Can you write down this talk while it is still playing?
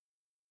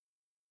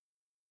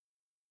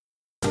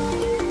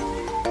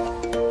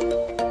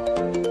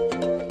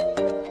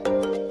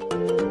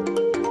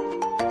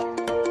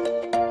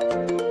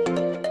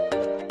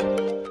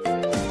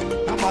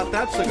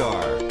that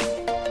cigar?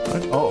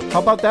 Oh,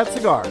 how about that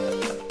cigar?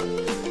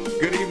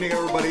 Good evening,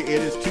 everybody. It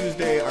is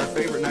Tuesday, our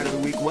favorite night of the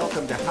week.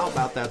 Welcome to How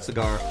About That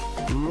Cigar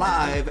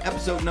Live,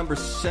 episode number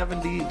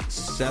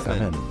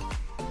 77.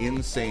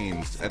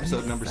 Insane.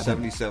 Episode number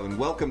 77.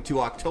 Welcome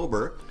to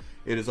October.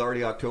 It is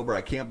already October.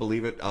 I can't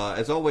believe it.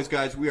 As always,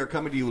 guys, we are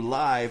coming to you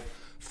live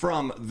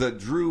from the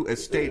Drew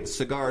Estate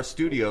Cigar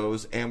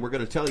Studios, and we're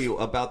going to tell you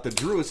about the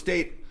Drew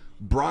Estate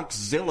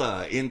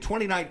Bronxzilla. In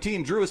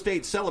 2019, Drew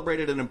Estate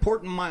celebrated an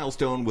important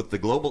milestone with the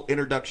global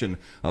introduction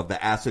of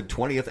the Acid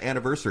 20th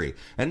anniversary.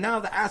 And now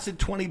the Acid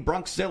 20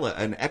 Bronxzilla,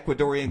 an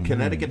Ecuadorian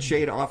Connecticut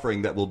shade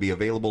offering that will be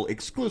available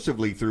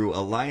exclusively through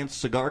Alliance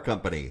Cigar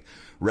Company.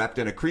 Wrapped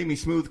in a creamy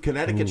smooth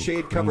Connecticut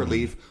shade cover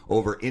leaf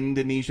over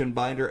Indonesian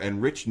binder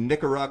and rich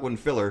Nicaraguan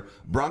filler,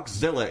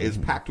 Bronxzilla is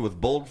packed with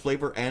bold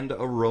flavor and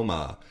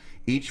aroma.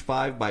 Each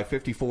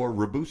 5x54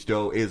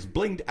 Robusto is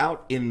blinged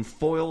out in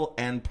foil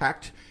and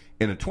packed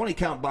in a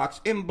 20-count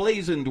box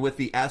emblazoned with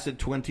the Acid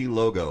 20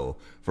 logo.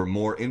 For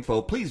more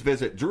info, please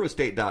visit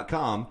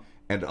drewestate.com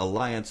and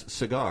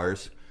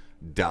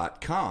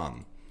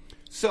alliancecigars.com.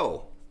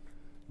 So,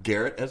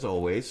 Garrett, as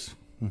always,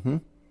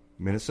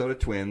 Minnesota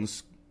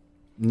Twins.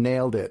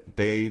 Nailed it.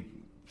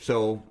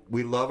 So,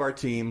 we love our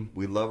team.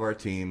 We love our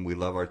team. We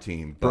love our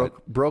team.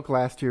 But broke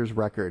last year's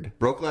record.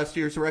 Broke last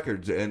year's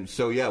records. And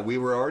so, yeah, we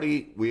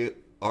already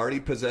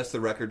possessed the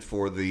record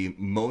for the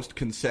most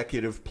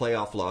consecutive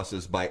playoff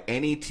losses by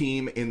any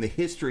team in the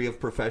history of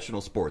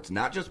professional sports,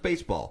 not just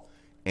baseball.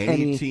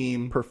 Any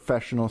team,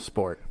 professional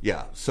sport.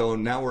 Yeah. So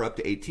now we're up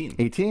to 18.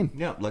 18.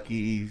 Yeah.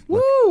 Lucky.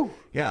 Woo!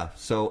 Yeah.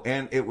 So,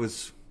 and it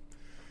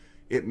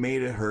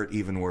made it hurt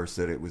even worse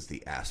that it was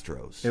the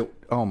Astros.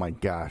 Oh my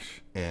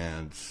gosh.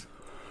 And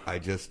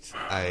I'm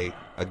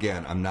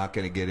not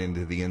going to get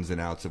into the ins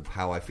and outs of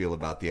how I feel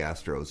about the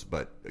Astros,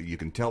 but you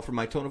can tell from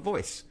my tone of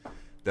voice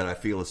that I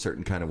feel a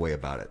certain kind of way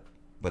about it.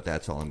 But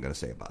that's all I'm going to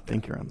say about that. I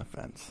think you're on the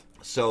fence.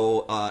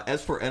 So,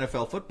 as for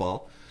NFL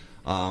football,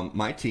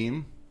 my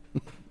team,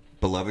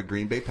 beloved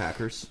Green Bay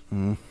Packers,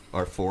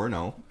 are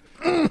 4-0.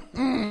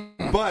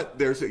 But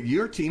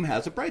your team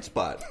has a bright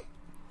spot.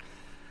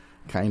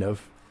 Kind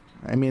of.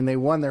 I mean, they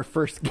won their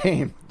first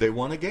game. They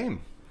won a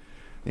game.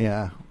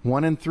 Yeah,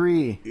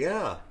 1-3.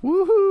 Yeah.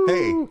 Woohoo!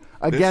 Hey,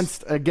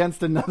 against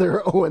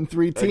another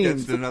 0-3 team.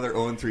 Against another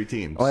 0-3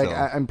 team. Like so.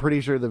 I'm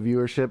pretty sure the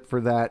viewership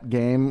for that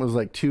game was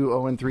like 2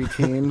 0-3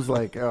 teams.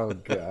 Like, oh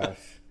gosh.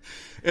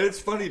 And it's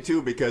funny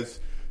too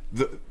because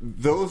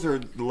those are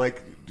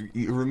like,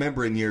 you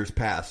remember in years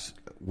past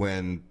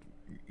when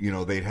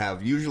they'd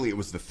have, usually it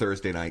was the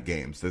Thursday night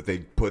games that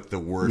they'd put the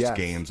worst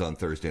games on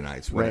Thursday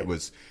nights when it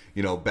was,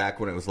 back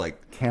when it was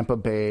like Tampa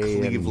Bay,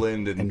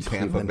 Cleveland and Tampa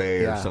Cleveland,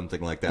 Bay or something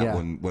like that. Yeah.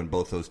 When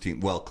both those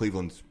teams,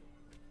 Cleveland's,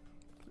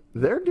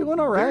 they're doing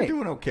all right. They're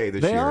doing okay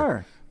this year. They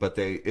are, but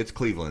it's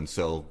Cleveland,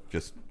 so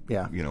just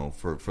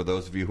for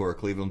those of you who are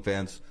Cleveland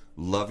fans,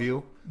 love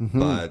you,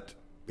 but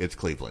it's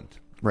Cleveland,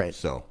 right?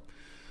 So,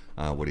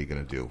 what are you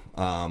going to do?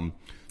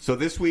 So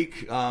this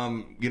week,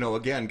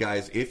 again,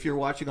 guys, if you're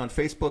watching on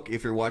Facebook,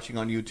 if you're watching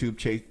on YouTube,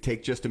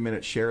 take just a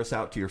minute, share us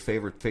out to your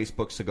favorite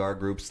Facebook cigar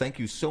groups. Thank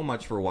you so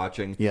much for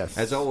watching. Yes.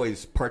 As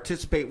always,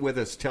 participate with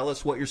us. Tell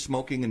us what you're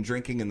smoking and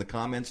drinking in the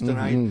comments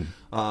tonight.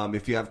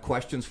 If you have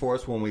questions for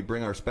us when we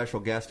bring our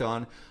special guest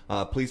on,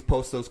 please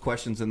post those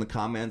questions in the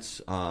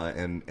comments,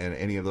 and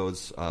any of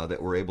those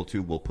that we're able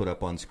to, we'll put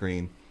up on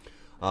screen.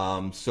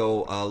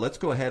 So let's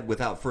go ahead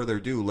without further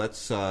ado.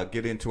 Let's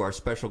get into our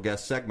special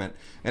guest segment.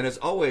 And as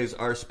always,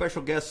 our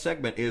special guest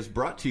segment is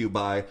brought to you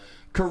by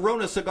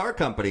Corona Cigar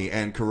Company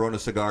and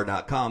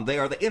coronacigar.com. They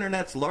are the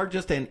internet's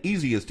largest and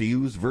easiest to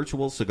use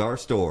virtual cigar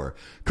store.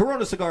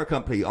 Corona Cigar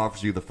Company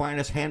offers you the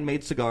finest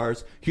handmade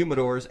cigars,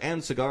 humidors,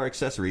 and cigar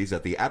accessories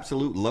at the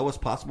absolute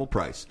lowest possible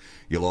price.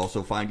 You'll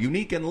also find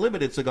unique and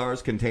limited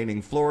cigars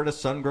containing Florida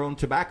sun-grown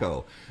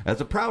tobacco.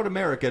 As a proud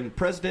American,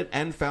 president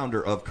and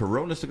founder of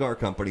Corona Cigar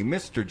Company,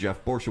 Mr.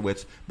 Jeff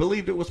Borshowitz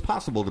believed it was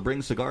possible to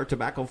bring cigar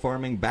tobacco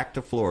farming back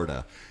to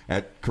Florida.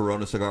 At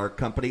Corona Cigar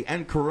Company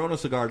and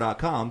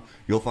coronacigar.com,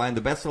 you'll find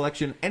the best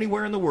selection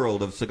anywhere in the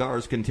world of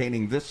cigars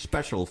containing this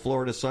special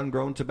Florida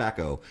sun-grown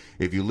tobacco.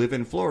 If you live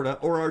in Florida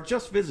or are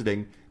just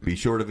visiting, be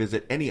sure to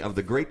visit any of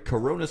the great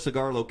Corona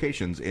Cigar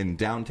locations in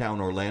downtown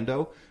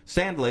Orlando,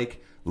 Sand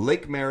Lake,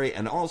 Lake Mary,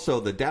 and also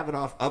the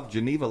Davidoff of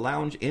Geneva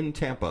Lounge in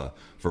Tampa.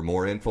 For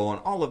more info on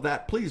all of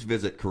that, please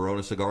visit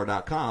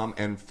coronacigar.com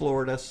and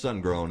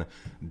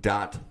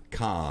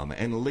floridasungrown.com.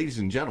 And ladies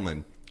and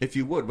gentlemen, if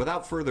you would,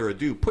 without further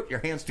ado, put your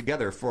hands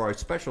together for our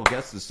special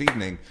guest this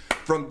evening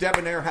from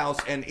Debonair House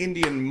and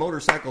Indian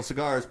Motorcycle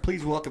Cigars.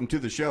 Please welcome to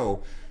the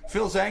show,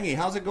 Phil Zangi.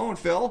 How's it going,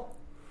 Phil?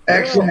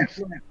 Excellent.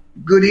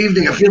 Good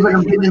evening. It feels like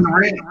I'm getting in the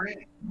ring.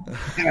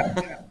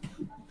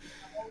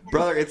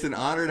 Brother, it's an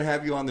honor to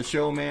have you on the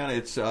show, man.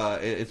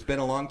 It's been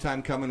a long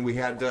time coming. We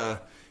had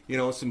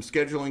some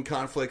scheduling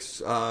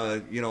conflicts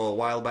a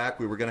while back.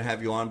 We were going to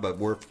have you on, but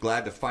we're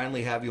glad to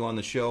finally have you on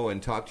the show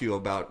and talk to you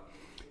about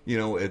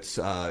it's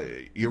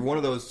you're one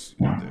of those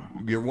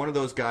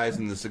guys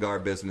in the cigar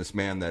business,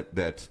 man,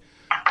 that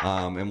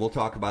and we'll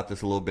talk about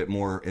this a little bit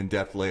more in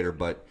depth later,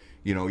 but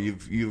you know,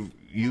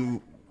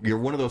 you're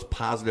one of those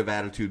positive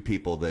attitude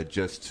people that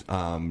just,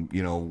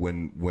 you know,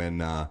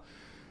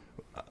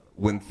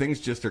 when things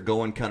just are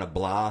going kind of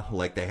blah,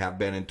 like they have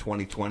been in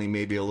 2020,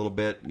 maybe a little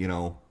bit, you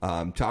know,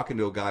 talking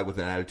to a guy with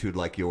an attitude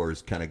like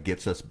yours kind of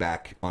gets us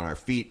back on our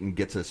feet and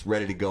gets us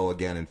ready to go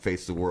again and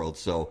face the world.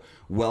 So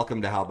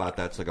welcome to How About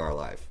That Cigar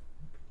Live.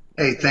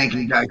 Hey, thank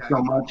you guys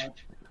so much.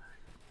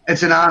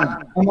 It's an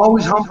honor. I'm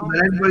always humbled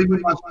that anybody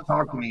who wants to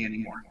talk to me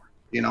anymore.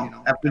 You know,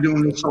 after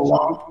doing this so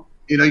long,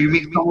 you know, you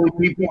meet so many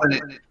people,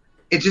 and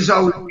it just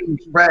always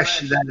seems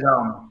fresh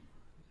that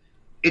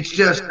it's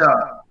just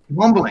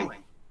humbling.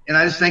 And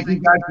I just thank you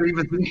guys for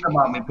even thinking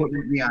about me,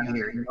 putting me on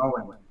here, you know.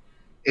 And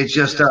it's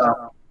just,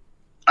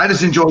 I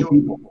just enjoy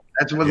people.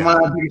 That's what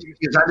my biggest thing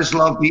is. I just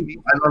love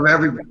people. I love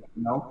everybody,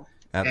 you know.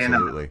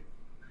 Absolutely. And,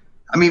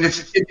 I mean,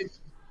 it's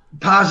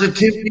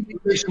positivity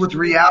mixed with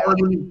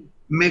reality,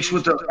 mixed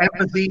with the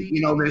empathy.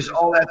 You know, there's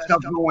all that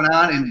stuff going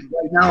on. And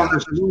right now in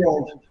this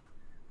world,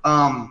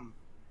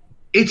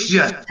 it's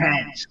just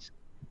tense.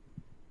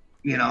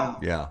 You know,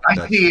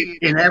 I see it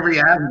in every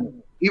avenue.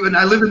 Even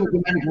I live in the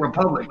Dominican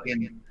Republic,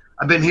 and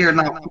I've been here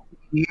now 15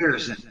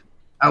 years, and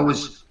I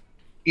was,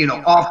 you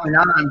know, off and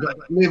on,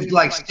 but lived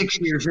like 6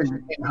 years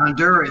in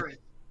Honduras,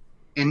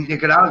 in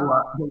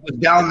Nicaragua, but was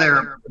down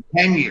there for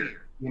 10 years,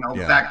 you know,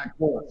 back and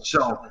forth.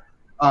 So,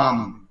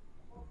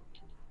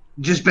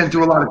 just been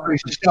through a lot of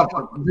crazy stuff.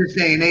 But this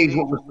day and age,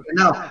 what we're doing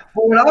now.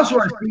 But what also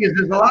I see is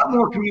there's a lot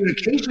more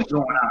communication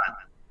going on.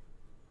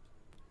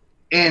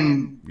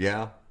 And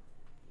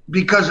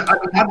because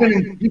I've been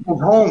in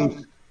people's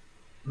homes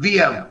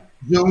via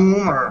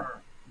Zoom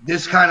or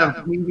this kind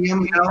of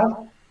medium, you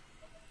know,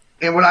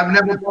 and what I've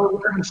never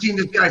seen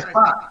this guy's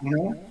spot, you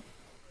know,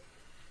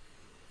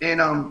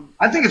 and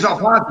I think it's all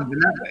positive in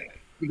that way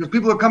because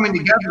people are coming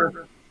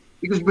together.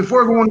 Because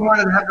before everyone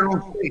wanted to have their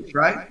own space,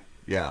 right?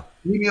 Yeah.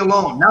 Leave me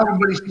alone. Now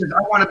everybody says,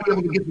 I want to be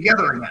able to get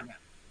together again.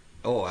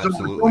 Oh,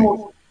 absolutely.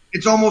 So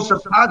it's almost a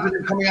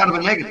positive coming out of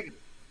a negative.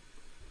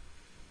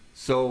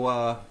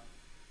 So,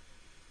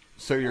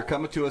 so you're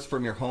coming to us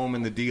from your home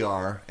in the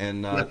DR,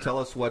 and tell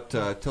us what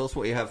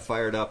you have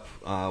fired up,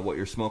 what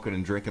you're smoking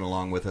and drinking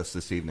along with us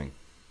this evening.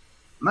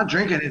 I'm not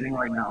drinking anything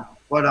right now,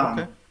 but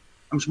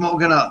I'm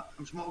smoking a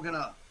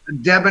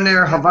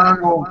Debonair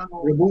Habano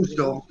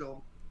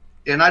Robusto.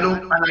 And I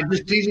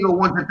just, these are the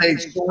ones that they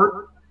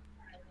export,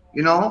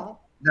 you know,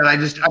 that I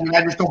just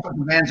don't put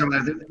the bands on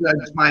there.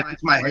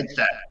 It's my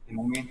headset, you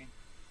know what I mean?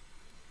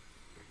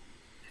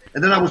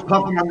 And then I was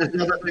pumping on this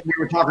other thing we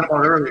were talking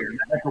about earlier,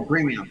 the Echo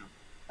Premium.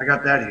 I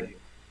got that here.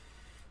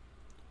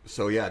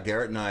 So yeah,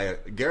 Garrett and I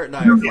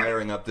are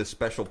firing up this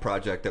special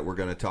project that we're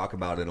going to talk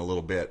about in a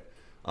little bit.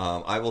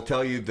 I will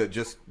tell you that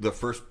just the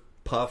first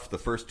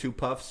two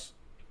puffs,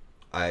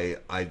 I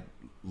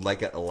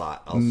like it a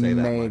lot. I'll say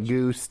that much. Me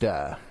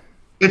gusta.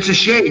 It's a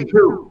shade,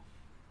 too.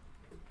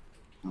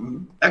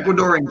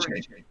 Ecuadorian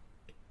shade.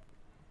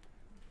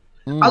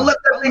 I left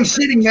that thing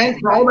sitting, man,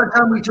 for all that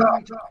time we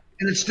talked,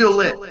 and it's still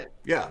lit.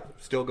 Yeah,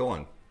 still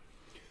going.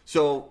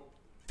 So,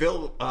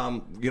 Phil,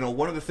 you know,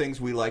 one of the things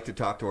we like to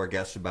talk to our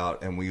guests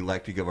about, and we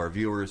like to give our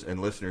viewers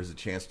and listeners a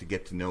chance to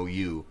get to know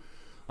you.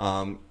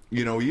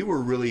 You know, you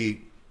were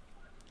really,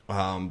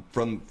 from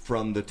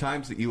the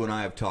times that you and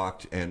I have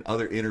talked and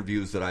other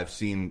interviews that I've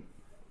seen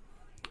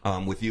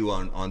with you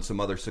on some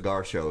other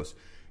cigar shows,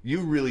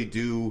 you really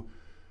do,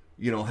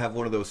 you know, have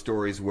one of those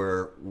stories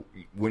where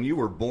when you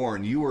were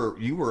born, you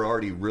were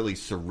already really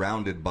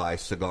surrounded by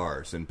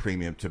cigars and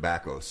premium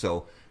tobacco.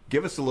 So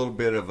give us a little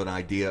bit of an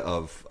idea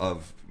of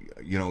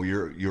you know,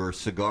 your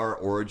cigar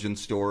origin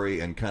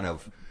story and kind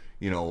of,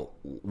 you know,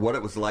 what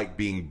it was like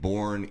being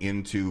born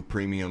into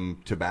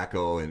premium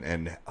tobacco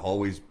and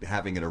always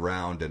having it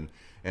around,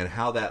 and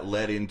how that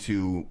led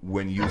into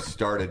when you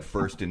started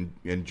first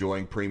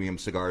enjoying premium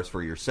cigars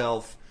for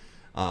yourself,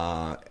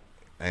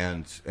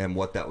 and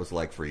what that was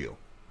like for you.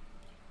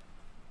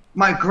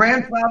 My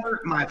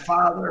grandfather, my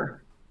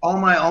father, all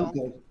my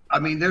uncles. I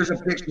mean, there's a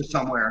picture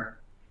somewhere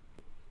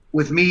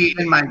with me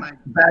in my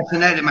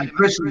bassinet at my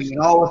christening and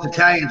all us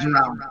Italians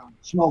around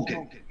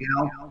smoking, you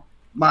know.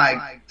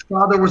 My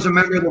father was a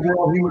member of the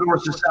World Humidor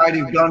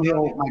Society of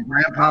Dunhill. My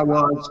grandpa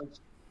was.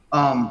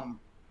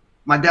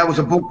 My dad was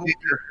a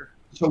bookmaker,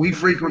 so he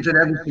frequented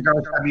every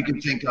cigar shop you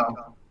can think of.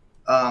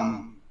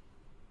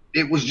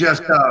 It was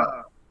just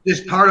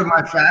part of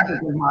my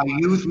fabric of my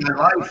youth, my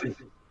life.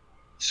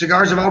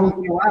 Cigars have always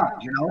been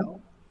around, you know.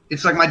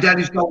 It's like my dad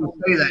used to always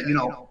say that, you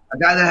know, a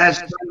guy that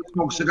has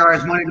smoked cigar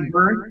has money to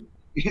burn,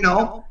 you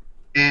know,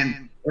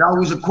 and it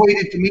always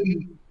equated to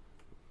me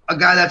a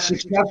guy that's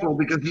successful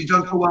because he's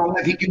done so well in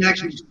life. He can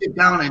actually sit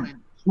down and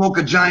smoke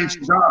a giant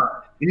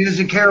cigar, and he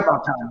doesn't care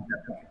about time at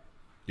that point.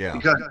 Yeah.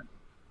 Because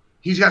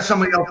he's got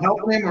somebody else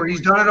helping him, or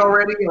he's done it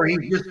already, or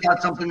he's just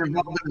got something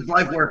involved in his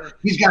life where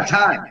he's got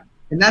time.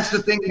 And that's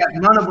the thing that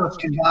none of us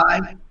can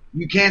buy.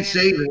 You can't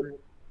save it.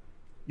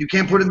 You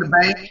can't put it in the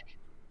bank.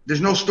 There's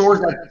no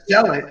stores that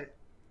sell it.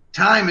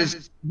 Time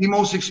is the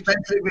most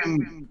expensive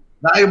and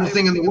valuable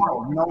thing in the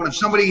world. You know, and if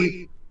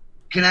somebody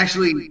can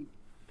actually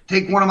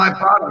take one of my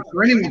products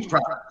or anyone's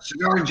product,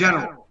 cigar in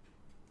general,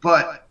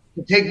 But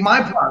to take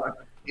my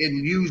product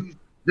and use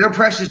their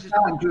precious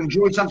time to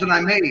enjoy something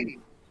I made,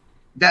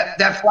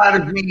 that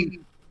flatters me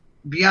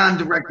beyond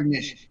the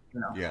recognition.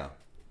 Yeah.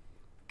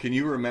 Can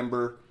you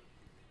remember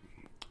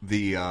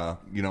the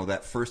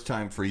that first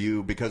time for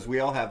you? Because we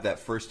all have that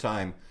first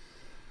time,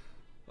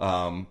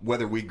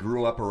 whether we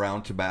grew up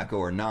around tobacco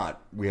or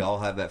not. We all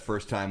have that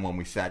first time when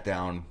we sat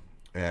down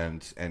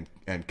and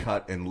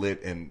cut and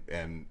lit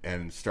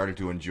and started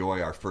to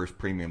enjoy our first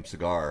premium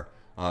cigar.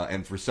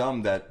 And for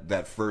some,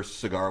 that first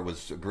cigar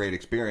was a great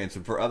experience,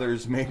 and for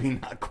others, maybe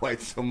not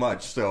quite so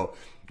much. So,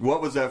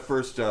 what was that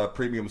first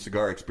premium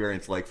cigar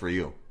experience like for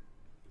you?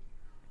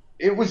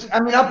 It was, I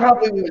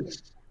probably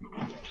was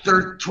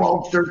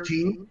 12,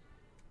 13.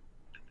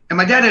 And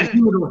my dad had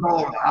humidors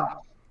all over the house.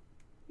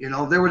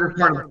 They were just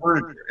part of the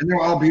furniture, and they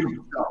were all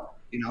beautiful stuff.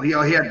 He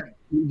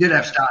did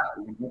have style.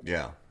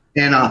 Yeah.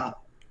 And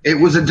it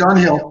was a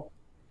Dunhill,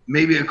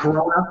 maybe a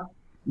Corona,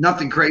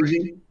 nothing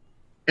crazy.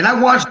 And I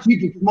watched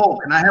people smoke,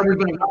 and I haven't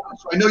been around,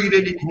 so I know you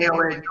didn't inhale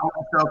it and all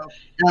that stuff.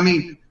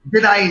 And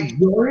did I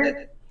enjoy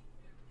it?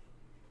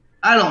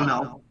 I don't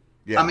know.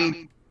 Yeah.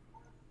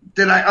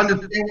 Did I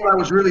understand what I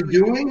was really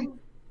doing?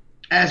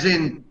 As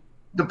in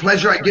the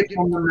pleasure I get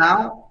from them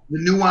now, the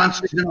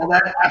nuances and all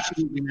that?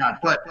 Absolutely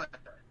not. But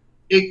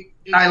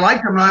I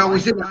liked them, and I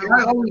always did. Even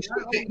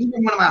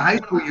one of my high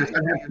school years, I'd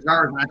have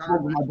cigars, and I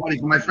smoked with my buddies.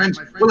 And my friends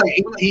were like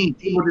 18.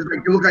 People were just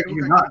like, you look like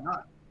you're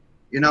not,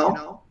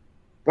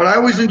 But I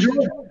always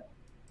enjoyed it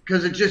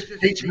because it just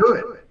tastes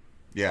good.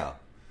 Yeah.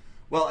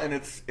 Well, and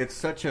it's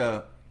such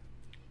a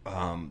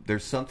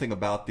there's something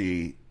about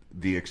the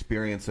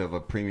experience of a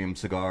premium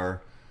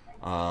cigar,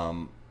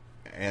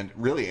 and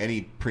really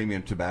any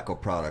premium tobacco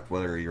product,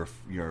 whether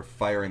you're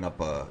firing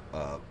up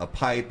a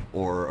pipe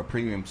or a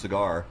premium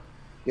cigar.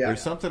 Yeah.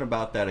 There's something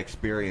about that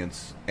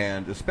experience,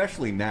 and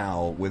especially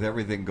now with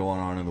everything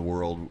going on in the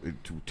world,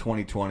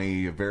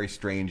 2020, a very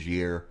strange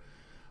year,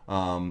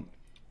 and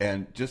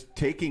just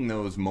taking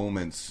those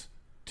moments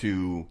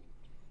to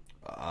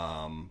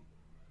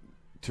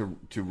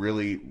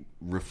really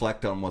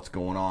reflect on what's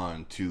going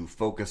on, to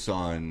focus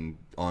on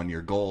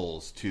your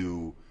goals,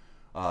 to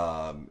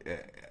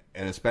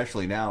and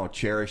especially now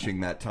cherishing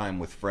that time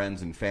with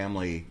friends and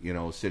family,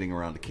 sitting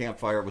around a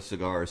campfire with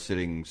cigars,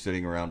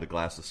 sitting around a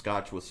glass of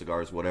scotch with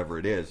cigars, whatever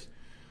it is.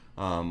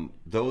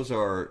 Those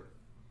are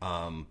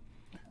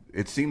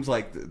it seems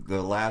like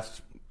the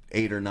last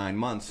 8 or 9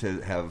 months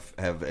have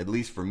at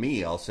least for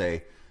me, I'll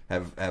say,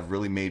 have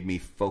really made me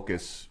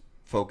focus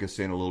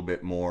in a little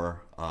bit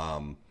more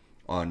on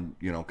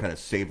kind of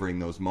savoring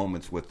those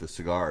moments with the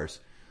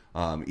cigars.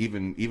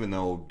 Even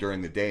though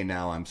during the day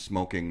now I'm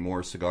smoking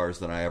more cigars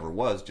than I ever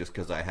was, just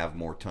because I have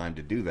more time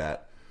to do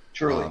that.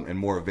 Truly. And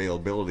more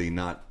availability,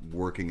 not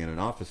working in an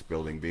office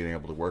building, being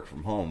able to work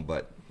from home.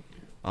 But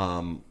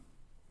what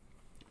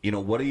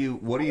do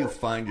you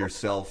find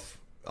yourself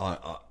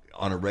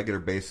on a regular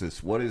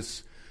basis? What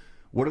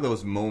are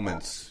those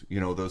moments,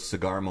 those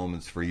cigar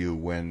moments for you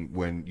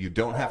when you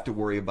don't have to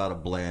worry about a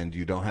blend,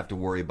 you don't have to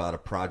worry about a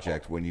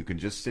project, when you can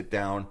just sit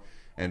down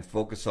and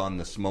focus on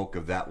the smoke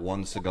of that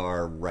one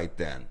cigar right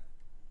then?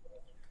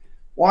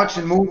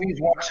 Watching movies,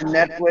 watching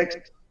Netflix,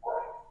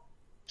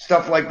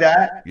 stuff like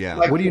that. Yeah.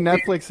 What are you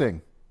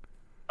Netflixing?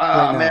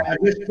 Man, I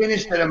just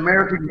finished an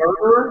American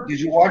Murderer. Did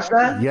you watch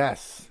that?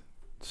 Yes.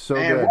 So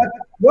man,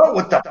 good.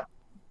 What the?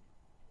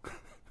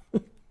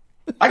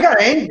 I got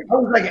angry. I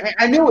was like,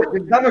 I knew it.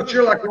 I'm a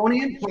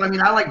Sherlockian, so I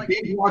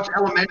binge watch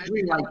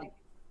Elementary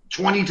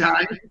 20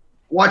 times.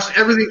 Watched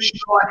everything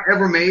Sherlock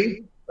ever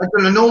made. Like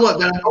the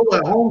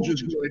Enola Holmes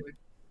was good.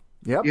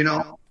 Yep.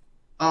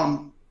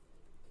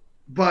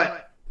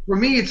 But for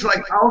me, it's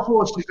like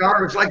also a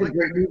cigar. It's like a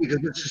great movie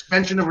because it's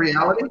suspension of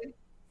reality,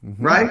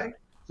 right?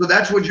 So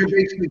that's what you're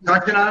basically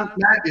touching on,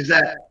 Matt. Is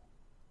that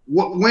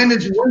when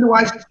do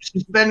I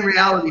suspend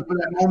reality for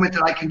that moment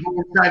that I can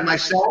go inside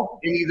myself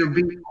and either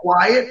be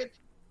quiet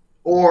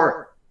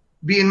or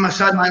be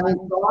inside my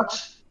own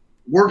thoughts,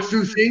 work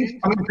through things?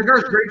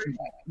 Cigar's great for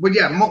that. But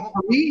yeah,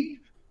 for me,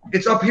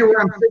 it's up here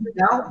where I'm sitting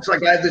now. It's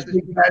like I have this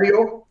big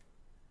patio.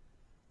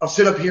 I'll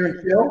sit up here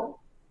and chill.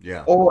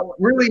 Yeah. Or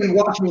really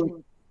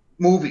watching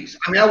movies.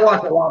 I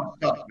watch a lot of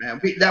stuff, man.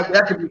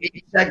 That could be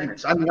 8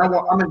 segments. I'm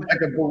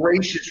like a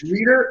voracious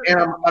reader and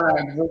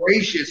I'm a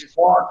voracious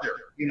watcher,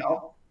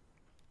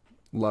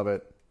 Love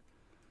it.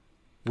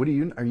 Are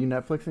you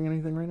Netflixing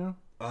anything right now?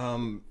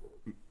 I'm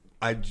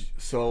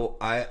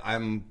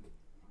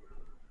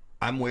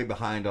way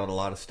behind on a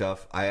lot of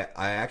stuff. I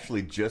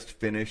actually just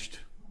finished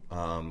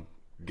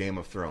Game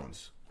of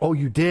Thrones. Oh,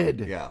 you did?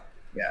 Yeah,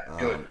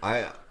 good.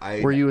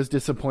 Were you as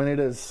disappointed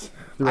as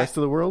the rest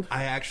of the world?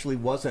 I actually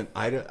wasn't.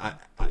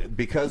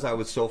 Because I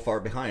was so far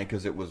behind.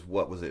 Because it was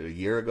a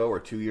year ago or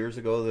 2 years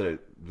ago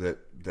that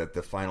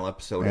the final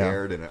episode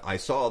aired, and I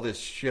saw this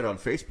shit on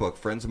Facebook.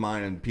 Friends of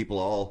mine and people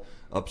all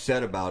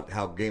upset about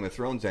how Game of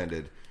Thrones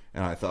ended,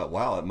 and I thought,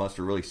 wow, it must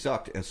have really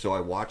sucked. And so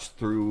I watched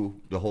through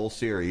the whole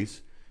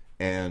series,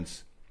 and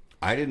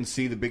I didn't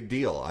see the big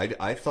deal.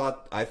 I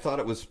thought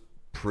it was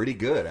pretty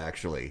good,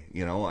 actually.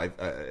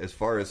 As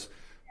far as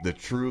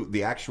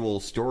the actual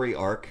story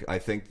arc, I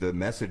think the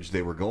message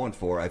they were going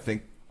for, I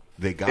think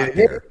they got It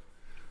hit. there.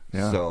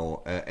 Yeah.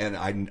 So, and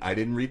I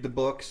didn't read the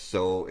books,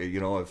 so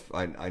if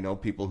I know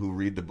people who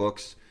read the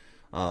books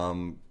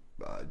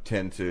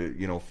tend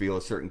to feel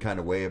a certain kind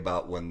of way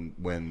about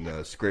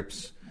when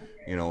scripts,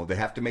 they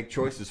have to make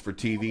choices for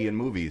TV and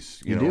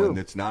movies, You do. and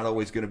it's not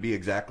always going to be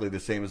exactly the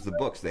same as the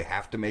books. They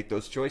have to make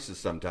those choices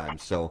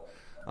sometimes. So,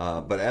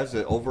 but as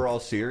an overall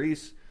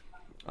series,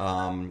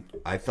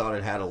 I thought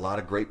it had a lot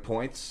of great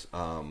points.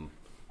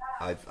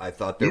 I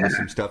thought there was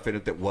some stuff in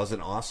it that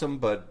wasn't awesome,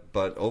 but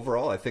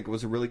overall, I think it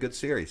was a really good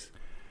series.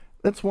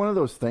 That's one of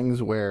those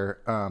things where,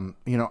 I'm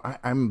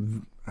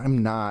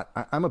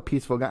a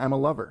peaceful guy. I'm a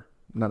lover,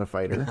 not a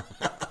fighter.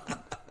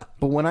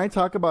 But when I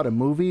talk about a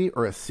movie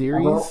or a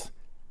series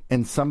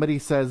and somebody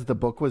says the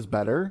book was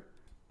better,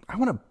 I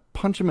want to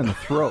punch him in the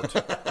throat.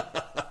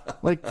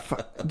 Like,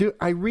 dude,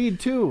 I read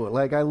too.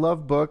 Like, I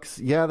love books.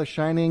 Yeah, The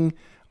Shining,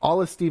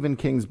 all of Stephen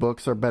King's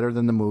books are better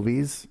than the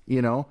movies,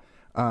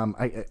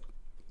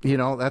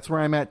 that's where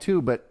I'm at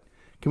too. But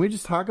can we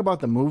just talk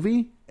about the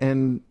movie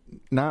and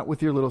not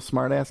with your little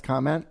smart ass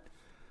comment?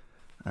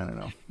 I don't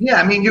know.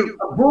 Yeah, I mean,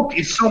 a book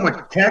is so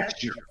much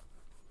texture.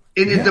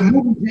 And the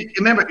movie,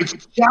 remember, it's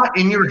shot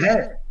in your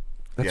head.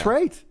 That's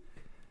right.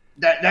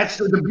 That's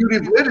the beauty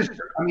of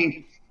literature. I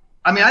mean,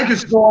 I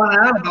could go on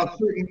and on about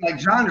certain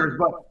genres,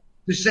 but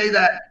to say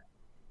that,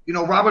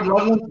 Robert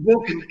Ludlum's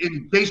book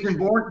in Jason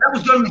Bourne, that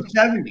was done in the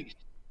 70s.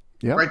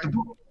 Yeah. Right? The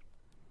book.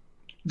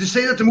 To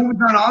say that the movie's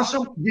not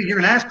awesome, you're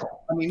an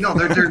asshole. I mean, no,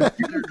 they're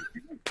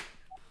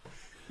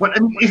But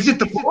is it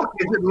the book?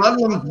 Is it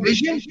Ludlum's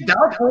vision?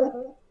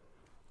 Doubtful.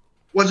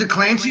 Was it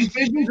Clancy's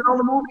visions in all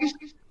the movies?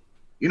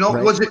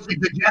 Right. Was it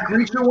the Jack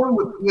Reacher one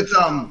with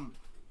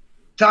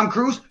Tom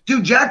Cruise?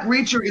 Dude, Jack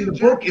Reacher in the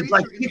book is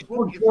like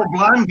 6'4"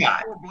 blind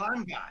guy.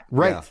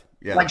 Right.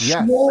 Yeah. Like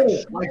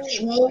swole,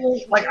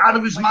 like out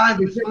of his mind.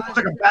 They say it's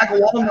like a bag of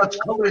walnuts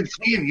covered in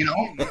skin,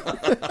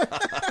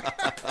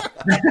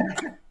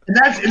 and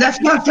that's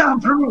not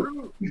Tom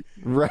Cruise.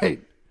 Right.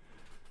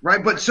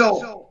 Right, but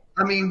so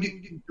I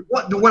mean,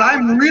 what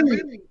I'm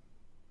really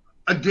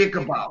a dick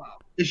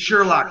about is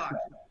Sherlock.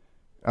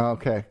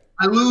 Okay.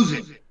 I lose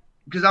it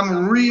because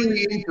I'm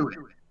really into it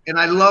and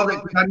I love it.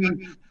 I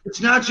mean,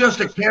 it's not just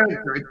a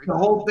character; it's the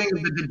whole thing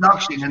of the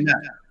deduction and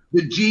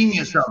the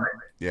genius of it.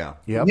 Yeah.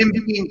 Yep. Him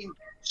being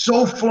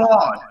so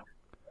flawed,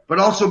 but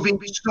also being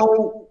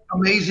so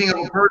amazing of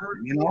a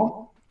person,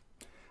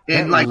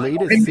 And That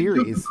latest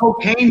series.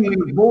 Cocaine when he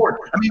was bored.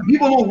 I mean,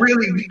 people don't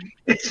really.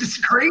 It's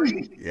just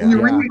crazy. Yeah. And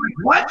you read like,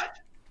 what?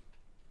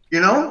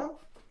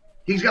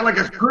 He's got like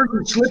a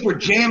Persian slipper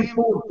jammed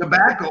full of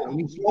tobacco and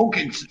he's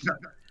smoking.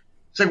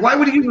 It's like, why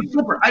would he use a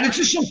slipper? It's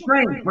just so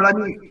strange. But I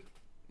mean,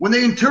 when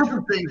they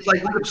interpret things,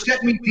 like what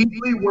upset me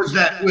deeply was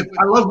that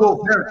I love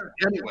Will Ferrell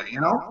anyway,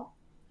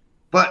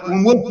 But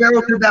when Will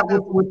Ferrell did that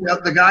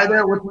with the guy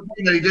there, with the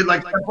thing that he did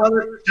like Step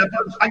Brothers,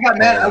 I got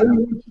mad. I wouldn't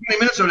watch 20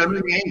 minutes of that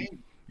movie angry.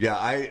 Yeah,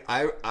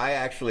 I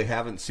actually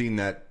haven't seen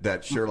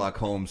that Sherlock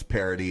Holmes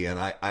parody, and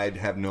I'd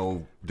have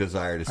no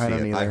desire to see don't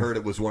it. either. I heard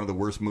it was one of the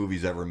worst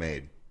movies ever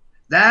made.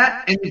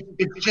 That and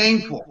it's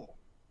shameful.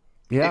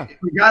 Yeah.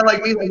 A guy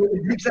like me,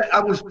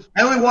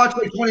 I only watched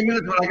like 20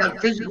 minutes, but I got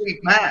physically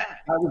mad.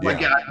 I was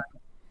like,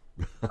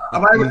 I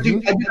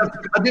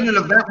did an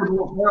event with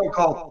Will Ferrell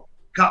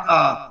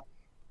called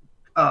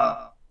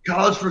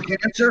College for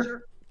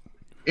Cancer,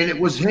 and it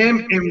was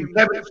him and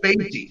Kevin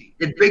Spacey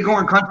at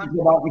Bighorn Country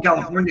Club out in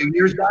California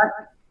years back.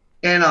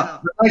 And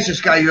the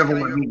nicest guy you ever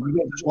want to meet. He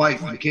got his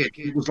wife and the kid.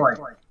 He was like,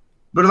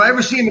 but if I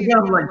ever see him again,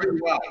 I'm like, dude,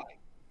 wow.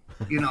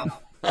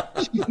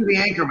 Speak to the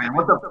anchor man.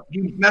 What the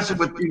you messing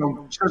with,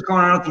 starts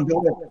going on up and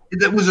going.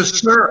 That was a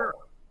slur.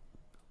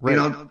 Right.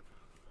 I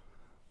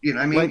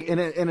mean, Like,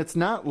 and it's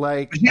not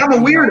like. see, I'm a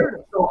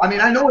weirdo. So I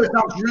mean, I know it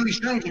sounds really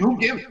strange. And who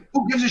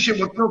gives a shit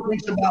what Phil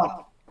thinks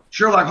about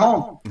Sherlock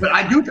Holmes? But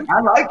I do.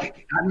 I like it.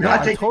 I mean,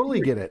 I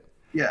totally get it.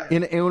 Yeah.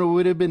 And it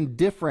would have been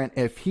different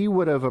if he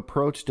would have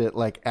approached it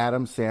like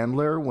Adam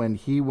Sandler when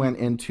he went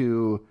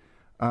into,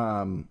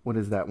 what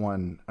is that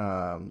one?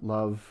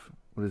 Love,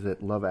 what is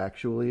it? Love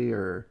Actually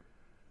or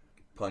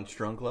Punch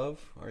Drunk Love?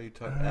 Are you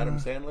talking Adam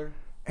Sandler?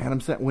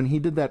 when he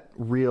did that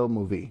real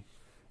movie,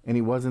 and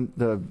he wasn't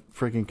the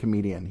freaking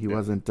comedian. He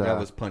wasn't. That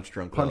was Punch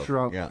Drunk Love. Punch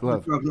Drunk Yeah.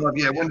 Love.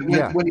 Yeah. When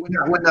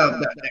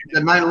the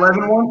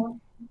 9/11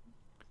 one,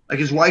 like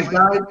his wife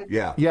died.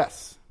 Yeah.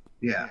 Yes.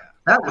 Yeah.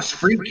 That was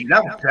freaky.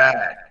 That was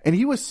bad. And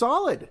he was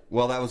solid.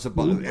 Well, that was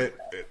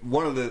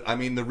one of the. I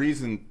mean, the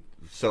reason.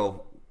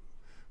 So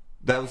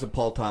that was a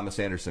Paul Thomas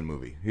Anderson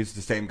movie. He's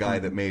the same guy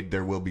that made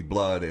There Will Be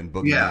Blood and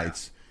Boogie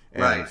Nights.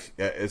 And Right.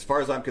 As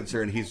far as I'm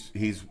concerned,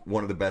 he's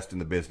one of the best in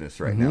the business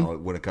right now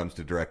when it comes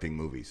to directing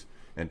movies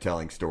and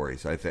telling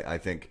stories. I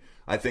think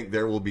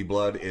There Will Be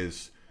Blood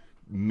is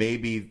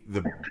maybe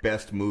the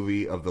best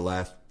movie of the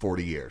last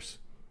 40 years.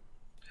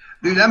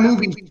 Dude, that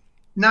movie's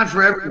not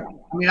for everyone.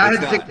 I mean, I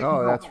had to take.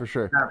 Oh, that's for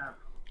sure.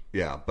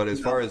 Yeah, but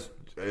as far as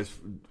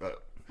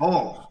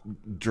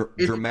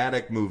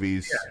dramatic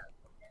movies,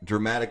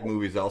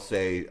 I'll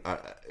say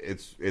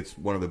it's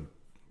one of the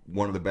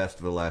one of the best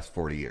of the last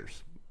 40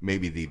 years,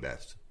 maybe the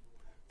best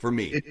for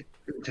me. It's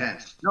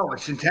intense. No,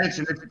 it's intense,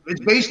 and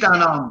it's based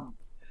on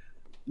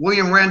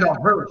William Randolph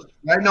Hearst,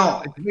 right?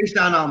 No, it's based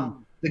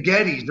on the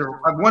Gettys, or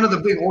one of the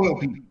big oil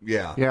people.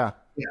 Yeah.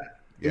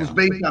 It was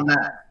based on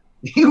that.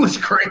 He was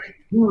great.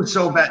 He was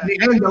so bad.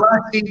 The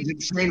last scene is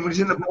insane. When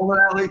he's in the bowling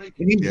alley,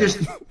 and he just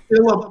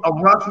still a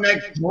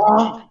roughneck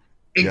drunk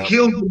and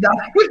killed the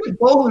guy with the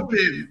bowling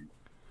pin.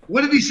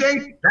 What did he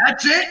say?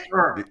 That's it?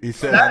 Or he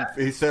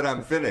said,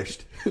 I'm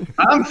finished.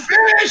 I'm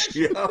finished.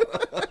 Yeah.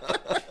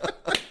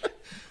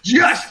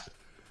 Just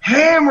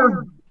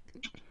hammered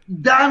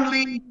Don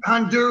Lee,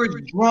 Honduras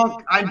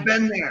drunk. I've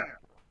been there.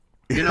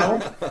 You know?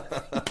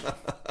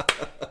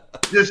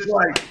 Just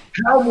like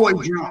cowboy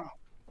drunk.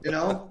 You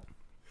know?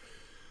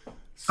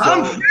 So,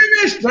 I'm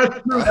finished.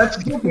 That's true.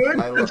 That's so good.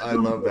 I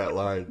love that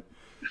line.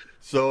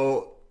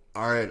 So,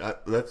 all right,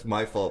 that's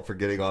my fault for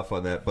getting off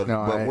on that, but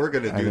we're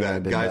going to do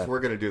that, guys. We're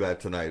going to do that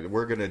tonight.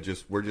 We're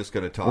just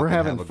going to talk and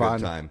have a good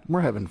time.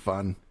 We're having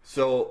fun.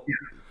 So,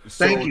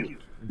 thank you.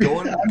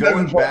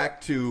 Going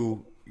back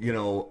to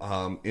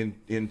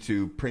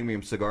into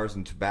premium cigars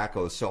and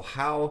tobacco. So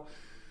how,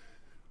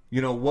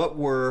 what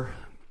were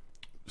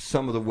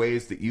some of the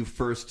ways that you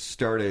first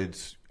started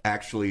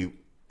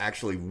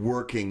actually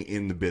working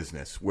in the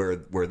business, where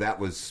that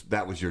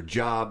was your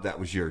job, that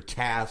was your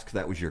task,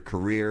 that was your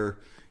career,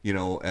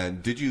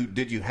 and did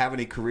you have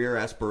any career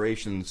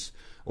aspirations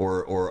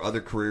or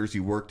other careers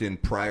you worked in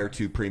prior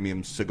to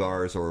premium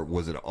cigars, or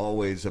was it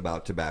always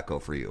about tobacco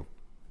for you?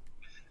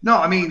 No,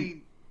 I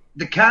mean,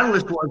 the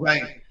catalyst was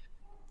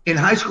in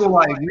high school,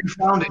 I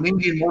refound an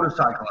Indian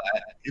motorcycle.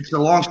 It's a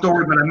long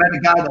story, but I met a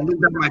guy that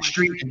lived on my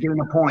street at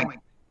Dana Point,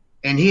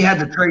 and he had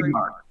the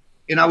trademark,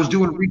 and I was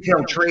doing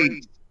retail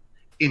trades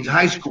in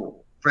high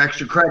school for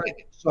extra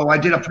credit. So I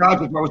did a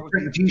project where I was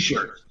printing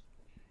T-shirts,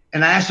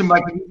 and I asked him if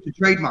I could use the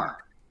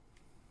trademark,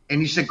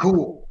 and he said,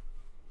 cool.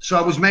 So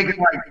I was making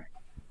like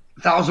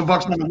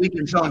 $1,000 on the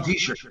weekend selling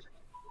T-shirts,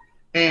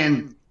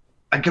 and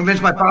I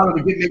convinced my father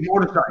to get me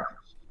motorcycles.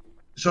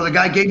 So the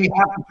guy gave me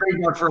half the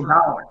trademark for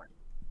 $1.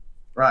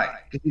 Right,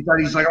 because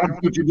he's like, I want to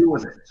see what you do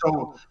with it.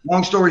 So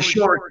long story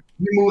short,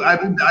 I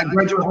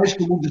graduated high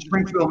school, moved to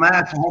Springfield,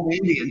 Mass, a home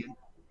Indian,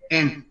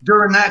 and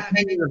during that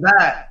 10 years of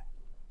that,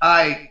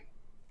 I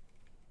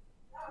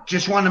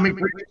just wanted to make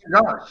premium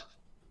cigars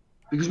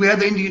because we had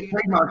the Indian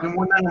trademark. And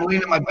one night I'm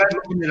laying in my bed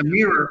looking in a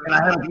mirror, and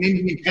I had an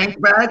Indian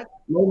tank badge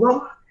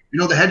logo,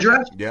 the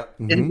headdress? Yep.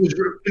 And it was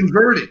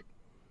inverted,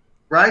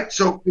 right?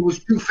 So it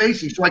was two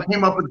faces. So I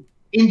came up with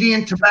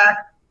Indian Tobacco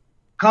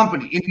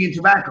Company, Indian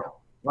Tobacco,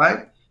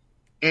 right?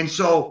 And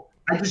so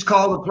I just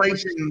called a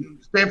place in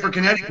Stamford,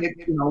 Connecticut,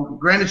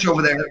 Greenwich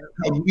over there,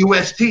 called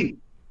UST.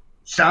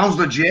 Sounds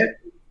legit,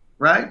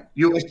 right?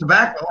 US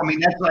Tobacco. I mean,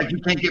 that's like, you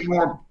can't get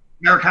more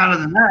Americana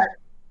than that.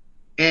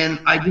 And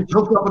I just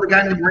hooked up with a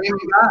guy named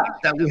Raymond Guy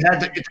that we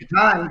had at the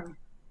time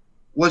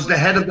was the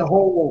head of the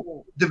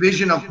whole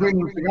division of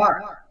premium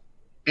cigars.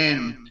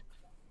 And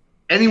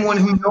anyone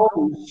who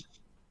knows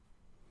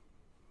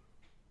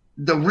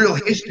the real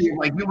history of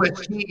like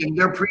UST and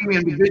their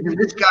premium division,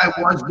 this guy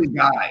was the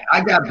guy.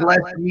 I got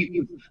blessed to meet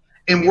with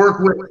and work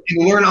with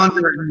and learn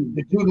under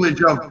the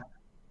tutelage of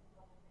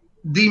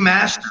the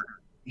master.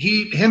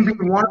 Him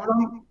being one of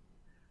them,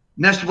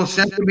 Nestor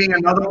Vicente being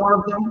another one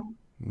of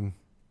them,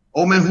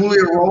 Omen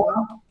Julio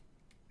Roa,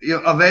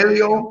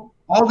 Avelio,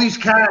 all these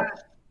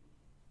cats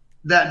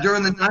that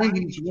during the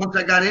 90s, once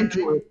I got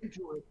into it,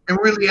 and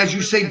really, as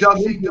you say, dug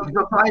into it,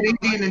 the fried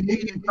Indian and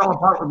Indian fell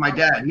apart with my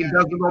dad. He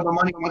dug with all the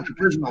money and went to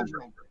prison over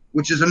it,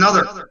 which is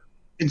another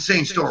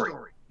insane story.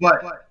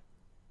 But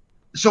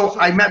so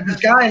I met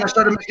this guy and I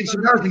started making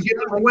cigars and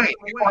giving them away.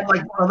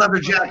 Like a leather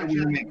jacket we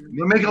were making.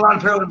 We were making a lot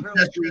of parallel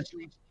accessories,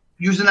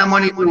 using that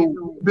money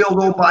to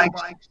build old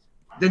bikes,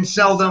 then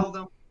sell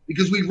them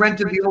because we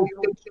rented the old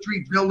Fifth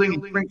Street building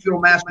in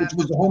Springfield, Mass, which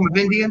was the home of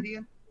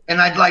Indian,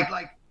 and I'd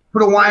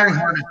put a wiring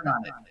harness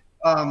on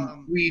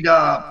it. We'd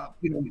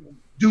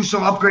do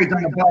some upgrades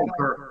on the bike,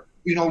 or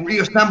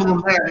reassemble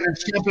them there, and then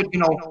stamp it,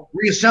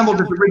 reassembled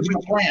its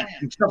original plan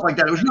and stuff like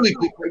that. It was really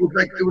cool.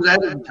 It was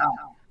ahead of the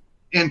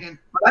time.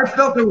 But I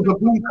felt there was a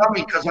boom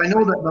coming because I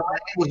know that the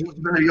land was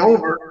going to be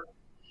over.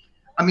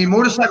 I mean,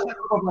 motorcycles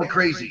were like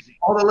crazy.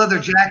 All the leather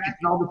jackets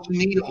and all the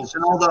needles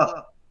and all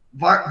the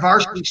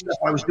varsity stuff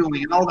I was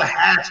doing and all the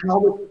hats and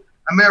all the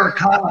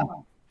Americana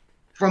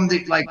from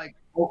the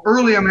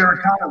early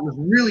Americana was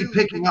really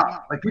picking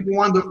up. Like people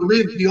wanted to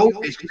live the old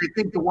days because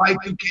they think the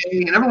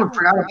Y2K and everyone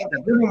forgot about that.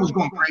 Everyone was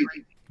going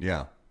crazy.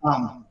 Yeah.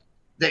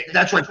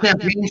 That's why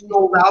champagne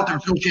sold out.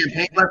 There's no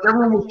champagne left.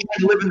 Everyone was trying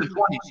to live in the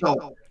 20s.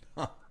 So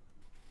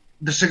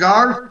the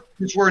cigars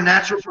just were a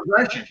natural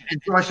progression.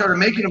 And so I started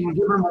making them and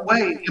giving them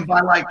away. And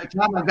by the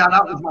time I got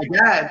out with my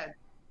dad,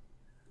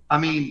 I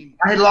mean,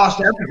 I had lost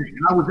everything.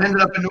 And I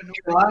ended up in North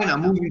Carolina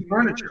moving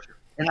furniture.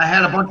 And I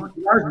had a bunch of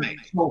cigars made.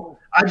 So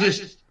I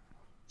just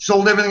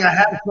sold everything I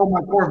had, sold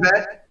my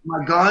Corvette,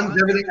 my guns,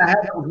 everything I had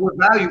that was worth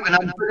value, and I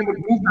pretty much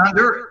moved to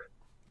Honduras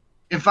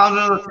and found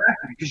another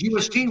factory because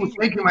UST was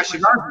making my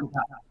cigars at the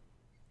time.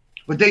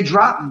 But they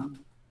dropped me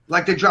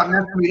like they dropped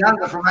Nestor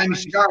Miranda from Miami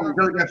Cigar with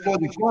Billy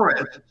Gaffoli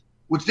Flores,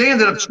 which they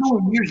ended up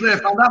suing years later. I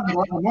found out they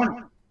lost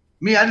money.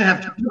 Me, I didn't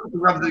have to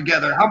rub it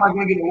together. How am I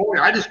going to get a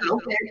lawyer? I just said,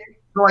 okay.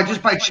 So I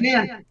just by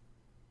chance,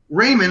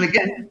 Raymond,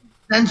 again,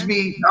 sends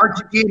me the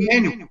RTTA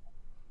manual,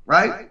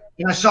 right?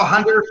 And I saw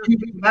Honduras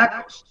Cuban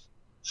tobaccos.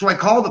 So I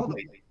called the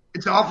place.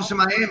 It's an office in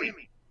Miami.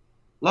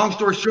 Long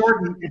story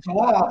short, it's a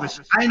law office.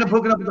 I end up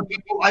hooking up with the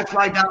people. I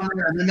fly down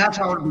there, and then that's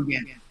how it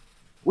began.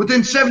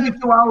 Within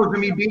 72 hours of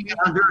me being in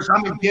Honduras,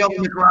 I'm in jail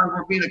in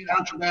Nicaragua being a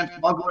contraband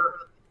smuggler.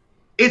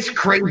 It's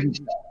crazy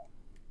stuff.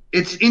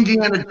 It's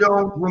Indiana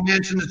Jones,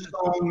 Romance in the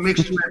Stone,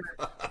 mixed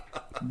with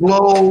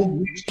Blow,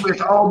 mixed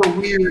with all the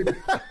weird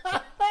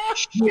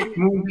shit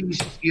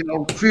movies,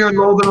 Fear and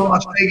Loathing in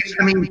Las Vegas.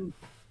 I mean,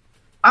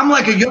 I'm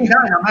like a young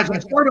guy now. I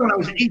started when I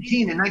was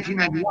 18 in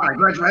 1991. I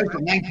graduated high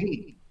school at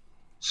 19.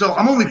 So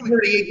I'm only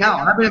 38 now,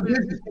 and I've been in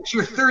business next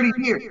year 30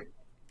 years.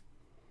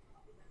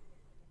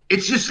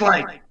 It's just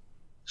like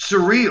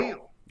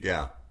surreal.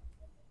 Yeah.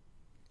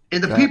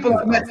 And the people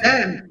I met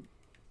then,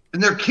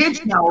 and their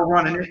kids now are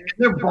running it, and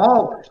they're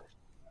ballers.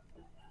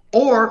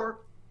 Or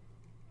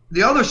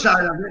the other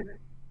side of it,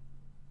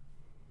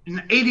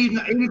 and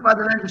 85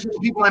 to 90% of the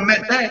people I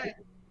met then,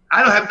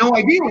 I don't have no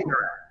idea where they're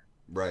at.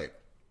 Right.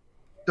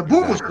 The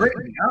boom was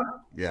crazy, huh?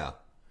 Yeah.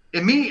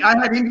 And me, I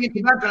had Indian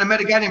tobacco, and I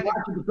met a guy named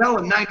Roger Patel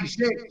in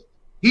 96.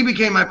 He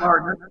became my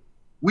partner.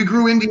 We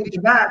grew Indian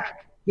tobacco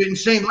to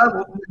insane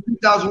levels. In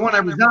 2001, I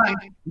resigned.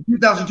 In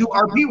 2002,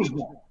 RP was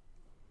born.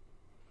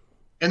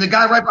 And the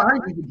guy right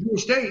behind me, the Drew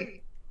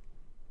Estate,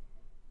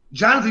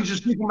 Jonathan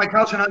just sleeping on my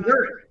couch in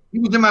Honduras. He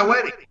was in my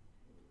wedding.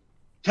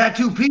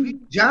 Tattoo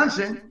Pete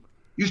Johnson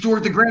used to work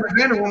at the Grand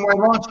Evander where I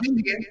launched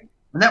Indian,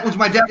 and that was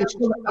my dad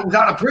was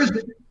out of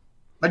prison.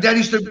 My dad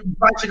used to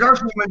buy cigars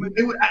from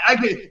him.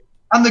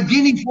 I'm the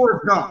guinea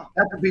Forrest Gump.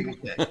 That's what people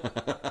say.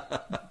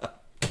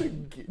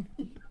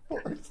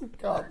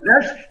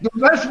 That's the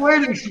best way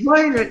to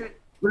explain it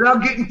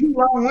without getting too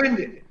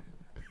long-winded.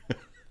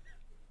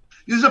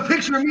 There's a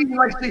picture of me.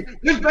 Like,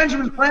 there's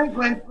Benjamin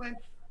Franklin.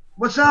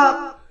 What's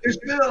up? There's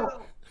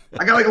Bill.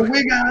 I got like a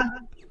wig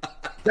on.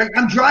 Like,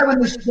 I'm driving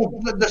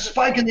the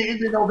spike in the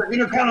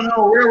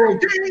Intercontinental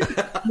Railroad.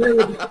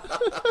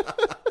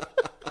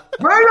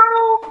 Right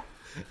on.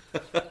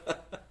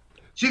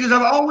 See, because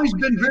I've always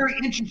been very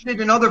interested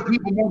in other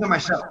people more than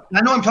myself. And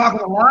I know I'm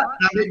talking a lot,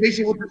 and I'm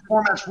basically what this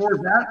format's for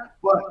is that,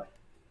 but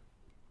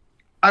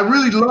I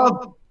really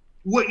love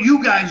what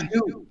you guys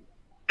do.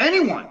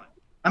 Anyone.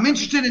 I'm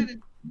interested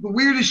in the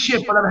weirdest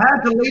shit, but I've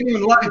had to later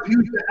in life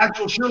use the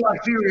actual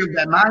Sherlock theory of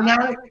that mind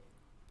addict. Have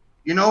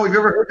you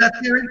ever heard that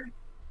theory?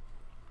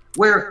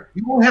 Where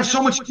you won't have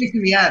so much stick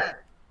in the attic,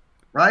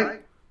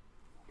 right?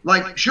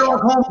 Like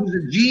Sherlock Holmes was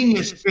a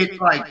genius at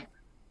like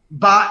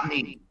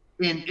botany,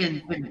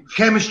 in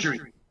chemistry,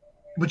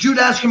 but you'd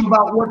ask him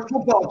about what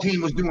football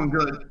team was doing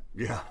good.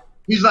 Yeah.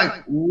 He's like,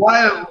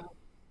 why?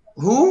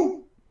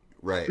 Who?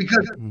 Right.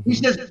 Because he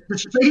says the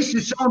space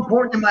is so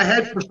important in my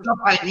head for stuff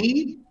I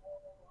need.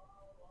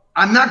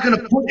 I'm not going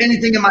to put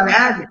anything in my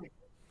attic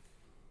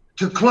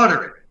to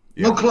clutter it.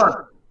 Yeah. No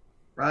clutter,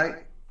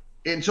 right?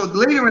 And so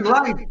later in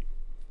life,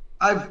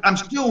 I'm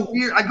still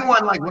weird. I go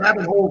on like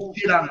rabbit hole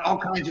shit on all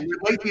kinds of weird.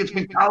 Lately, it's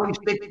been collie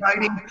stick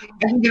fighting.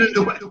 I can get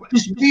into it.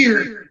 Just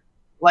weird.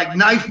 Like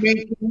knife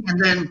making,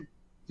 and then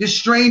this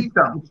strange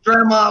stuff.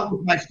 Extrema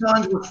with my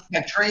sons with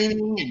that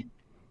training,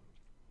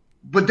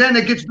 but then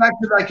it gets back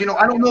to like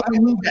I don't know if I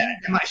need that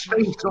in my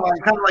space, so I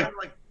kind of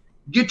like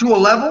get to a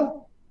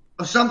level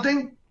of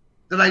something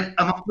that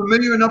I'm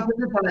familiar enough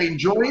with it that I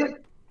enjoy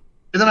it,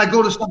 and then I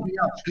go to something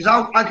else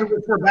because I can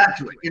refer back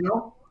to it,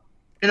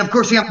 And of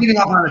course, I'm getting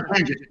off on a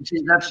tangent.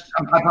 See, I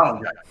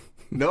apologize.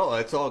 No,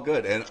 it's all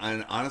good, and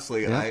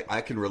honestly, yeah.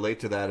 I can relate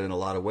to that in a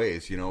lot of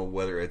ways.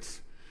 Whether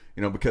it's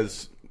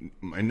because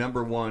my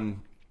number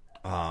one,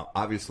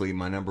 obviously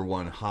my number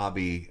one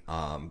hobby,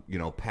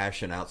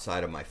 passion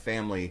outside of my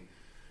family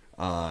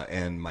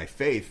and my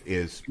faith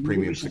is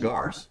premium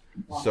cigars.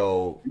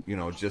 So,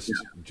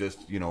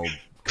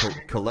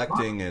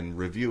 collecting and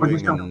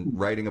reviewing and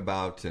writing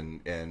about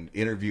and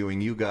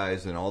interviewing you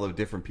guys and all the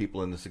different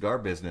people in the cigar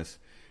business,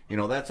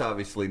 that's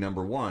obviously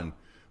number one.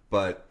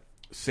 But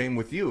same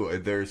with you.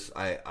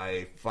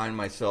 I find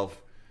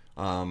myself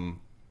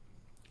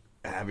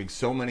having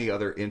so many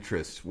other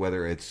interests,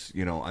 whether it's,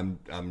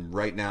 I'm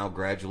right now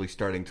gradually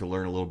starting to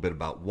learn a little bit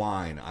about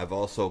wine. I've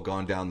also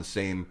gone down the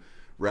same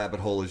rabbit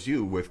hole as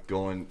you with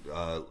going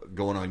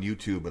on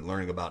YouTube and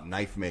learning about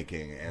knife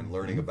making and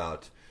learning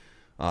about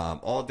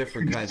all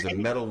different kinds of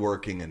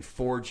metalworking and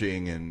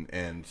forging and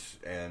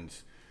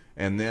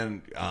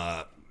then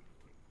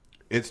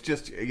it's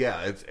just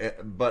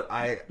but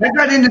I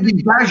got into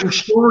these guys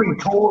restoring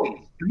toys.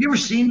 Have you ever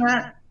seen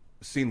that?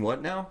 Seen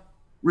what now?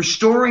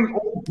 Restoring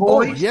old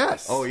toys. Oh,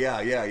 yes. Oh,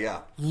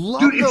 yeah.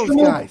 Love those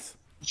guys.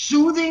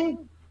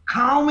 Soothing,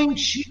 calming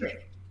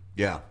shit.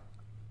 Yeah.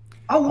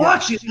 I'll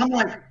watch it. I'm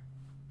like,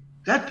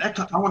 I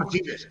want to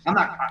see this. I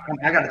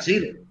got to see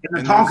this. And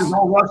the talk is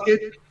all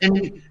rusted.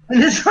 And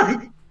it's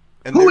like,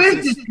 And Who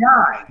there's is this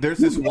guy? There's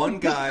this one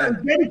guy.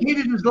 He's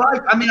dedicated his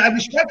life. I mean, I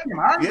respect him.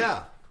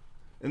 Yeah.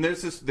 And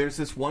there's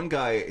this one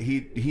guy.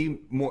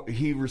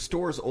 He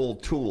restores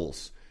old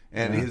tools,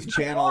 and his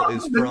channel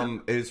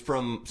is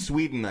from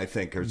Sweden, I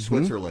think, or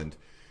Switzerland.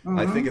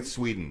 I think it's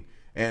Sweden.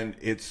 And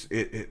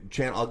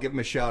channel. I'll give him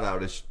a shout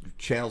out. His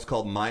channel's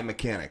called My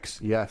Mechanics.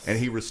 Yes. And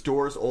he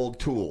restores old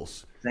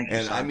tools. Thank you,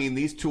 and son. I mean,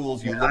 these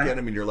tools, you look at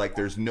them and you're like,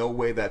 there's no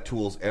way that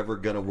tool's ever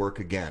gonna work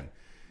again.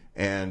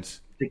 And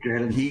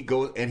he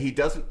goes and he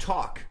doesn't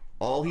talk.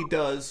 All he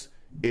does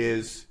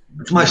is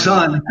It's my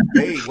son.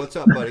 Hey, what's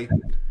up, buddy?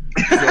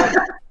 So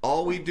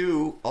all he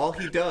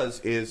does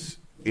is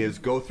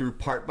go through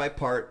part by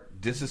part,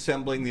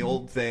 disassembling the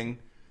old thing,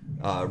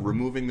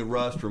 removing the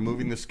rust,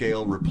 removing the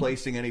scale,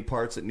 replacing any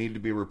parts that need to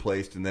be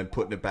replaced, and then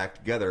putting it back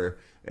together.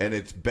 And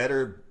it's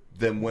better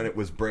than when it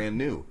was brand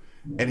new.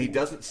 And he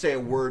doesn't say a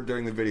word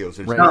during the videos.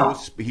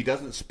 He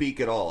doesn't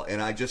speak at all.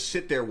 And I just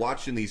sit there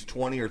watching these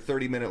 20 or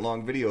 30-minute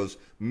long videos,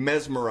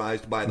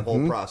 mesmerized by the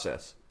whole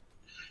process.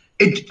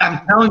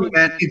 I'm telling you,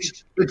 man,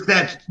 it's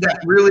that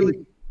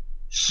really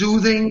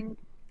soothing.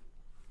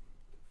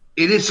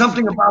 It is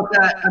something about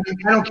that. I mean,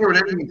 I don't care what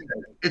anyone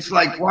says. It's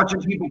like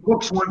watching people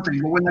cook's one thing,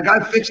 but when the guy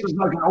fixes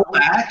like an old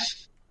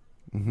axe,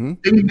 then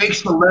he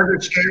makes the leather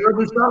scarab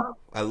and stuff.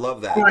 I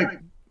love that. Like,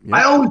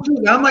 I always do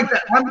that. I'm like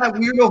that. I'm that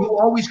weirdo who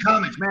always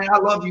comments, man, I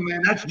love you,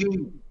 man. That's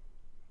you.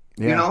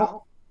 Yeah. You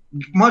know?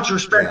 Much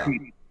respect to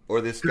you. Or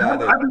this guy.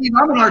 I believe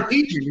I'm an art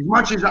teacher as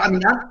much as, I'm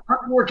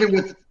working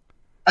with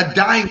a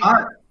dying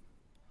art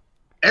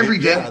every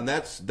day. Yeah, and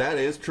that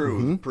is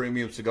true.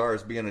 Premium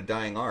cigars being a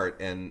dying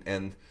art.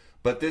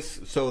 But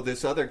this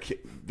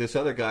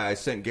other guy, I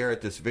sent Garrett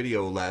this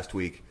video last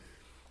week.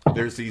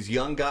 There's these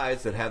young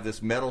guys that have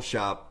this metal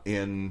shop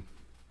in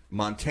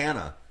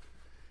Montana.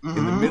 In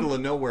the middle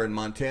of nowhere in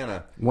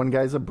Montana. One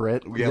guy's a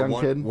Brit,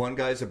 kid. One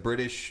guy's a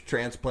British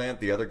transplant,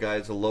 the other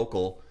guy's a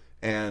local,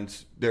 and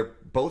they're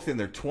both in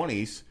their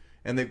 20s,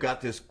 and they've got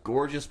this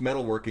gorgeous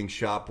metalworking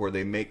shop where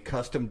they make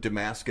custom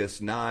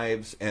Damascus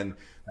knives, and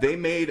they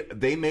made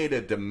a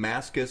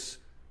Damascus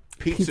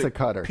pizza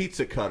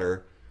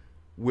cutter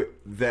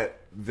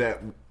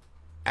that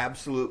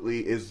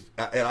absolutely is,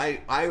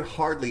 and I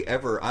hardly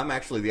ever, I'm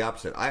actually the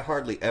opposite. I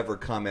hardly ever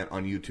comment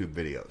on YouTube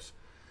videos.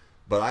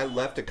 But I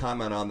left a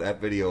comment on that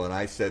video, and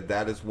I said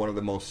that is one of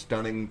the most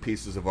stunning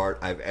pieces of art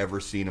I've ever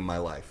seen in my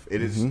life.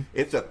 It is.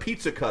 It's a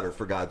pizza cutter,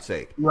 for God's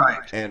sake. Right.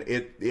 And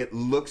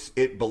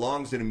it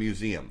belongs in a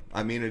museum.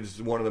 I mean, it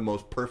is one of the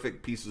most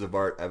perfect pieces of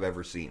art I've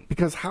ever seen.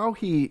 Because how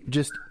he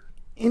just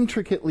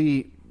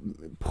intricately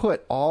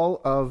put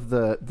all of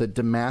the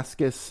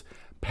Damascus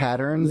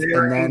patterns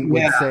and then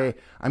would say,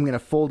 I'm going to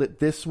fold it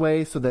this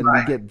way so then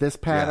we get this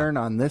pattern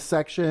on this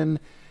section.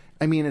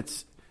 I mean,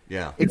 it's...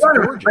 Yeah, it's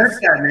gorgeous.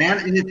 Respect that, man,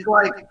 and it's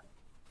like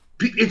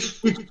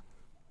it's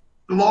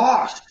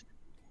lost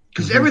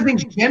because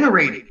everything's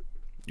generated.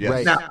 Yes.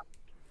 Right. Now,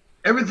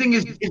 everything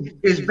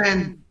is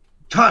been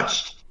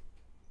touched,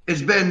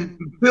 has been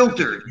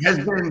filtered, has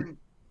been.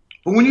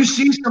 But when you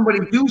see somebody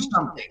do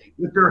something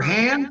with their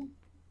hand,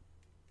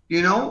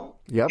 you know,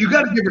 you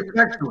got to give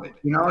respect to it.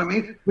 You know what I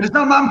mean? But it's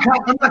not. I'm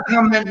not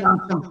commenting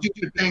on some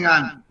stupid thing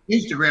on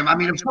Instagram. I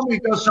mean, if somebody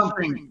does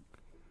something.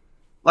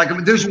 Like, I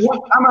mean, there's one,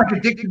 I'm like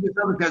addicted to this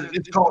other because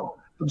it's called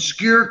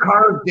Obscure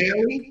Cars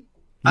Daily.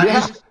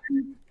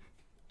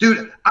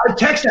 Dude, I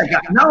text that guy.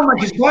 Now I'm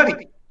like his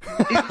buddy.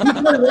 He's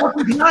going to watch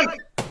it tonight.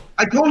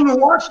 I told him to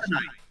watch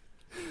tonight.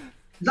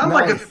 Because I'm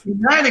like a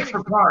fanatic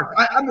for cars.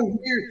 I'm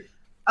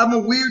a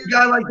weird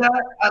guy like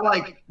that.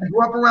 I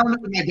grew up around it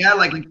with my dad.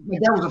 Like, my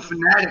dad was a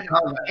fanatic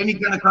car guy. Any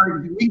kind of car.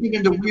 We get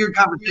into weird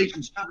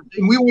conversations.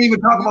 And we won't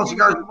even talk about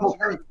cigars.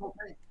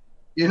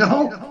 You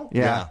know?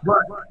 Yeah. But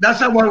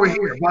that's not why we're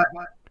here. But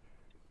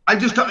I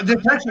just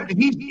the text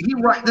he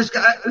write this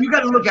guy. You got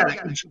to look at it.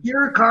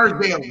 Obscure Cars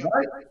Daily,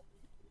 right?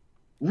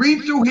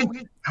 Read through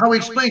how he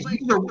explains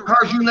these are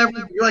cars you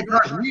like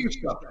cars, weird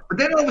stuff. But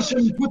then all of a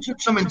sudden he puts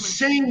some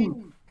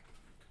insane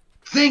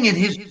thing in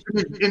his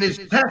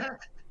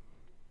text.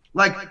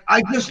 Like,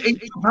 I just ate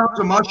 2 pounds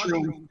of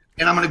mushrooms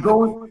and I'm gonna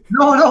go.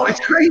 No,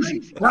 it's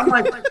crazy. And I'm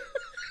like.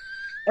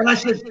 And I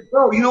said,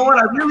 bro, you know what?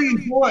 I really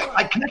enjoy it.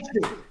 I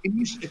connected.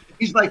 And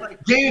he's like,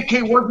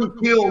 JFK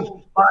wasn't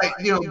killed by,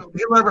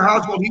 Hitler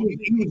Oswald. He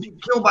was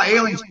killed by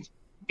aliens.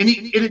 And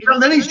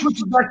then he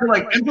switches back to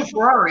like Enzo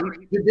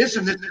Ferrari did this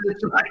and this and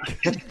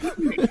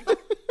this.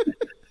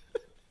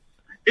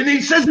 And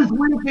he says these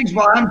weird things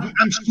while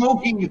I'm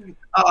smoking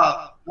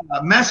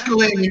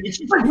mescaline. And it's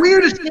just like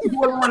weirdest things.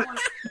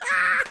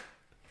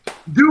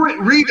 Do it,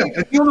 read them.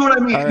 If you know what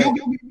I mean, you'll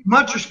give me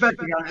much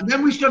respect again. And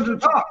then we started to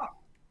talk.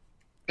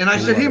 And I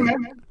said, hey, man,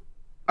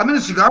 I'm in the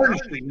cigar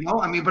industry,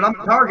 I mean, but I'm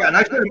a car guy. And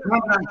I started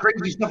commenting on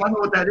crazy stuff. I know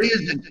what that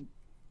is.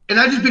 And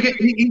I just began,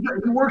 he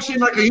works in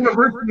like a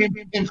university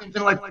in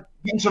like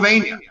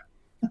Pennsylvania.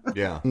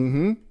 Yeah. So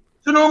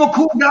I'm a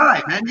cool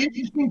guy, man.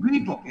 Interesting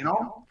people,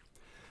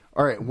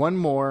 All right. One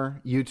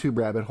more YouTube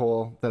rabbit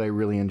hole that I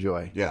really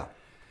enjoy. Yeah.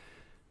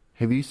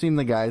 Have you seen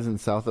the guys in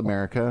South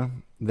America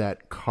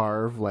that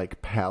carve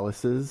like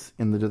palaces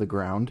into the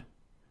ground?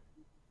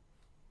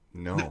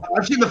 No.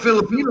 I've seen the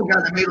Filipino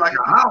guy that made like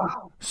a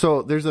house.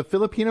 So there's a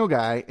Filipino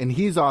guy, and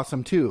he's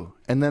awesome too.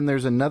 And then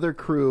there's another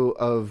crew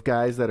of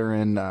guys that are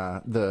in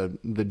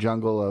the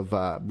jungle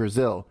of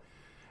Brazil,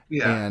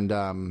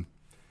 and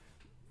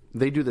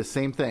they do the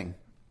same thing.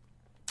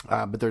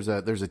 But there's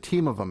a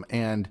team of them,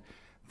 and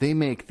they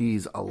make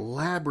these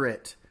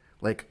elaborate,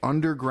 like,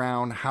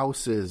 underground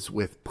houses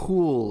with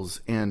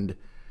pools and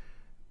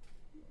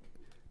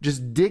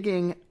just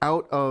digging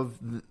out of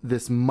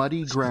this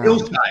muddy ground.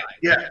 Hillside,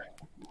 yeah.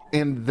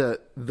 And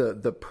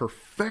the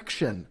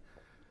perfection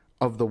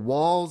of the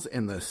walls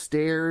and the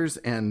stairs,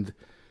 and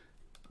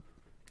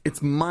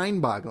it's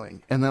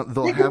mind-boggling. And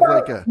they'll have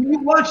like a... When you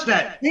watch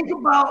that, think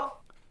about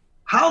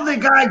how the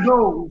guy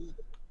goes,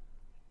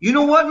 you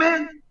know what,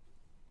 man?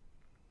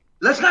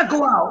 Let's not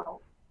go out.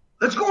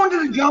 Let's go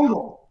into the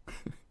jungle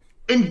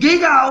and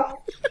dig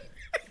out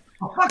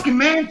a fucking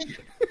mansion.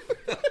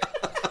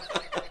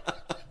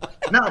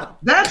 Now,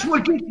 that's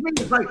what gets me.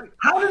 It's like,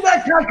 how did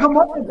that guy come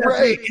up with that?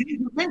 Right. And he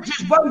convinced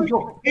his buddy,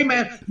 go, hey,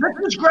 man, let's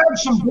just grab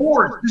some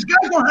boards. These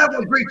guys don't have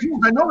great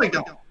tools. I know they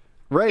don't.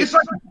 Right. It's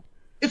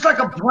like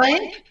a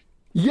plank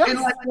Yes. and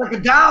like a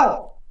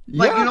dowel.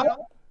 Like, Yeah. you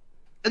know?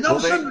 And all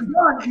of a sudden you're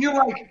done, and you're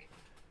like,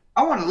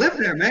 I want to live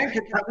there, man.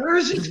 Where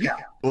is this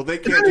guy? Well, they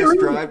can't just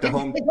drive to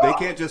Home. They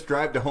can't just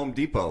drive to Home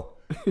Depot.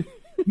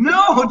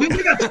 No, dude,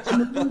 you got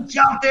some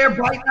out there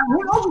biting out.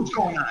 Who knows what's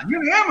going on?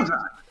 You're the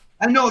Amazon.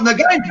 I know. And the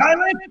guy in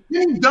Thailand,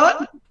 he's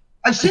done.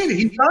 I've seen it.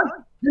 He's done.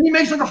 Then he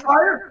makes like a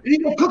fire, and he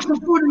go cook some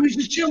food, and he's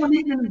just chilling,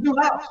 eating in his new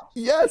house.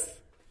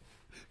 Yes.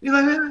 You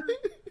know what I mean?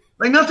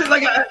 Like nothing.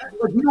 Like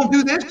you don't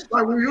do this.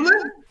 Like where you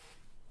live.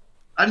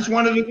 I just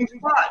wanted a new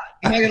spot.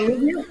 Am I gonna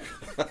live here?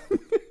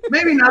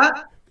 Maybe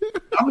not.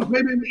 I'm just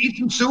maybe gonna eat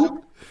some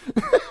soup.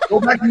 Go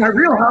back to my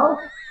real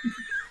house.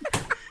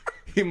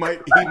 He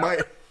might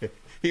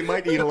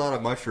eat a lot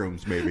of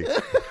mushrooms, maybe.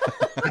 I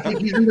think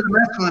he's into the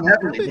wrestling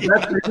heavily. He's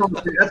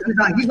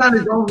on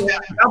his own.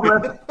 God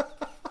bless him.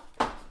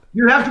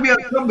 You have to be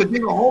able to come to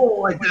dig a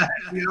hole like that,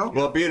 you know?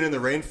 Well, being in the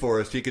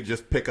rainforest, he could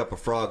just pick up a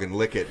frog and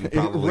lick it and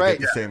probably Right.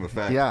 get the same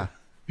effect. Yeah.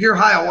 Pure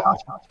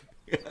ayahuasca.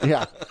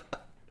 Yeah.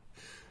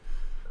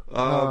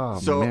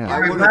 So man.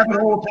 All right, wrap it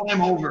whole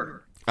time over.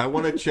 I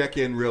want to check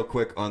in real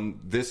quick on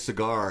this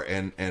cigar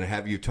and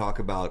have you talk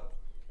about,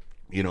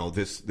 you know,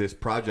 this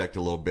project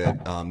a little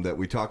bit that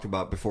we talked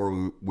about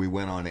before we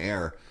went on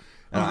air.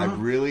 And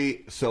I'm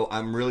really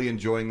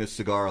enjoying this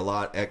cigar a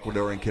lot.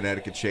 Ecuadorian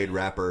Connecticut Shade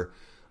wrapper,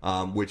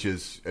 which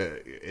is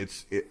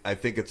I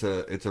think it's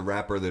a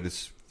wrapper that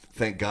is,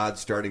 thank God,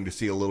 starting to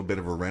see a little bit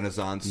of a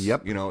renaissance.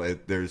 Yep. You know,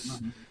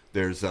 it's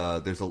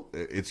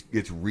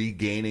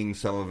regaining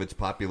some of its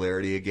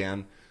popularity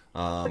again.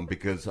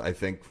 Because I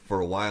think for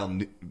a while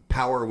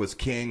power was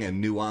king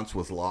and nuance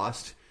was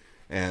lost,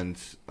 and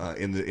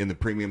in the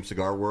premium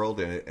cigar world,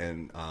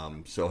 and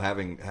so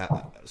having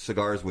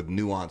cigars with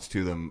nuance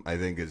to them, I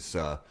think is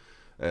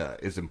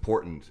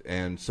important.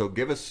 And so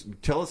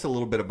tell us a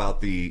little bit about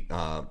the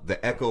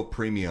Echo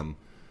Premium,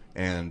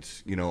 and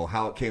you know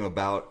how it came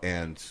about,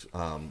 and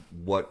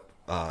what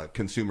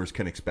consumers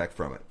can expect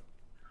from it.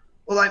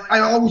 Well, I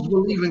always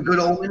believe in good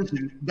omens,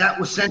 and that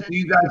was sent to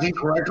you guys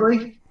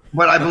incorrectly,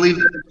 but I believe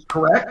that it's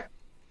correct.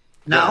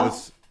 Now, Yeah,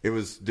 it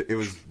was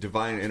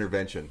divine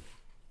intervention.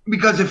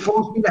 because it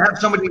forced me to have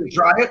somebody to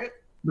try it,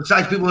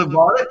 besides people who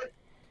bought it,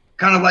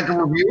 kind of like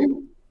a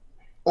review,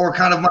 or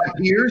kind of my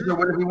peers, or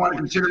whatever you want to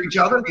consider each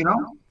other, you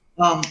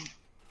know?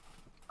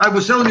 I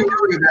was telling you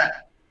earlier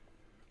that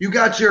you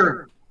got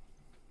your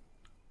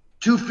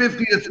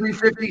 250 to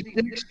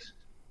 356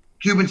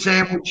 Cuban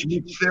sandwich,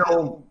 meat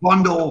fill,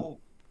 bundle,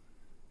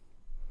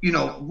 you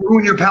know,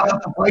 ruin your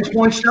palate for price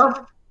point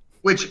stuff,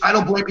 which I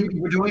don't blame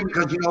people for doing,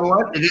 because you know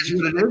what? It is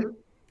what it is.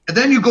 And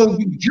then you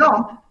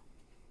jump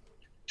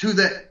to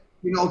the,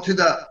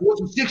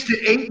 was it 6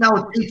 to 8, now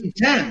it's 8 to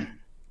 10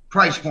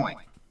 price point.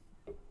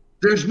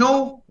 There's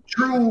no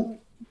true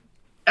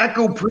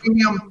Echo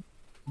Premium,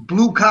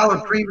 blue collar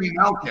premium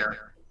out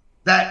there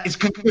that is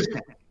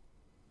consistent.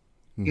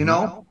 Mm-hmm. You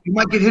know, you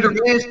might get hit or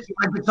miss. You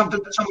might get something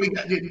that somebody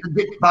did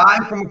buy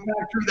from a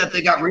factory that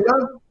they got rid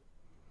of,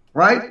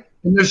 right?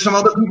 And there's some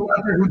other people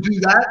out there who do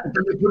that, and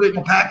then they put it in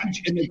a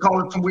package and they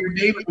call it some weird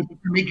name and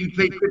make you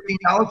pay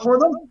 $15 for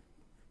them,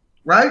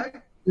 right?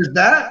 There's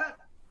that.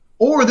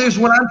 Or there's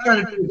what I'm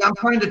trying to do, is I'm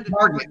trying to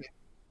target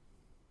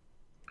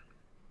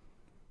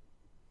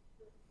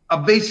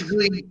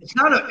basically, it's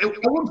not I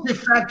wouldn't say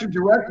factory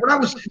direct, but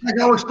I'll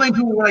explain to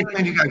you what I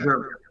explained to you guys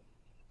earlier.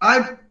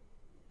 I've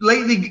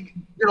lately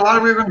did a lot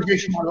of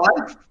reorganization in my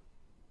life,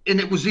 and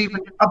it was even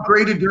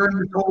upgraded during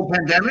this whole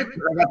pandemic.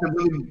 I got to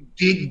really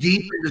dig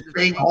deep into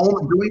staying home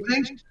and doing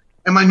things.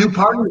 And my new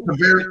partner is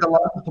the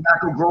largest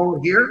tobacco grower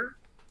here,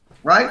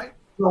 right?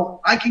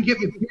 So I can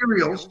get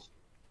materials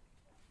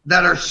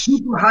that are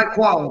super high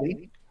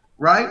quality,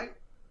 right?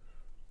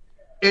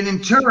 And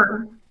in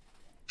turn,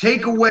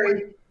 take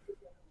away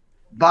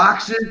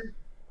boxes,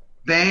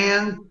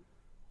 bands,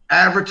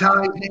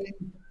 advertising,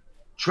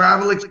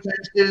 travel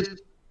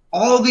expenses,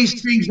 all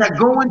these things that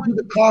go into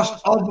the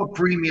cost of a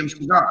premium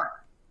cigar,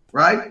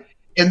 right?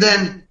 And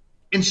then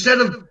instead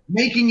of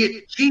making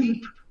it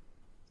cheap,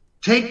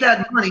 take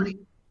that money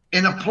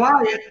and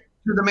apply it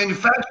to the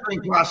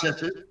manufacturing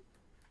processes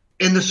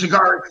in the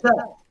cigar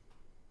itself.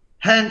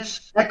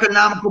 Hence,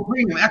 economical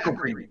premium, eco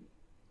premium,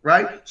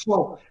 right?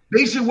 So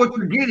basically what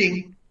you're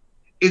getting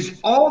is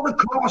all the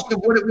cost of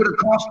what it would have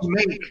cost to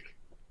make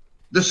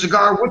the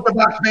cigar with the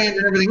box band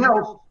and everything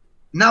else.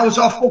 Now it's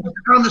all focused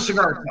on the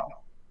cigar itself,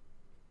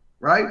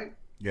 right?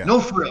 Yeah.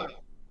 No frill.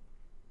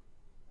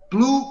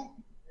 Blue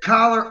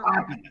collar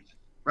opulence,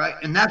 right?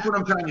 And that's what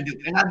I'm trying to do.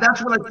 And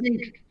that's what I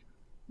think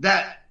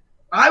that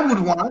I would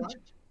want,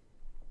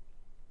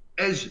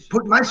 as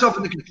putting myself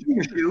in the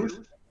consumer's shoes.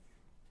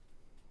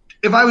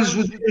 If I was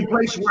in a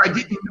place where I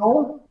didn't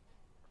know,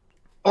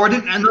 or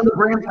another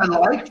brand I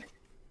liked,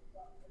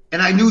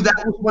 and I knew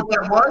that was what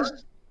that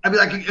was, I'd be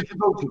like, it's a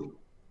go-to.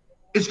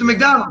 It's the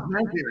McDonald's,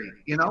 man, period,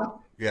 you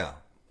know? Yeah.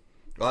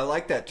 Well, I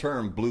like that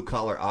term,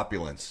 blue-collar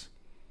opulence,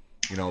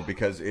 you know,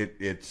 because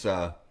it's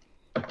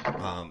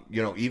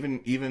you know,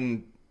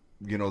 even,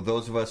 you know,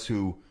 those of us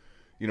who,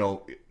 you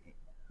know,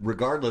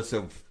 regardless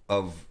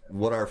of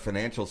what our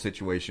financial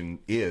situation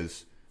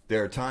is,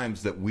 there are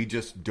times that we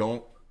just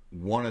don't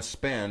want to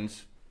spend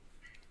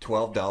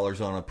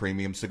 $12 on a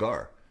premium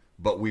cigar,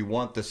 but we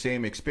want the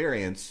same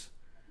experience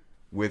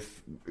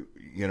with,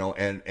 you know,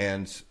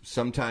 and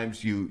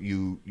sometimes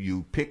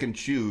you pick and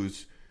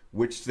choose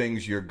which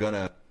things you're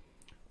gonna,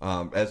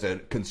 as a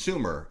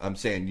consumer, I'm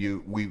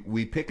saying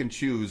we pick and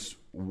choose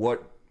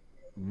what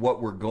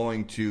we're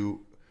going to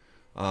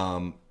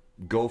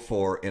go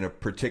for in a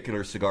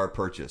particular cigar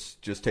purchase.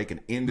 Just take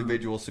an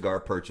individual cigar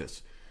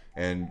purchase,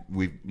 and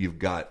you've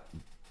got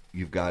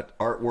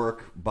artwork,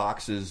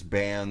 boxes,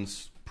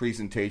 bands,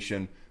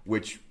 presentation,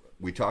 which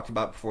we talked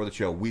about before the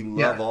show. We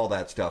love all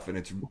that stuff, and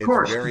it's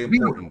very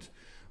important.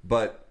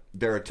 But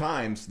there are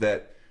times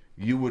that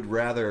you would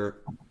rather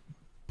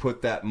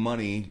put that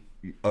money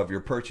of your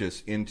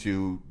purchase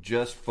into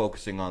just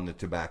focusing on the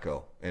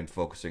tobacco and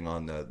focusing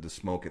on the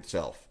smoke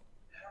itself.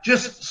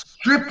 Just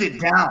stripped it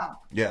down.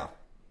 Yeah.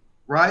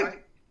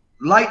 Right?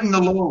 Lighten the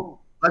load.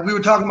 Like we were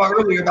talking about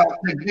earlier about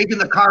making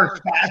the car as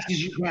fast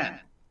as you can.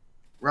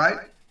 Right?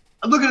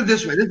 Look at it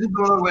this way. This is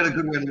another way, a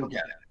good way to look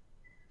at it.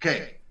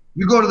 Okay.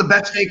 You go to the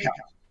best steakhouse,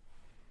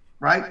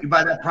 right? You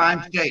buy that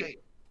prime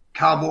steak,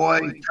 cowboy,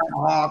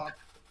 tomahawk,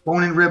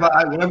 bone-in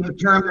ribeye, whatever the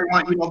term they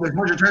want. You know, there's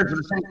 100 terms for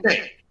the same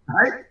steak,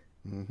 right?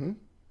 Mm-hmm.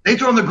 They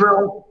throw on the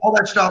grill, all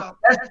that stuff.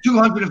 That's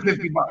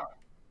 $250.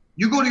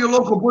 You go to your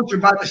local butcher,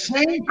 buy the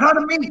same cut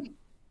of meat,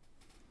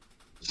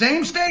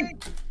 same steak,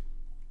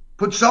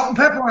 put salt and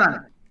pepper on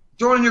it,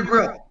 throw it in your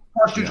grill,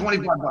 cost you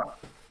 $25,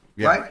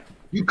 right?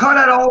 You cut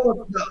out all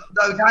of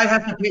the guy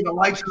has to pay the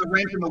lights and the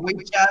rent and the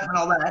wait staff and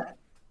all that,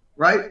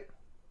 right?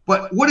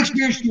 But what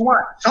experience do you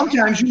want?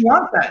 Sometimes you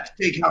want that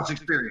steakhouse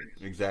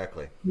experience.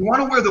 Exactly. You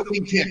want to wear the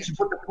wingtips and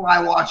put the fly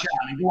watch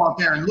on and go out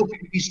there and look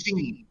and be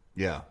seen.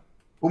 Yeah.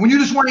 But when you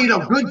just want to eat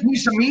a good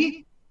piece of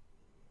meat,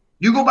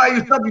 you go buy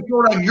your stuff, you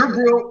throw it on your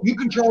grill, you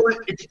control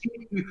it.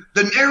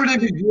 The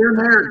narrative is your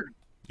narrative.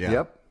 Yeah.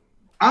 Yep.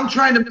 I'm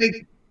trying to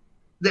make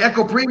the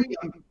Eco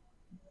Premium,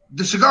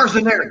 the cigar's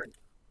the narrative.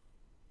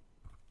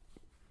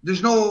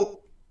 There's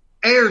no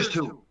airs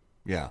to it.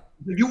 Yeah.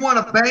 If you want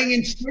a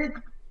banging stick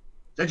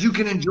that you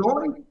can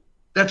enjoy,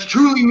 that's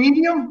truly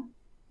medium,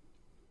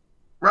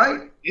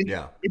 right?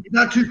 It's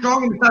not too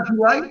strong and it's not too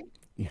light.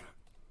 Yeah.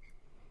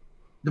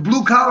 The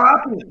blue collar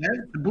opulent,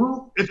 man.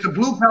 It's the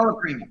blue collar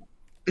premium.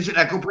 It's an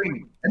Eco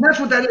Premium. And that's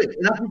what that is.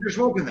 And that's what you're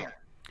smoking there.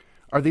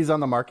 Are these on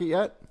the market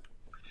yet?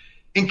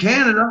 In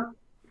Canada.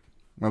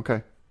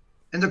 Okay.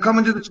 And they're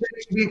coming to the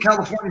States to be in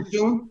California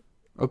soon.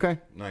 Okay.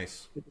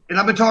 Nice. And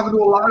I've been talking to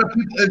a lot of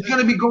people. It's going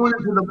to be going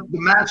into the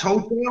mass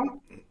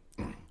wholesale.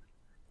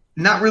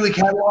 Not really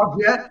cataloged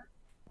yet,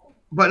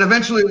 but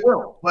eventually it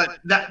will. But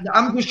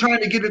I'm just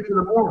trying to get it to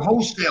the more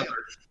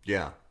wholesalers.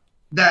 Yeah.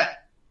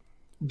 That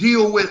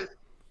deal with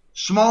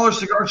smaller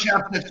cigar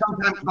shops that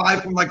sometimes buy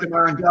from like the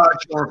Baron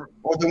Dutch or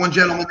the one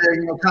gentleman there,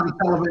 you know, Tom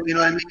Sullivan, you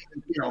know what I mean?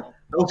 You know,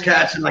 those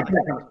cats and like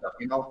that kind of stuff,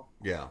 you know?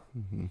 Yeah.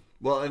 Mm-hmm.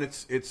 Well, and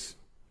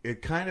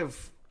it kind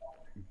of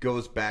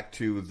goes back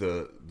to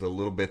the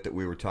little bit that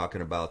we were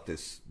talking about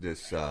this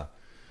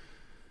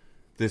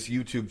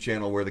YouTube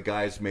channel where the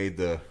guys made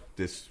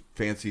this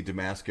fancy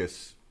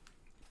Damascus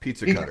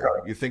pizza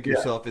cutter. You think to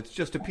yourself, it's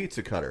just a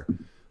pizza cutter,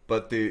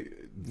 but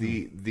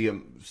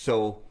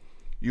so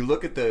you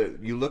look at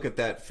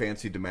that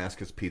fancy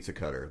Damascus pizza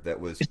cutter that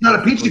was. It's not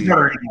a pizza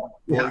cutter anymore.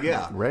 Well,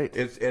 yeah, right.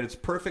 It's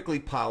perfectly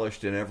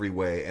polished in every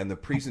way, and the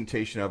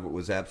presentation of it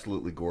was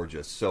absolutely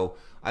gorgeous. So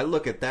I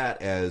look at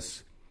that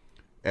as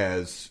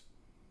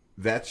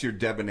that's your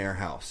debonair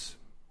house.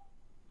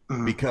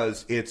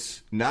 Because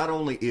it's not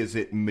only is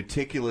it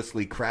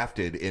meticulously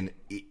crafted in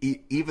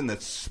even the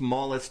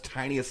smallest,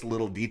 tiniest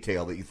little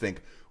detail that you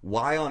think,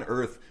 why on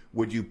earth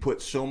would you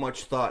put so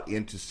much thought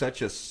into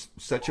such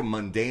a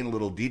mundane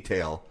little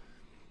detail?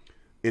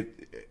 And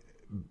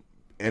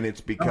it's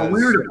because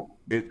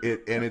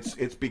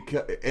It's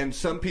because, and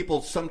some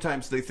people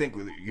sometimes they think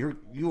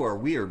you are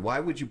weird. Why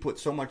would you put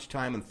so much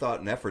time and thought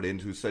and effort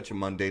into such a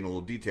mundane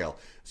little detail?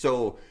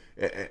 So,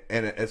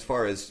 and as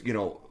far as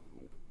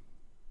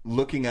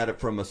looking at it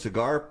from a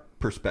cigar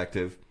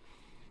perspective,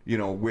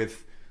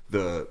 with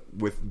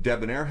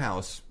Debonair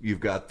House, you've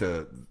got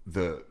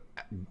the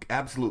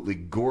absolutely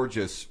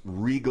gorgeous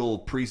regal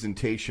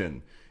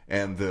presentation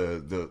and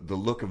the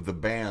look of the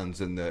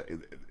bands and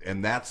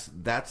that's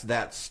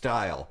that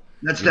style.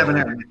 That's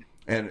Debonair.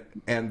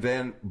 And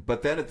then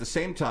at the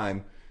same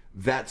time,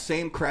 that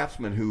same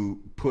craftsman who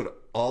put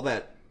all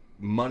that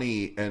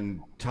money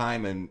and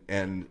time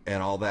and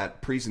all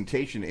that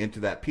presentation into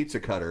that pizza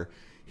cutter,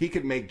 he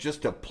could make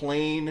just a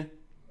plain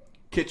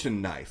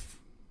kitchen knife,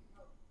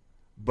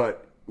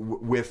 but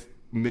with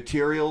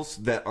materials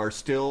that are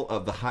still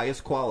of the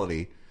highest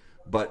quality.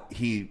 But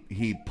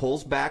he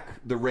pulls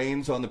back the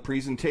reins on the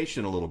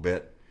presentation a little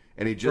bit,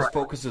 and he just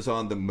focuses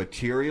on the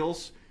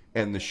materials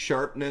and the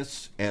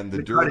sharpness and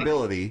the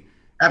durability.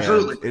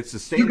 Absolutely. And it's the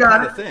same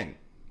kind of thing.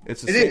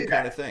 It's the same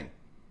kind of thing.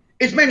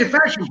 It's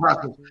manufacturing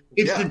process.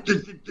 It's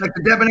like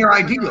the Debonair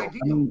ideal. I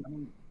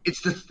mean,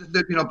 it's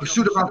the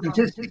pursuit of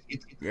authenticity.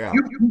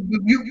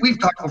 We've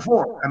talked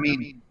before. I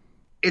mean,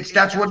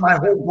 that's what my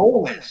whole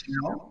goal is.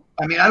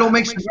 I mean, I don't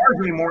make cigars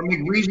anymore. I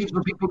make reasons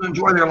for people to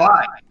enjoy their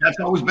lives. That's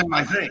always been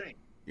my thing.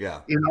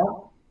 Yeah.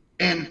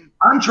 And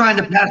I'm trying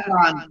to pass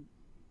on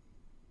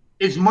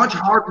as much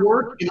hard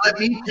work and let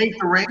me take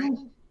the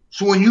reins.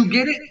 So when you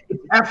get it,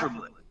 it's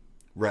effortless.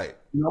 Right.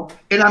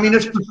 And I mean,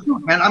 it's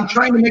pursuit, man. I'm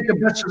trying to make the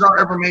best cigar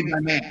ever made by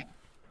man.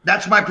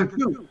 That's my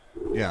pursuit.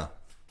 Yeah.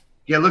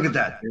 Yeah, look at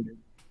that, dude.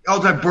 Oh,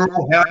 that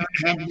burl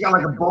hand. You got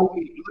like a boat.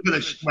 Look at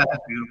this sweat,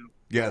 dude.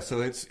 Yeah,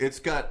 so it's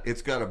got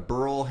a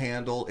burl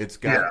handle. It's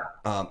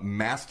got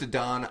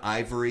mastodon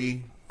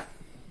ivory.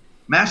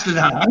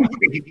 Mastodon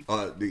ivory.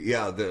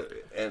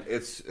 And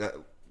it's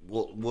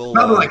we'll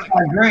probably like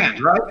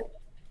 $5,000, right?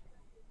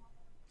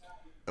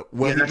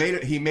 Well,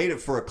 he made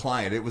it for a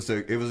client. It was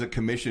a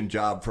commission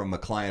job from a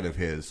client of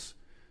his.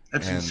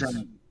 That's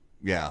insane.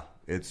 Yeah,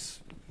 it's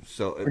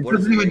so. It what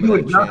is the name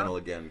of that channel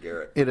again,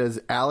 Garrett? It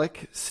is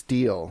Alec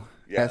Steele.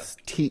 Yeah.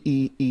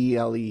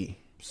 Steele.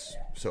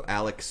 So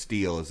Alec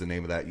Steele is the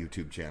name of that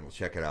YouTube channel.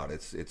 Check it out.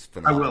 It's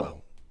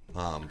phenomenal.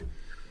 I will.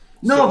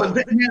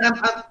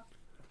 But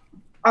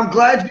I'm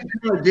glad you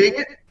kind of dig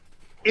it.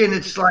 And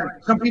it's like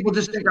some people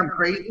just think I'm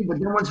crazy, but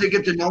then once they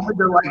get to know me,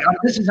 they're like,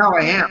 "This is how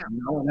I am,"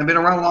 And I've been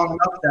around long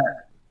enough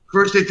that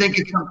first they think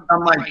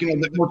I'm like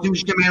the most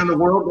interesting man in the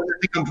world, then they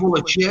think I'm full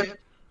of shit,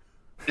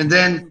 and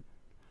then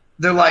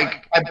they're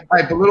like,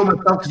 I belittle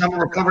myself because I'm a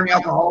recovering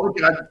alcoholic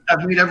and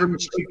I've made every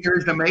mistake there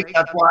is to make.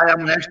 That's why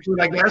I'm an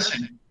expert, I guess,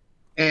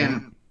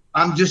 and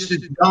I'm just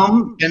as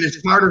dumb and as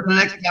smart as the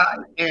next guy.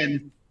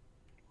 And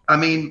I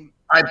mean,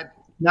 I've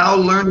now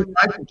learned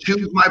I can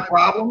choose my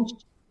problems,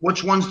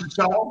 which ones to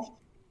solve,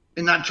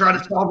 and not try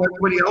to solve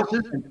everybody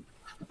else's.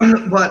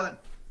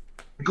 But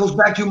it goes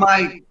back to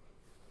my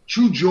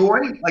true joy.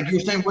 Like you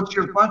were saying, what's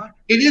your fun?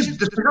 It is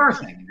the cigar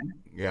thing, man.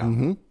 Yeah.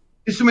 Mm-hmm.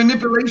 It's the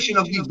manipulation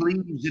of these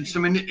leaves.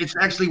 It's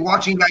actually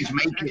watching guys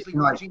make it.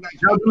 Like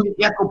now doing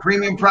the Echo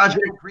Premium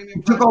project,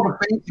 took all the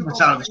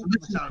fanciness out of it. So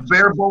this is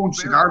bare bones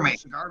cigar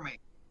making.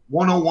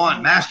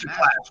 101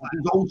 masterclass with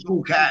these old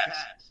school cats.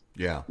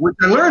 Yeah. Which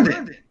I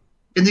learned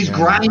in these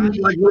grimy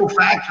like little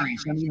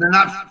factories. I mean, they're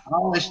not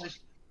polished,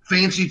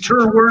 fancy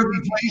tour-worthy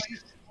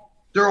places.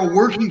 They're a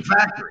working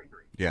factory.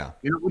 Yeah.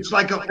 It's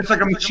like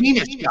a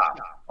machinist shop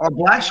or a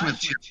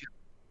blacksmith shop.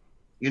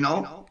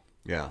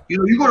 Yeah.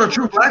 You go to a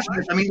true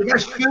blacksmith. I mean, the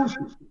guy's filthy.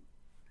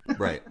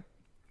 Right.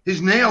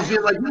 His nails, he's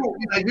like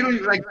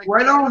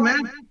right on,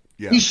 man.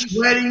 Yeah. He's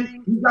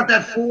sweating. He's got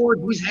that forge.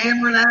 He's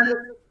hammering at it.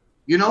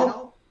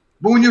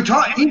 But when you're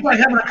talking, he's like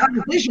having a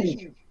conversation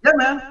with you. Yeah,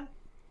 man.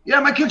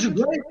 Yeah, my kids are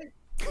great.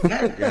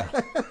 Yeah.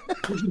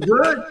 Kids are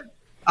good.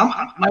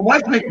 My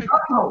wife's making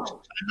tacos.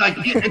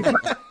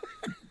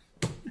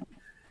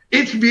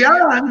 It's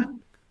beyond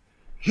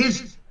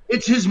his.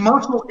 It's his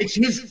muscle. It's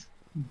his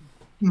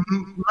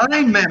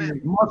mind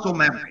memory, muscle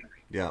memory.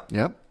 Yeah.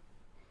 Yep.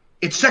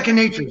 It's second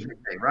nature, as they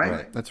say,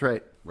 right? That's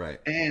right. Right.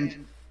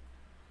 And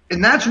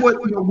that's what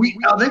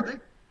I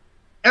think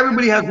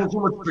everybody has so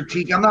much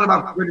critique. I'm not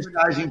about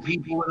criticizing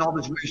people and all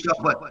this weird stuff,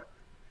 but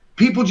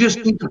people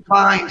just need to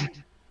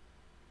find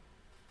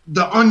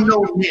the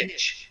unknown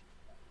niche,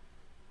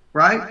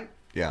 right?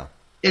 Yeah.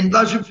 And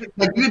you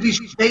get these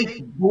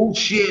fake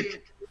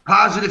bullshit,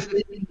 positive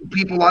thinking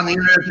people on the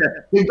internet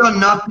that they've done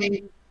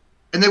nothing,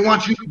 and they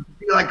want you to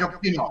be like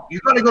you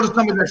got to go to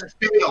somebody that's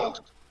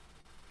failed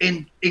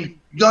and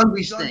done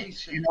these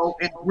things, and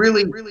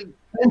really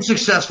been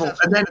successful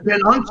and then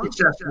been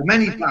unsuccessful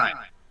many times.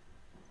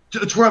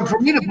 It's for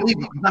me to believe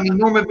it. I mean,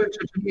 Norman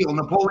Vincent Peale,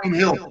 Napoleon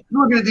Hill.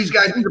 You're looking at these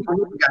guys, these are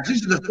prolific guys.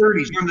 These are the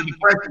 30s during the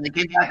Depression. They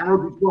came back and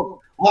wrote this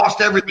book, lost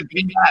everything,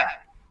 came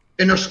back.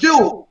 And they're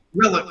still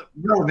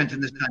relevant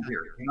in this time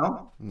period,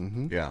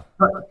 Mm-hmm. Yeah.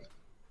 But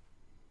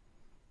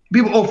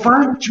people,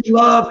 find what you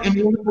love and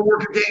you'll never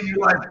work a day in your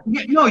life.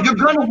 No, you're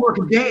going to work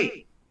a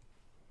day.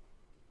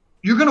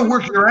 you're going to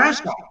work your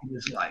ass off in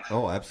this life.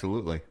 Oh,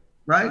 absolutely.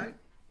 Right?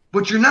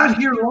 But you're not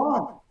here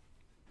long.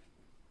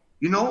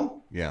 You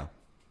know? Yeah.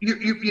 You're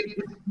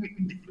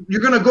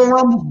going to go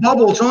around this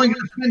bubble. It's only going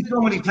to spin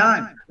so many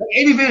times. Like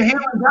Eddie Van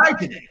Halen died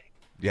today.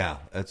 Yeah,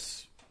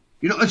 that's...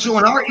 You know, and so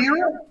in our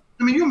era,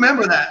 I mean, you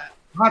remember that.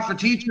 Hot for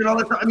Teacher and all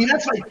that stuff. I mean,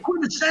 that's like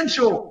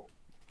quintessential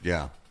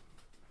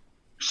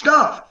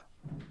stuff.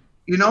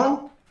 You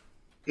know?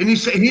 And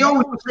he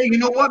always would say, you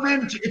know what,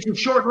 man? It's a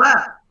short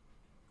lap.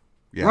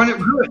 Yeah. Run it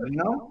good, you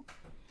know?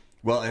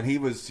 Well, and he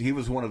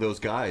was one of those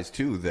guys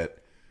too that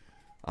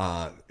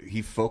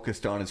he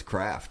focused on his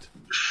craft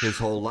his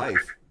whole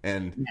life,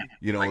 and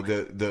you know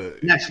the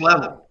next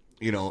level.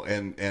 You know,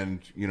 and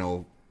you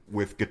know,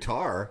 with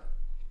guitar,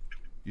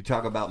 you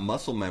talk about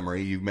muscle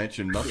memory. You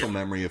mentioned muscle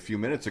memory a few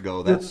minutes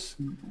ago. That's,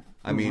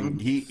 I mean,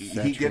 he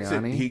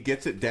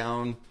gets it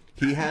down.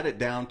 He had it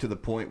down to the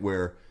point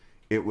where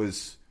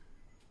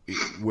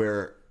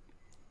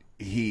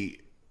he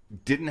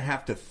didn't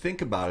have to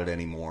think about it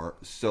anymore.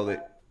 So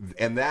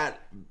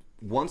that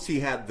once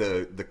he had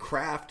the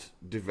craft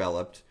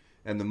developed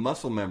and the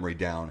muscle memory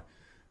down,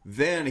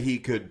 then he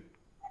could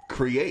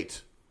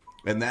create.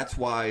 And that's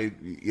why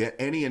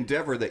any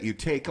endeavor that you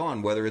take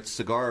on, whether it's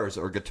cigars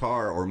or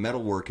guitar or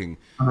metalworking,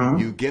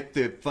 you get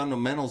the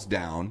fundamentals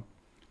down.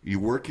 You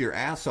work your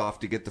ass off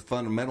to get the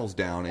fundamentals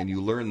down, and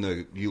you learn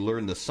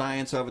the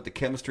science of it, the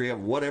chemistry of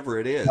it, whatever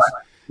it is.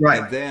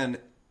 Right. And then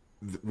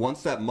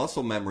once that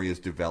muscle memory is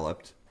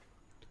developed,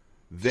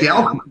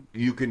 then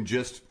you can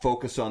just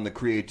focus on the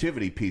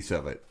creativity piece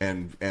of it,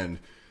 and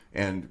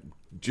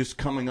just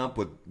coming up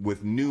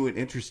with new and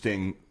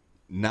interesting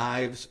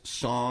knives,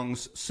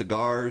 songs,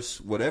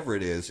 cigars, whatever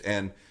it is,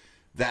 and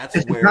that's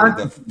where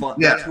the fun.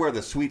 Yeah. That's where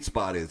the sweet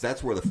spot is.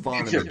 That's where the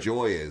fun and the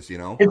joy is. You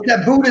know, it's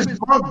that Buddhist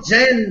monk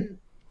Zen,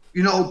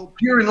 you know,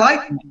 pure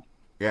enlightenment.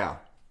 Yeah,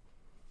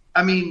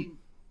 I mean,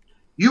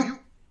 you'll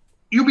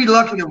be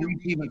lucky to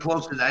reach even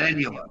close to that,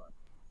 any of us.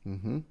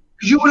 Mm-hmm.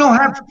 Because you don't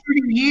have 30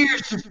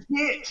 years to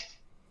sit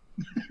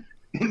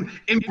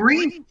and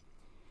breathe.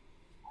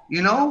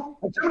 You know?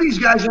 And some of these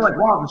guys are like,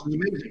 wow, this is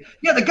amazing.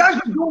 Yeah, the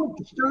guy's been doing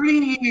it for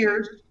 30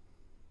 years.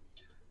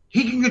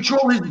 He can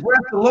control his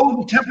breath, the low,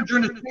 the temperature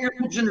in his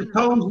fingertips and his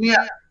toes.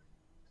 And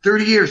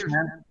 30 years,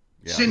 man.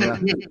 Sitting in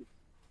the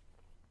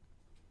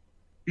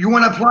You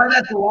want to apply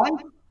that to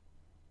life?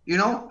 You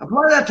know?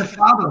 Apply that to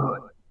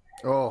fatherhood.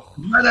 Oh.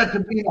 Apply that to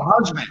being a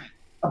husband.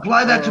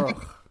 Apply that to,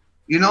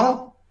 you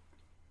know?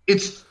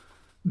 It's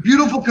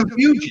beautiful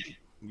confusion.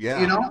 Yeah.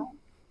 You know?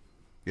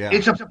 Yeah.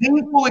 It's a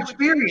painful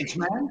experience,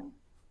 man.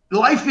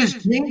 Life is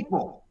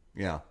painful.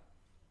 Yeah.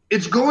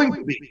 It's going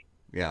to be.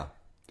 Yeah.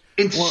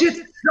 And shit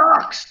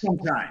sucks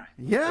sometimes.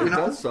 Yeah. It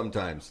does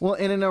sometimes. Well,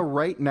 and in a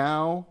right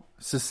now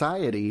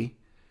society,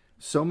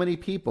 so many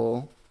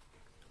people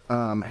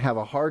have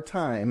a hard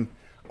time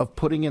of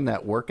putting in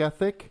that work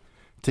ethic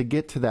to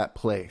get to that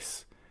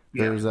place.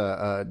 Yeah. There's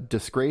a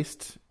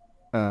disgraced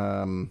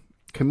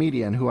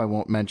comedian who I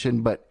won't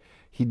mention, but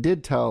he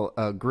did tell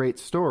a great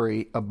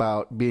story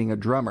about being a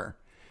drummer.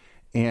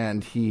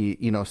 And he,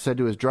 you know, said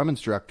to his drum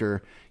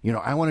instructor, you know,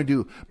 I want to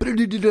do,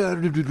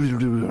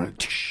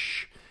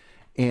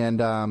 and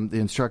the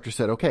instructor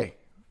said, okay,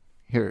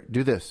 here,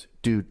 do this,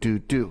 do.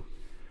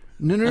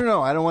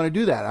 No, I don't want to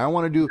do that. I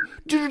want to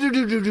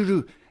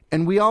do.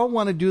 And we all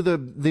want to do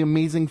the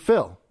amazing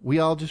Phil. We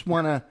all just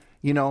want to,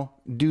 you know,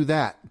 do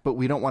that, but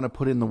we don't want to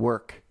put in the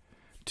work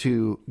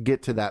to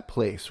get to that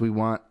place. We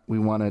want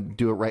to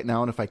do it right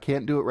now. And if I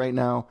can't do it right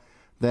now,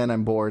 then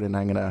I'm bored and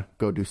I'm going to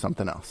go do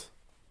something else.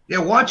 Yeah,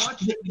 watch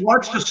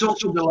The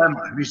Social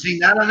Dilemma. Have you seen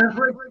that on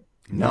Netflix?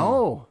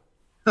 No.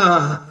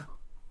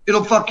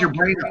 It'll fuck your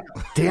brain up.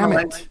 Damn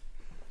it.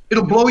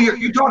 It'll blow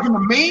you're talking the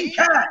main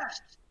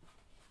cast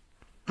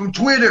from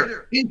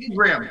Twitter,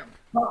 Instagram.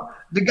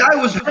 The guy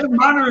was head of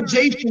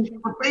monetization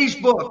for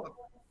Facebook.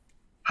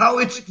 How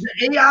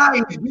the AI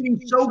is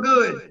getting so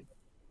good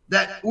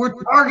that we're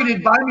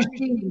targeted by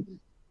machines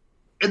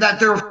and that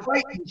they're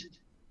frightened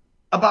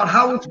about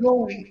how it's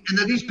going, and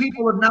that these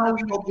people have now,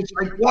 you know, it's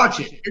like, watch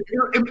it.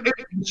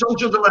 It's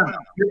Social Dilemma.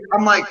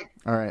 I'm like,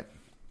 all right,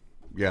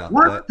 yeah,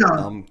 we're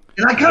done.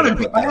 And I kind of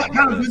do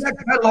that.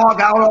 I log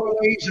out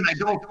always, and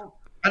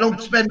I don't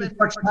spend as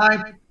much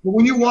time. But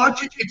when you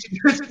watch it, it's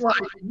just like,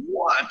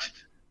 what?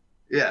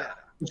 Yeah,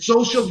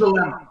 Social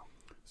Dilemma.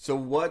 So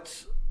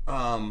what?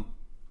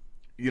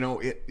 You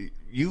know,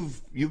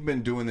 you've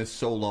been doing this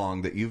so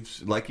long that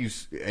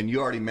and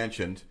you already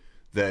mentioned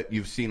that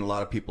you've seen a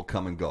lot of people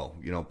come and go.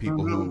 You know,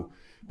 people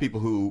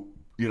who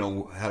you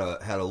know had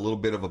a little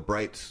bit of a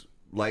bright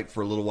light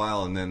for a little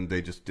while and then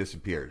they just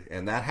disappeared.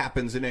 And that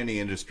happens in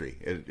any industry.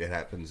 It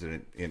happens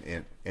in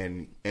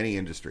any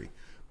industry.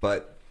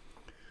 But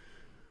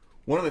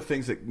one of the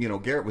things that, you know,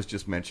 Garrett was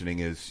just mentioning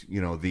is,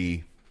 you know,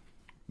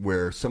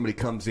 where somebody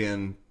comes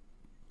in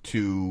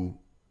to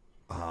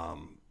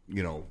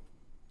you know,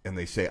 and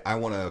they say, I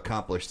want to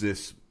accomplish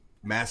this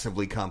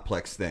massively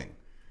complex thing.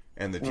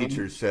 And the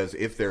teacher says,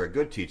 if they're a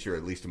good teacher,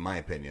 at least in my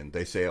opinion,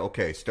 they say,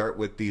 okay, start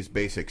with these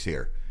basics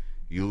here.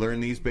 You learn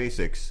these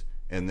basics,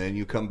 and then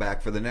you come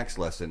back for the next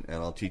lesson, and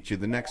I'll teach you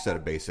the next set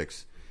of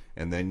basics,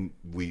 and then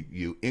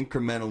you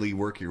incrementally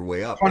work your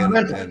way up. The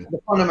fundamentals,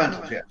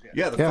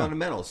 the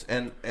fundamentals,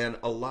 and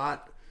a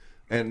lot.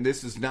 And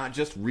this is not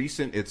just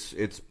recent;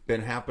 it's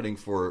been happening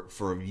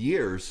for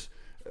years,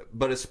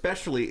 but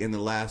especially in the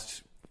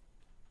last,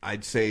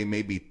 I'd say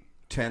maybe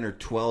 10 or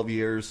 12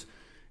 years.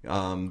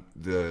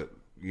 The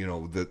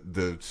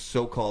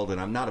so-called, and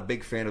I'm not a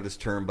big fan of this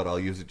term, but I'll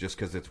use it just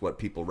because it's what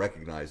people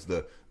recognize,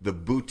 the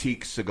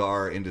boutique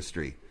cigar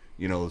industry.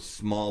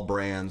 Small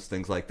brands,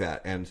 things like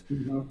that. And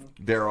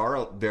there are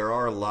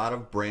a lot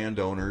of brand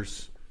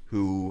owners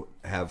who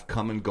have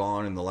come and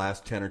gone in the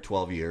last 10 or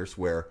 12 years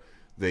where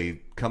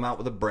they come out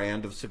with a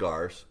brand of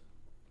cigars,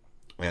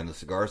 and the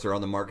cigars are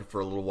on the market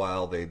for a little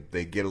while.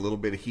 They get a little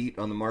bit of heat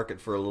on the market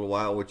for a little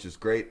while, which is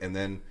great, and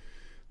then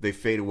they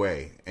fade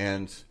away.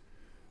 And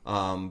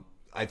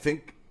I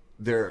think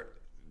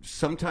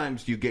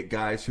sometimes you get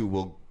guys who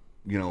will,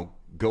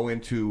 go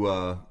into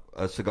a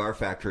cigar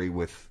factory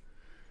with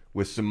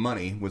some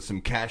money, with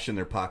some cash in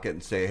their pocket,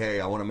 and say,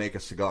 "Hey, I want to make a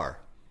cigar,"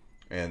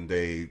 and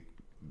they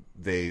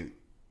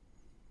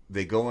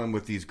go in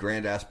with these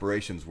grand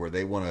aspirations where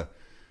they want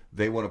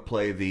to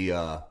play the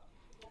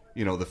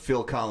the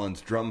Phil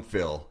Collins drum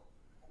fill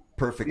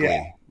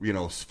perfectly,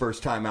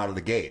 first time out of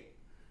the gate,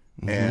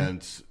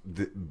 and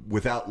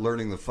without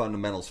learning the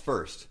fundamentals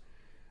first.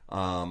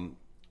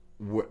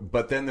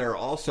 But then there are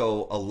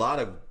also a lot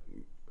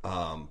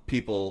of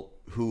people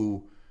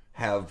who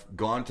have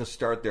gone to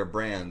start their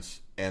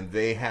brands, and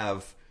they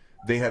have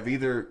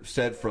either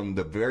said from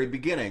the very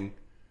beginning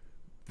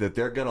that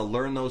they're going to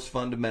learn those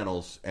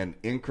fundamentals and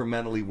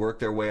incrementally work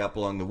their way up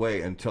along the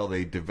way until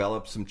they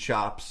develop some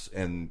chops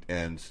and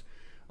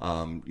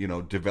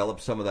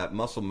develop some of that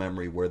muscle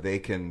memory where they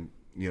can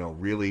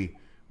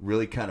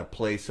really kind of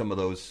play some of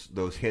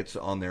those hits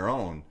on their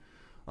own.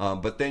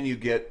 But then you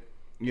get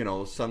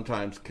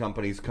sometimes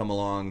companies come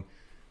along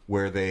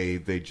where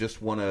they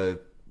just want to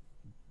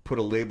put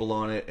a label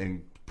on it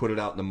and put it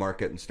out in the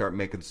market and start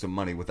making some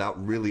money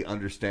without really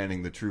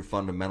understanding the true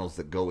fundamentals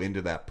that go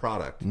into that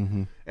product.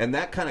 And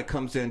that kind of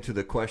comes into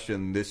the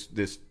question,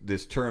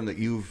 this term that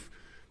you've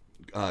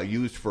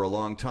used for a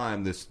long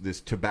time,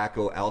 this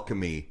tobacco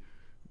alchemy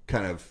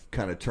kind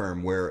of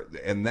term,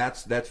 and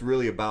that's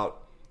really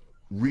about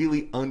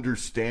really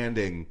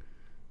understanding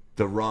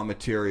the raw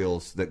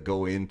materials that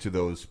go into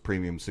those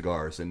premium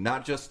cigars, and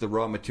not just the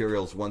raw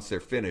materials once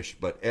they're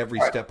finished, but every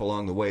step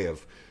along the way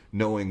of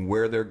knowing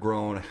where they're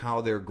grown,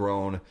 how they're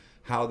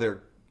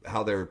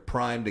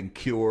primed and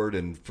cured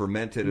and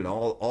fermented, and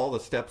all the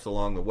steps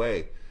along the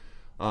way.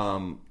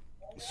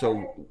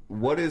 So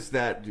what is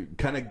that?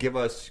 Kind of give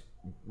us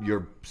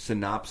your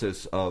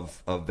synopsis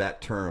of that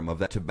term, of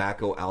that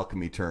tobacco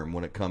alchemy term,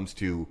 when it comes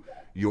to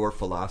your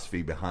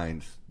philosophy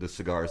behind the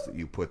cigars that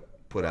you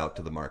put out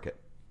to the market.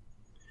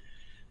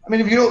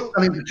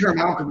 The term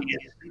alchemy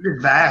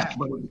is vast,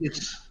 but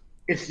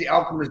it's the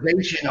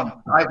alchemization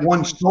of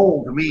one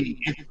soul to me.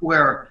 It's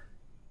where,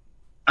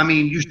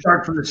 you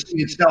start from the seed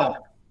itself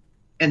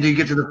and then you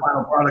get to the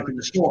final product in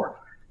the store.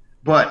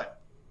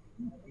 But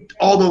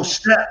all those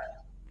steps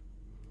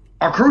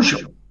are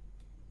crucial.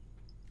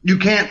 You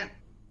can't,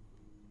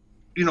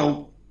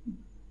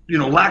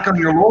 lack on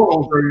your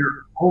laurels or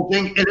your whole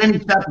thing at any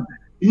step of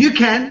it. And you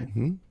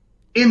can,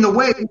 in the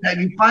way that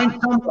you find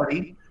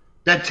somebody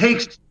that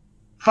takes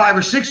 5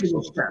 or 6 of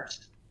those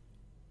steps,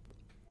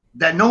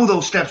 that know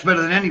those steps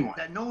better than anyone.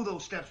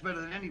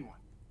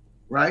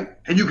 Right?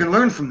 And you can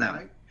learn from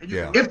them.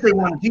 If they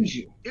want to teach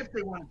you.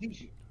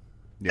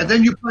 Yeah. And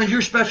then you find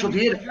your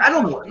specialty in it. I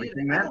don't know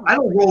everything, man. I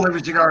don't roll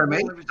every cigar I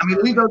make. That's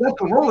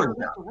the roller's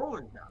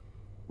job.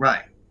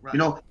 Right.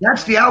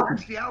 That's the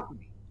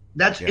alchemy.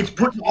 It's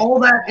putting all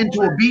that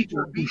into a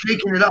beaker and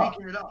shaking it up.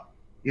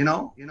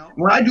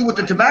 What I do with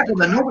the tobacco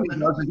that nobody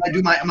does is I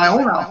do my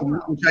own alchemy,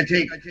 which I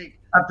take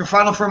after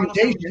final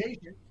fermentation,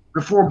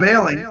 before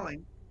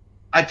baling.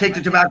 I take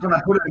the tobacco and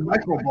I put it in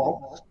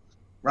microbulbs,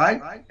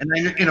 right? And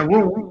then in a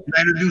room, and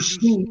I introduce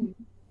steam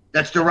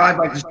that's derived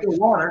by distilled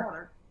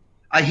water.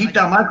 I heat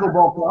that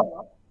microbulb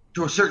up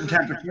to a certain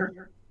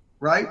temperature,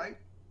 right?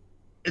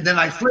 And then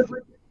I flip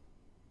it.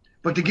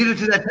 But to get it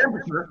to that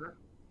temperature,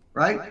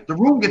 right, the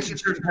room gets a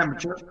certain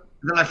temperature, and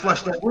then I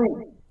flush that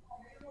room.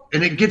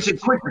 And it gets it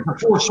quicker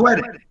before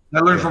sweating. I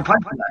learned from pipe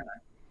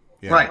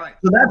tobacco. Right.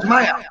 So that's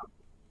my alchemy,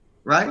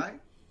 right?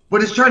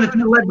 But it's trying to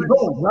do lead to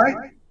gold,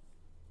 right?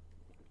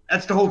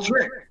 That's the whole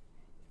trick.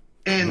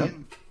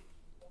 And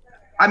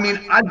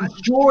I've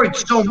destroyed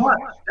so much.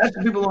 That's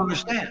what people don't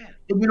understand.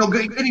 And,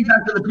 getting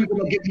back to the people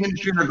that get in the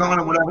industry and they're gone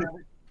or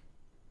whatever,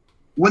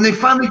 when they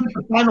finally get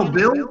the final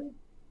bill,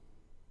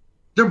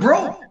 they're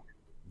broke.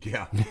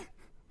 Yeah.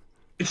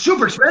 It's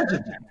super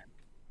expensive.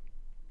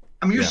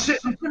 You're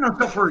sitting on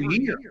stuff for a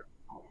year.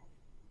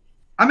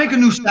 I make a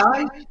new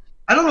size.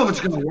 I don't know if it's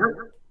going to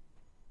work.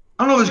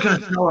 I don't know if it's going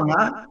to sell or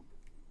not.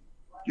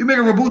 You make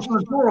a Robusto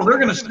Toro, they're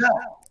going to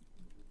sell.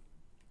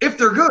 If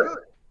they're good.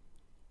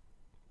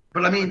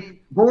 But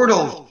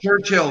Bordeaux,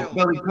 Churchill,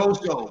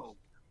 Bellicoso.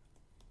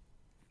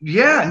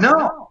 Yeah,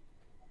 no.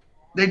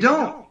 They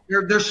don't.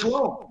 They're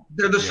slow.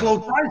 They're the slow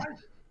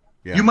prizes.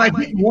 Yeah. You might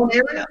hit in one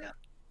area,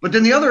 but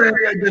then the other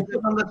area they're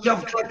sitting on the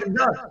shelf collecting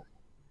dust.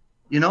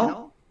 You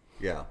know?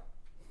 Yeah.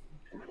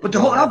 But the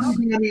whole alcohol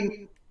thing, I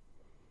mean,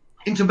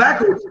 in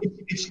tobacco,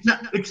 it's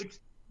not. It's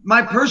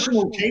my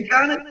personal take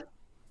on it.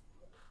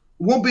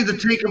 Won't be the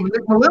take of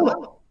Nick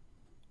Melillo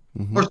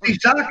or Steve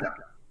Saka,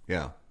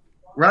 Yeah.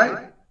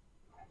 right?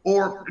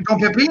 Or Don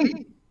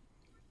Pepini,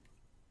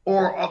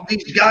 or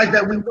these guys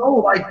that we know,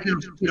 like you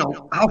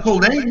know,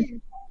 household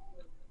names,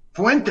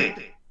 Fuente.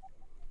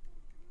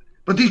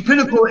 But these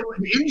pinnacle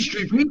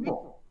industry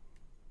people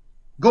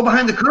go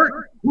behind the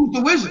curtain. Who's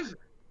the wizard?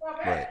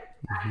 Right.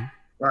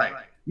 Right.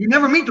 You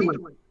never meet the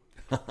wizard.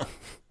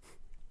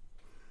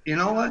 You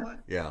know what?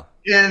 Yeah.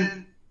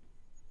 And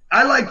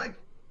I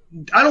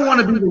don't want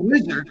to be the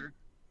wizard.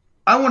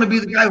 I want to be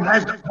the guy who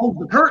has to hold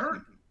the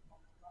curtain.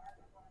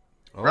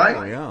 Oh,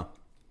 Right? Yeah.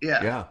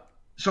 Yeah. Yeah.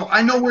 So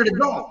I know where to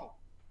go.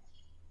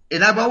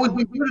 And I've always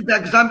been good at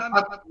that because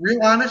I'm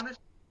real honest.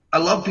 I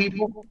love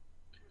people.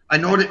 I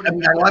know that, I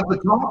mean, I like to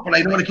talk, but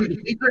I know how to keep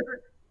it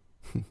secret.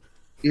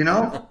 You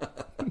know?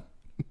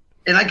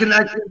 And I can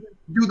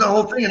do the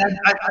whole thing. And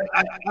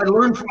I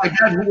learned from my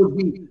dad, who would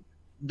be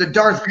the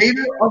Darth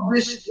Vader of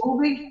this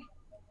movie,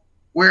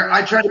 where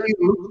I try to be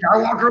the Luke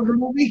Skywalker of the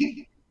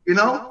movie, you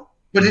know?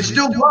 But it's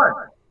still blood.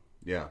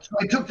 Yeah. So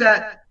I took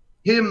that,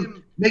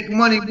 him making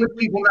money with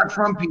people, not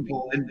from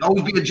people, and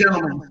always be a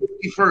gentleman,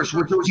 51st,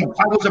 which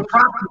I was a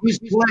prop to his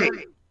play,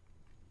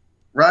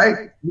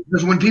 right?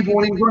 Because when he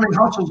was running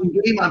hustles and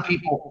game on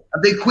people,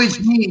 they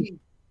quizzed me.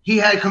 He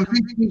had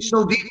convinced me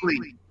so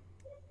deeply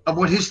of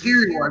what his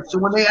theory was. So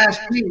when they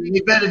asked me,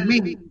 they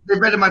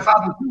vetted my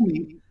father to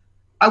me,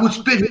 I would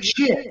spit his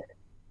shit.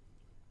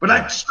 But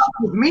I stuck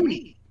with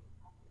me,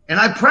 and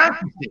I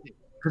practiced it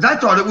because I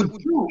thought it was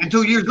true.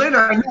 Until years later,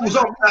 I knew it was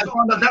over. I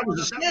found out that was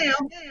a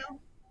scam.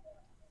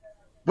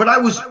 But I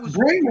was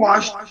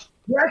brainwashed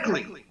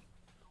correctly.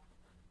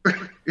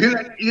 You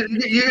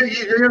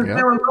understand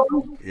where I'm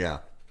going? Yeah.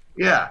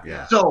 Yeah.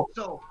 Yeah. So,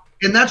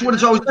 and that's what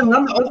it's always done.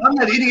 I'm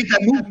that idiot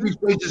that moves these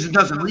places and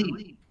doesn't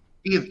leave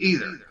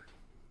either.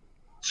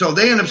 So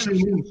they end up seeing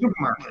me in the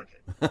supermarket,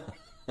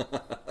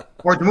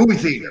 or at the movie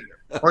theater,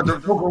 or at the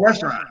local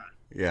restaurant.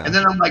 Yeah. And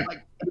then I'm like, I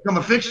become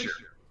a fixture.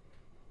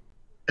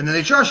 And then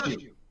they trust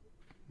you.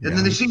 And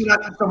then they see you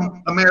not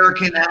some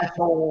American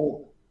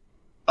asshole,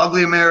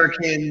 ugly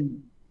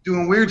American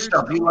doing weird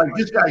stuff. You're like,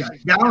 this guy's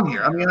down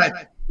here. I mean,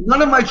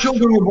 none of my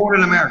children were born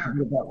in America,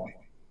 put it that way.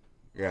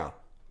 Yeah.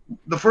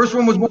 The first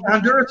one was born in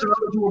Honduras, and the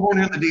other two were born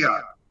here in the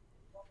DR.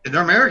 And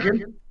they're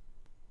American.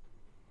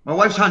 My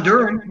wife's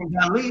Honduran from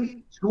Don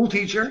Lee, school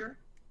teacher.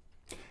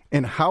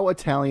 And how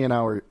Italian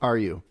are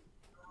you?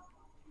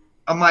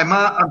 My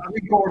mom, I'm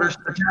 3/4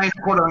 Italian,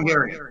 1/4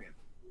 Hungarian.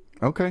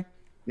 Okay.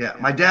 Yeah,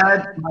 my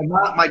dad's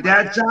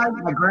side,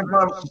 my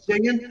grandfather was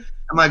Sicilian, and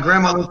my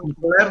grandmother was from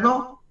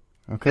Salerno.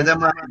 Okay. And then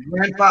my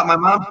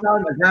mom's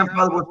side, my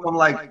grandfather was from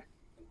like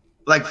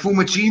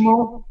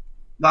Fiumicino,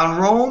 down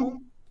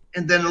Rome,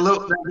 and then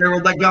they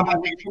were like down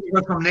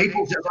was from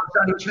Naples, that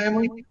side of his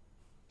family.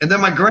 And then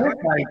my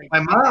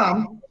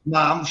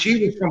mom,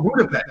 she was from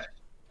Budapest.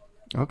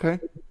 Okay.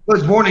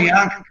 Was born in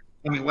Yonkers.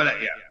 I mean, what?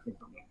 Yeah.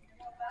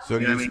 So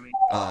You know what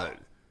I mean?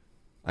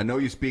 I know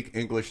you speak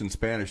English and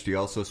Spanish. Do you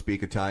also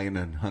speak Italian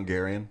and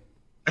Hungarian?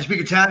 I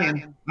speak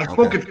Italian. I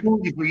spoke it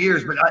fluently for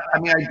years, but I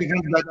think I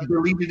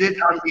deleted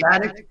it out of the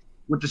attic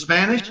with the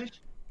Spanish.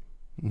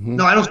 Mm-hmm.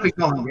 No, I don't speak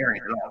no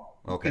Hungarian at all.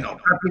 Okay. You know,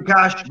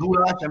 paprikash,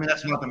 goulash, I mean,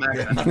 that's not the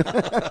matter.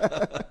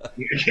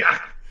 Yeah.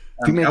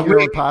 Do you make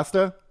your own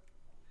pasta?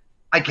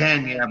 I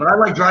can, yeah, but I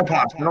like dry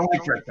pasta. I don't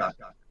like fresh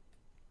pasta.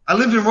 I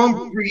lived in Rome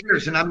for 3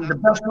 years, and I mean, the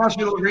best pasta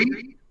you'll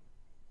eat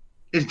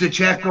is Di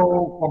Cecco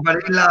or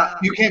Barilla.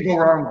 You can't go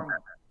wrong with that.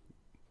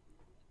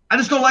 I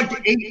just don't like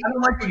I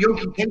don't like the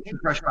yolky taste of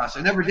fresh pasta.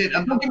 I never did.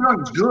 Don't get me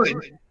wrong, it's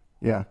good.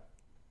 Yeah.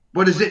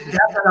 But is it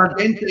that al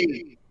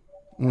dente?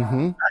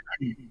 Mm-hmm.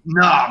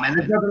 No, man,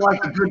 there's nothing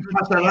like the good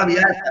pasta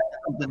arrabbiata.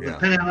 Something, Yeah.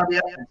 penne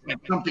arrabbiata,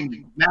 like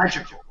something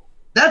magical.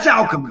 That's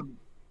alchemy.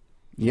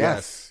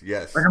 Yes.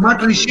 Yes. Like a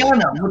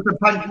matriciana with the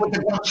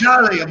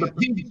guanciale of the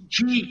pig's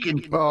cheek,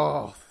 and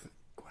Oh.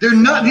 they're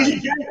not.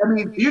 I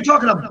mean, you're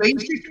talking a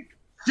basic,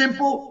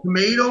 simple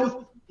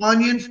tomatoes,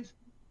 onions,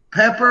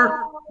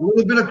 pepper, a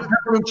little bit of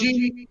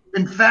pepperoncini,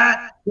 and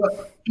fat.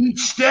 But each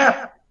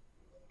step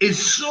is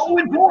so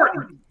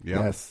important.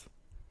 Yeah. Yes.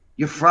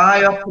 You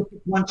fry up the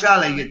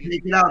guanciale, you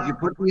take it out, you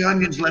put the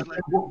onions, let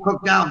them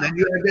cook down. Then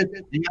you add this,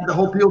 then you add the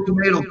whole peeled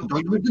tomato.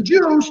 Don't use the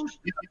juice.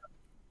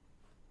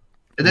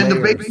 And then Layers.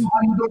 the bacon,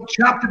 you don't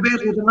chop the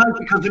bacon with a knife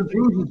because it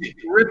bruises it.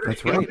 Terrific.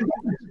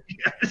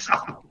 That's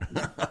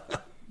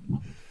right.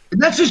 And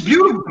that's just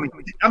beautiful to me.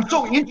 I'm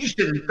so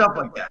interested in stuff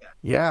like that.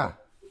 Yeah.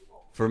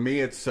 For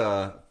me, it's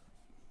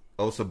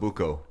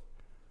ossobuco.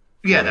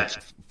 Yeah, that's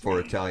for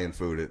Italian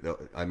food.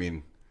 I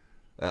mean,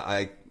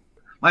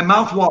 my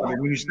mouth watered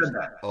when you said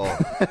that. oh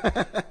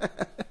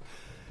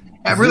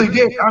I really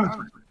did,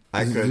 honestly.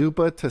 I could.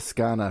 Zuppa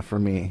Toscana for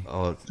me.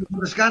 Oh,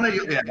 Toscana,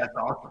 yeah, that's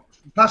awesome.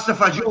 Pasta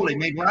fagioli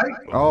made right.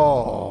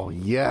 Oh,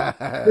 yes.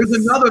 There's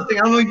another thing.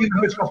 I don't know if you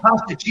know. It's called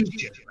pasta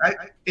ciccia, right?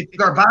 It's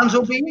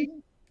garbanzo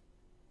beans,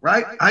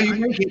 right? How you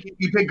make it?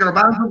 You take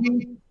garbanzo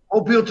beans,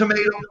 whole peeled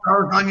tomatoes,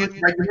 carrot, onions,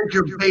 right? You make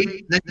your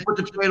base, then you put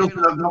the tomatoes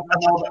and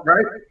all that,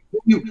 right?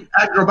 Then you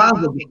add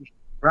garbanzo beans,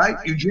 right?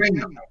 You drain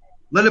them,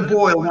 let it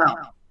boil down.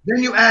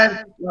 Then you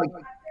add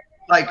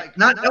like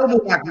not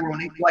elbow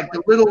macaroni, like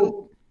the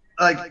little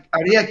like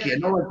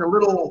arecchia, like the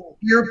little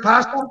ear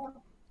pasta,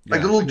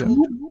 like the little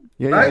tube.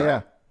 Yeah, right?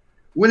 yeah.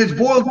 When it's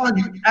boiled down,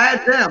 you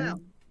add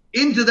them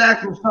into the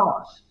actual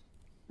sauce,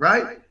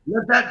 right?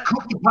 Let that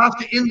cook the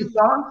pasta in the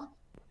sauce.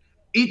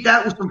 Eat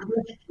that with some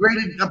fresh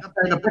grated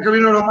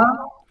pecorino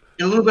romano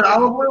and a little bit of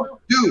olive oil.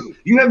 Dude,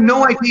 you have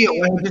no idea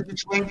what I just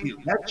explained to you.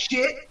 That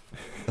shit.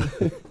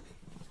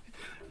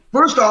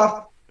 First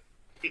off,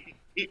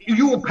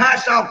 you will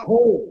pass out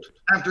cold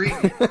after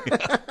eating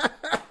it.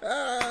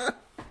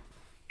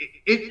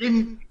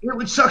 It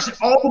would suck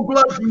all the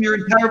blood from your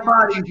entire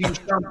body into your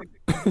stomach.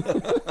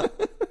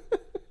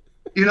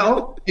 You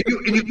know,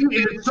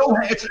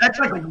 that's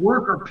like a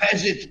worker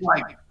peasant,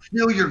 like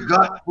fill your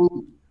gut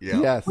food. yeah.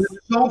 Yes. But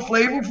it's so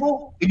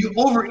flavorful, and you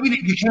overeat it,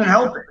 you can't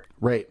help it.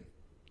 Right.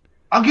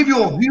 I'll give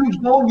you a huge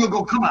bowl, you'll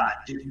go, come on,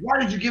 dude, why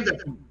did you give that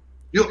to me?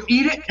 You'll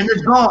eat it, and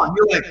it's gone.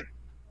 You're like,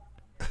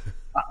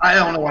 I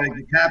don't know what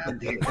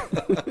happened here.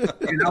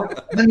 You know?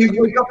 And then you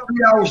wake up 3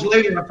 hours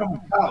later on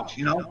the couch,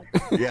 you know?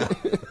 Yeah.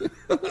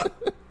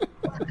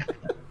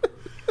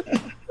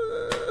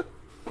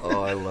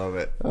 Oh, I love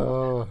it.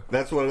 Oh,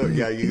 That's what.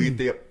 Yeah, you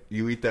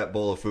eat that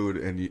bowl of food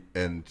and you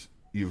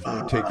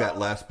take that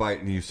last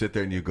bite and you sit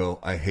there and you go,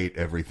 I hate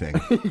everything.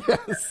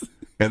 yes.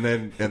 And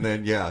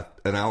then yeah,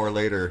 an hour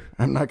later,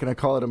 I'm not going to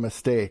call it a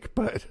mistake,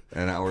 but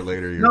you're You're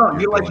like, going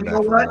you back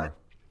know for what? more.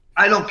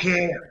 I don't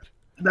care.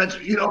 That's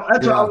that's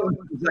Yeah. all.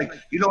 It's like,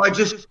 I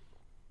just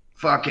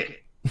fuck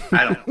it.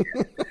 I don't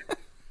care.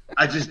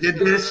 I just did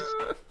this.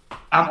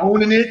 I'm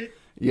owning it.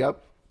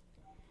 yep.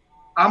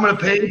 I'm gonna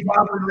pay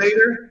probably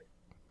later.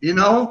 You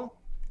know.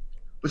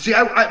 But see,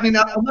 I mean,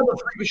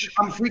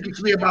 I'm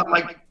freakishly about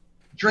like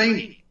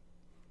training.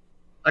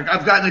 Like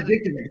I've gotten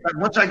addicted to it. Like,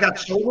 once I got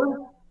sober,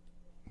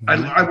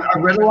 I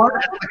read a lot.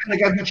 Like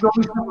if you show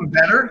me something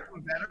better,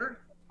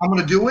 I'm going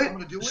to do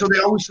it. So they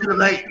always say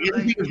like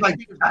everything is like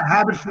a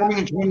habit forming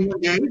in 21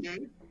 days.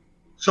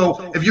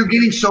 So if you're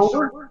getting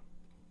sober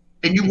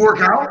and you work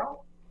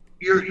out,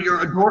 your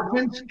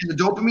endorphins and the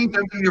dopamine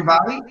in your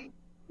body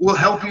will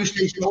help you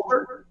stay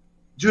sober.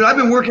 Dude, I've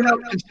been working out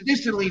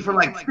consistently for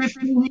like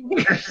 15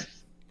 years.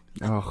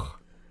 Oh,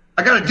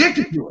 I got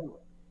addicted to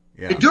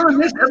it. Yeah. And during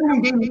this,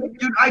 everyone gave me,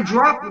 dude, I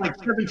dropped like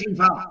 17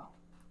 pounds.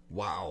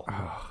 Wow.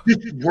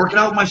 Just working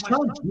out with my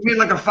son. We made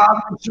like a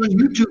father and son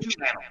YouTube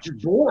channel.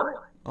 Just bored.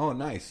 Oh,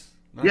 nice.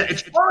 Yeah,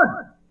 it's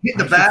fun. Hitting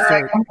the I should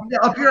bag.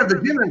 start- Up here at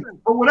the gym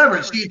or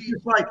whatever. See, it's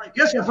just like,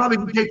 yes, I probably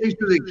can take things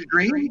to the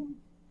extreme,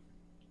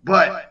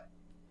 but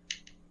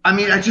I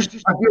mean, I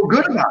feel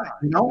good about it,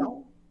 you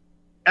know?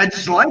 I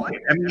just like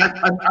it. I mean,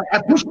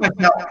 I push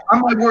myself. I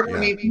might work. I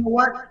mean, you know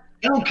what?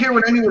 I don't care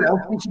what anyone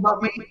else thinks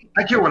about me.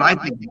 I care what I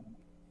think.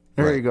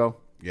 there Right. you go.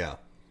 Yeah.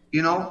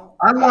 You know,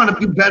 I want to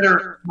be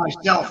better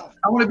myself.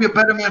 I want to be a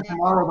better man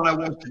tomorrow than I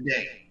was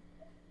today.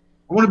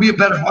 I want to be a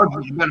better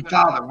husband, a better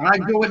father. When I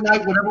go at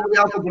night, whatever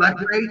else when I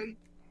pray,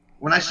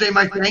 when I say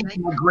my thanks,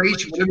 my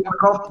grace, whatever you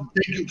call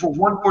it, thank you for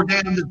one more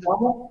day in this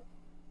bubble.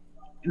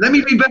 Let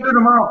me be better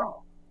tomorrow.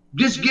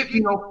 Just give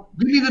me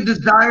the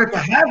desire to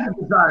have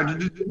the desire to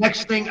do the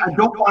next thing I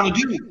don't want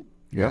to do,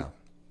 Yeah.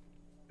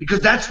 because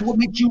that's what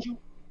makes you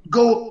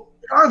go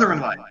farther in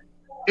life.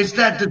 It's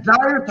that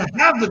desire to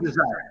have the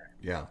desire.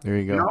 Yeah. There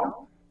you go. You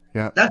know,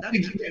 Yeah. that's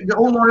the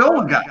old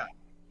Loyola guy.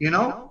 You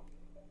know,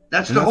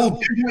 that's the whole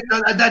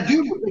that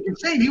dude was like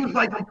insane. He was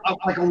like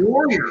a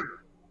warrior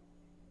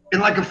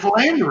and like a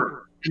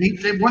philanderer. And he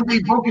said one day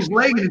he broke his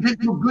leg and it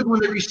didn't feel good when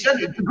they reset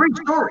it. It's a great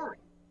story.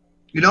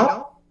 You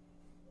know,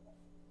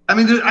 I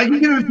mean, I can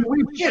get into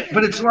weird shit,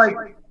 but it's like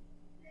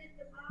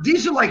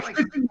these are like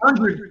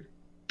 1,500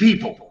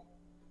 people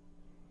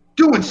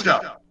doing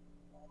stuff.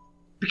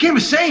 Became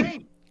a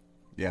saint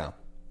Yeah.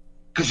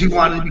 because he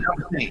wanted to become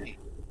a saint.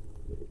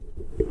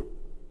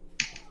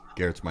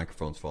 Garrett's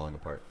microphone's falling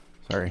apart.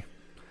 Sorry.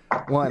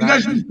 Well, You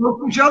guys live close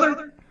to each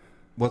other?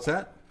 What's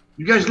that?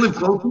 You guys live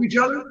close to each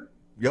other? Oh,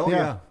 Yeah.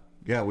 yeah.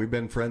 Yeah, we've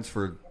been friends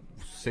for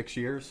 6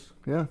 years.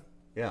 yeah.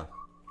 Yeah.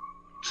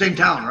 Same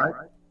town, right?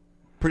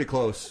 Pretty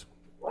close.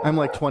 I'm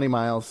like 20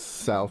 miles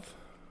south.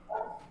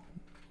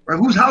 Right.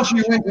 Whose house are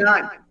you in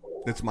tonight?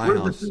 It's my Where's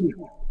the house.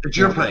 studio? It's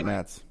your place.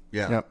 Matt's.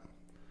 Yeah. Yep.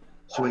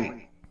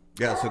 Sweet.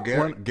 Yeah, so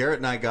Garrett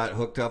and I got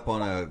hooked up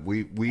on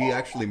we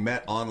actually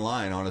met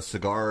online on a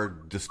cigar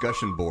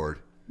discussion board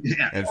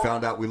Yeah. and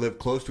found out we lived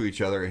close to each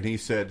other, and he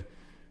said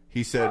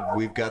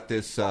we've got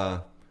this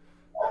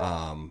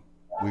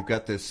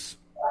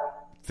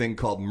thing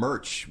called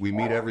merch. We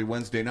meet every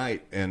Wednesday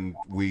night, and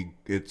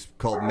it's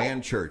called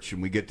Man Church,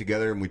 and we get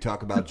together and we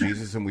talk about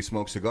Jesus and we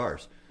smoke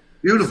cigars.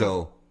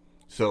 Beautiful.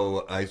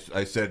 So I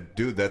said,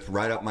 dude, that's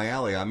right up my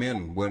alley. I'm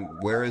in.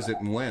 Where is it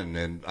and when?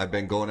 And I've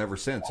been going ever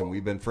since, and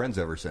we've been friends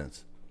ever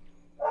since.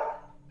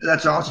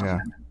 That's awesome. Yeah.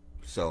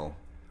 So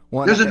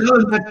There's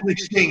another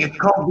Netflix thing. It's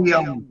called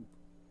the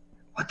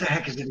what the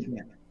heck is it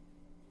again?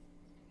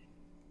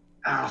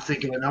 I'll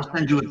think of it. I'll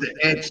send you it.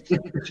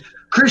 It's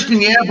Christian,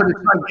 yeah, but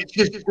it's like it's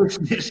just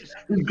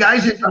these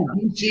guys at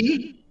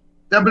DC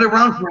that've been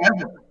around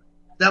forever.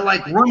 That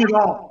like run it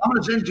all. I'm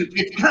gonna send you.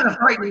 It's kind of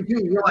frightening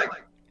too. You're like,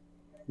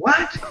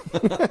 what?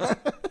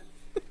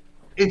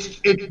 it's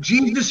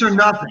Jesus or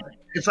nothing.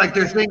 It's like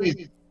their thing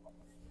is.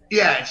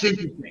 Yeah, it's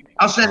interesting.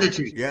 I'll send it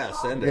to you. yeah,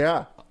 send it.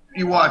 Yeah.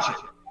 You watch it.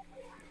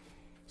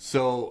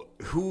 So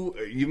who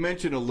you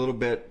mentioned a little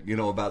bit,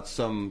 about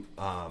some,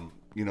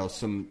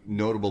 some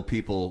notable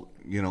people,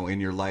 in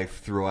your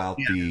life throughout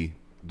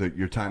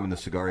your time in the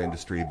cigar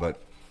industry.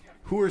 But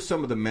who are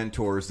some of the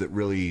mentors that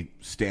really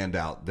stand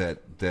out that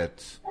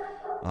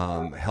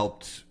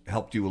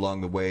helped you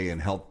along the way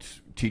and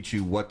helped teach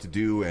you what to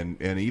do,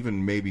 and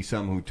even maybe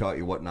some who taught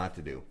you what not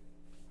to do?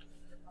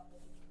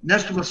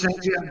 Nestor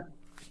Placencia.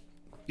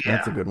 Yeah.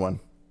 That's a good one.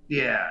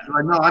 Yeah,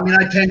 no, I mean,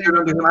 I tenured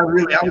under him. I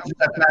was at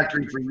that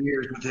factory for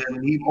years with him,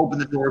 and he opened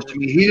the doors to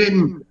me.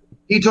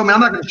 He told me, I'm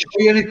not going to show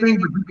you anything,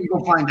 but you can go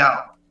find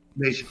out,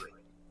 basically.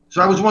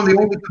 So I was one of the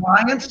only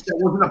clients that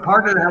wasn't a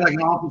partner that had like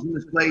an office in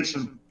this place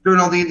and during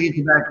all the Indian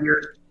tobacco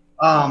years.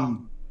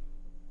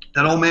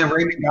 That old man,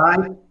 Raymond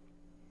Guy,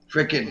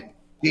 freaking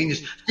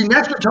genius. See,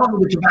 that's what taught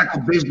me the tobacco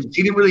business.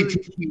 He didn't really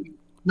teach me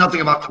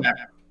nothing about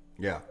tobacco.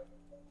 Yeah.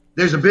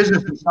 There's a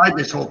business inside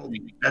this whole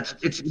thing.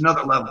 It's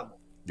another level.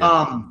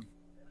 Yeah.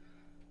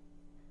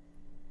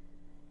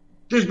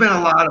 There's been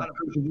a lot of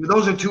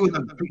those are two of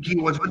the key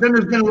ones, but then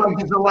there's been a lot of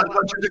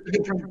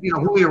different.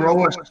 Julio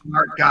Rojas, a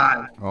smart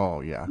guy. Oh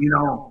yeah.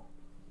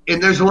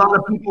 And there's a lot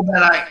of people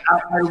that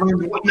I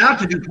learned what not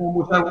to do for them,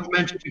 which I won't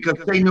mention because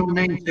they know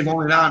names they've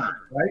only honored,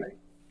 right?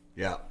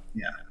 Yeah.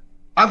 Yeah.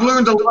 I've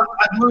learned a lot.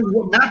 I've learned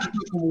what not to do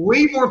from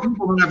way more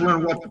people than I've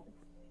learned what to do.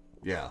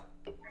 Yeah.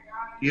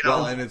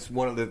 Well, and it's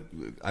one of the.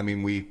 I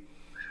mean,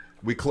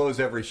 we close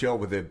every show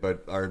with it,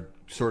 but our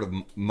sort of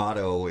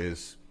motto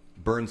is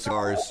burn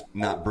cigars,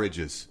 not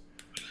bridges.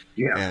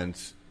 Yeah. And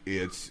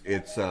it's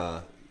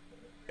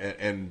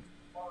and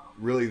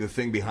really the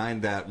thing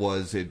behind that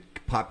was it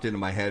popped into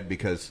my head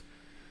because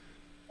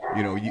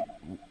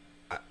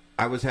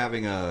I was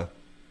having a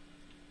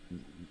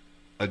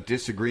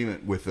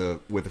disagreement with a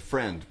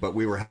friend, but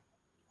we were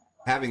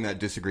having that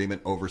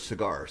disagreement over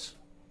cigars.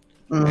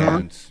 Mm-hmm.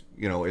 And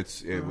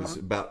it was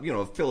about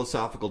a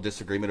philosophical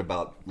disagreement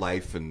about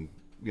life and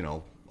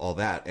all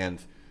that,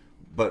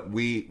 but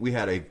we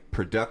had a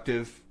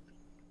productive,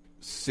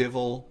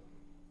 civil,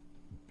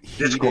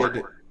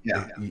 heated,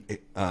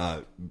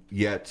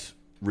 yet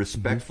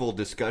respectful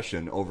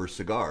discussion over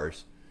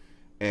cigars,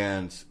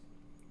 and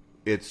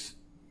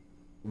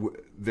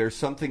there's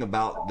something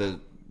about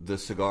the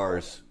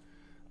cigars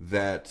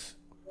that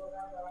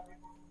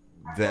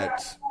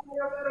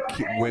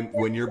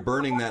when you're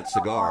burning that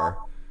cigar,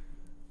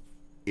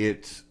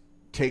 it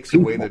takes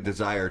away the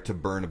desire to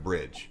burn a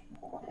bridge.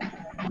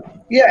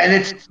 Yeah, and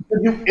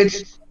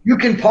it's you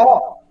can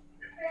pause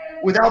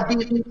without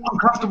being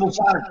uncomfortable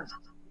silence.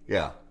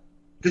 Yeah.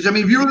 Because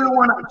if you really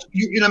want to,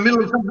 in the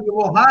middle of something a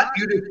little hot,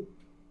 you do.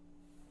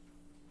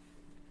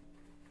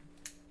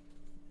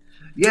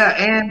 Yeah,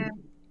 and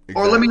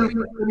or let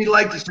me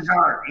light the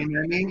cigar. You know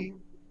what I mean?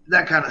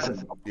 That kind of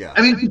thing. Yeah.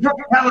 I mean, it's a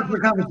palate for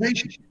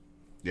conversation.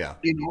 Yeah.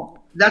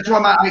 That's why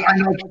I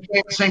know you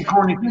can't the same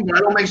corny thing. I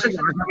don't make cigars.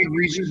 I make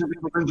reasons that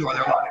people enjoy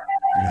their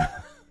life.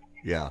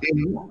 Yeah.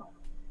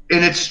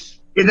 And that's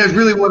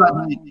really what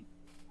I mean.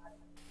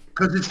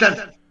 Because it's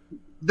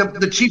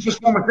the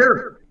cheapest form of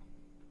therapy.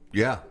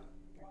 Yeah,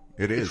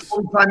 it is. It's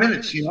 45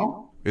 minutes,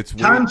 It's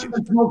time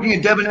spent smoking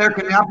a debonair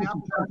can be opposite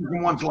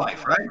from one's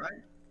life, right?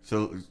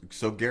 So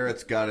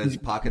Garrett's got his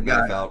pocket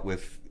knife out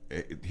with.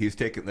 He's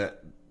taken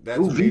that. That's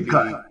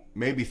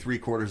maybe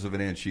 3/4 of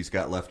an inch he's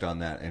got left on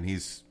that, and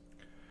he's.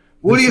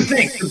 What do you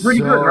think? It's pretty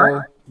good,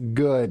 right?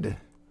 Good.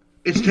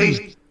 It's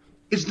tasty.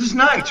 It's just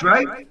nice,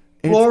 right?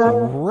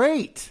 It's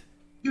great.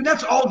 Dude,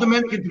 that's all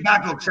Dominican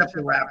tobacco except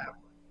the wrapper.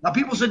 Now,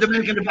 people say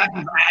Dominican tobacco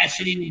is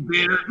acidy and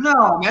bitter.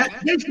 No, man.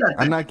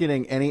 I'm not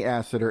getting any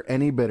acid or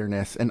any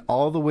bitterness, and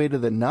all the way to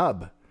the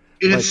nub.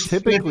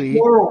 Typically,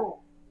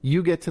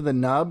 you get to the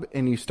nub,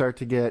 and you start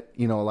to get,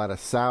 a lot of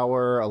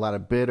sour, a lot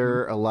of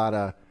bitter, a lot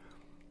of...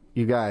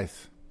 You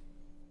guys,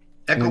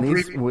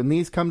 when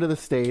these come to the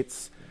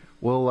States,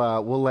 we'll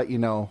let you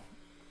know.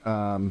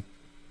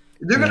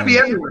 They're going to be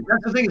everywhere.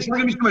 That's the thing. It's not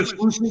going to be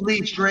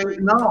exclusively straight.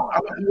 No,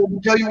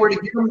 we'll tell you where to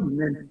get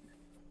them.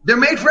 They're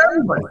made for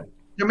everybody.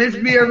 They're made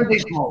to be everyday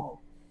smoke.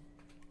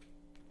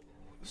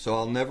 So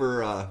I'll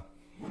never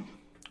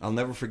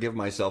forgive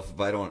myself if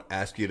I don't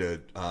ask you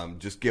to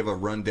just give a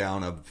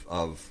rundown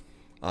of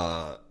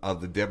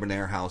the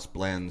Debonair House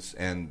blends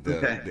and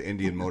the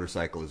Indian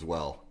motorcycle as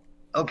well.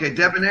 Okay,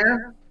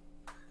 Debonair.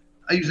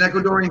 I use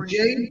Ecuadorian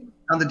Jade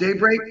on the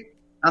Daybreak.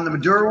 On the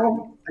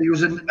Maduro, I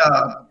use a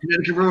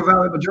Connecticut River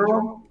Valley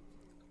Maduro.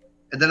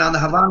 And then on the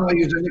Habano, I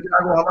use a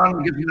Nicaragua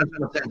Habano, gives me less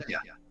potencia.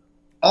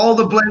 All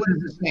the blend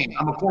is the same.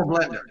 I'm a core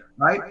blender,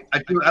 right?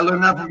 I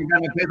learned that from a guy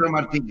named Pedro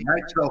Martini,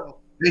 right? So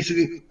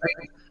basically,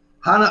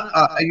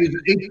 I use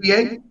an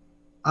HBA,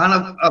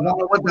 Hana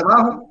Habano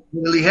Guatemala,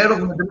 with a Ligero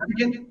from the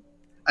Dominican.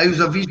 I use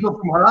a Viso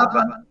from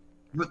Jalapa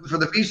for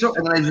the Viso,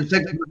 and then I use a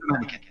Seco from the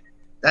Dominican.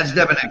 That's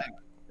Debonair.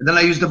 And then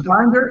I use the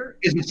binder,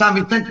 is the San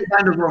Vicente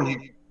binder grown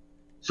here.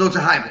 So it's a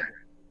hybrid,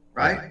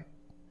 right?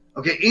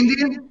 Okay,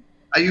 Indian,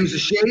 I use a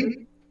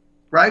Shade,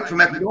 right,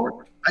 from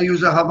Ecuador. I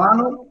use a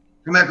Habano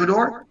from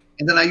Ecuador.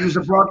 And then I use a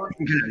broad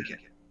from Connecticut.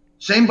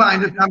 Same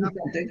binder, San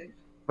Vicente,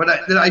 but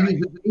then I use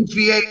the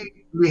HVA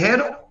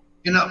Ligero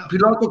in a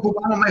Piloto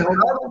Cubano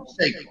Mejorado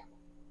Seco.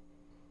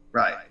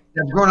 Right.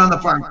 That's grown on the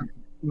farm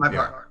in my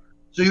partner.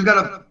 So you got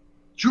a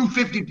true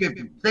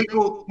 50-50,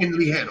 Seco and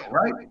Ligero,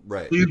 right?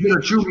 Right. So you get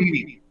a true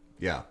medium.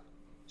 Yeah.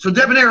 So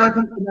Debonair,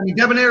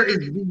 Debonair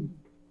is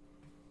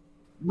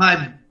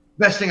my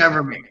best thing I've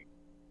ever made,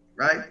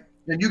 right?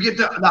 And you get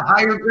the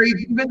higher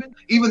grades,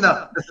 even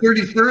the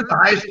 33rd, the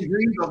highest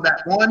degrees of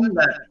that one,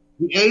 the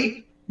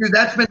 8. Dude,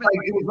 that's been like,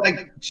 it was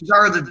like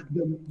cigar of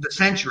the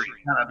century.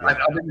 Kind of.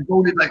 I've been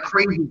voted like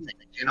crazy things,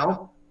 you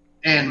know?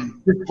 And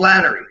it's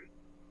flattery.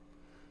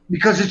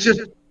 Because it's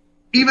just,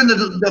 even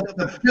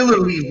the filler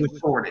leaf was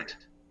sorted.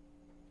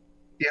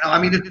 You know,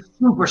 I mean, it's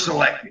super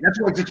selected. That's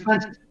why it's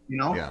expensive, you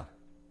know? Yeah.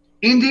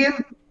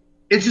 Indian,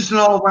 it's just an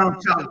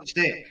all-around solid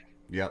steak.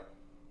 Yep.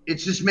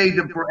 It's just made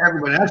them for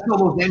everybody. I sell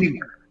those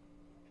anywhere.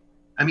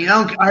 I mean,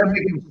 I make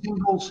them in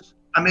singles.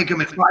 I make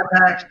them in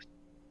 5-packs.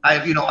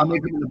 I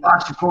make them in the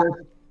box, of course.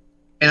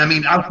 And I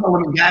mean, I'll sell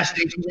them in gas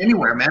stations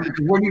anywhere, man,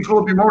 because where do you fill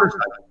up your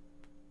motorcycle?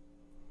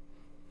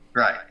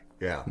 Right.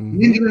 Yeah.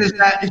 Mm-hmm. Indian is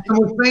that. It's the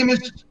most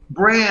famous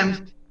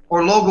brand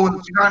or logo in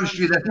the cigar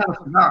industry that's not a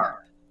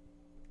cigar.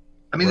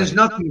 I mean, there's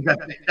nothing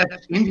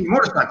that's Indian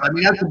motorcycle. I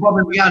mean, that's above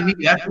and beyond me.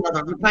 That's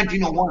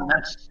 1901.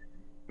 That's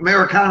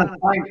Americana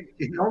finest,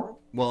 you know?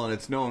 Well, and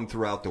it's known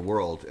throughout the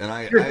world, and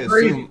I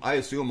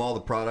assume all the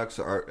products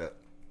are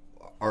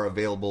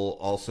available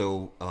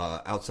also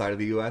outside of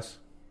the U.S.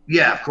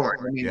 Yeah, of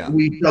course. I mean,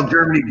 we sell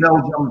Germany,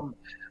 Belgium,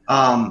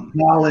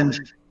 Holland,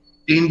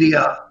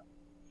 India,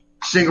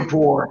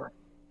 Singapore,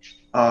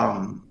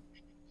 Latin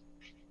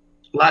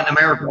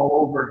America,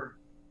 all over.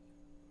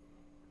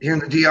 Here in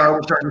the DR,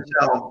 we're starting to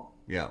sell.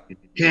 Yeah.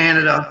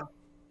 Canada,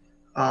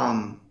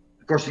 of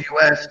course, the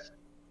U.S.,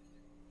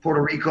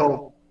 Puerto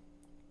Rico.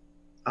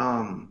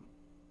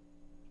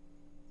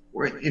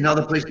 We're in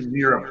other places in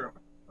Europe.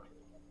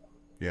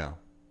 Yeah.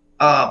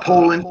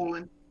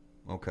 Poland.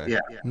 Okay. Yeah.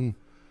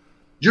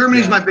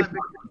 Germany's my big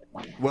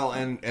one. Well,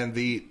 and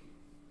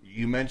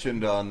you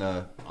mentioned on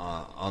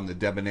the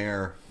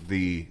Debonair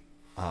the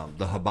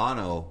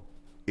Habano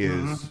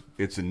is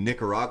it's a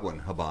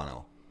Nicaraguan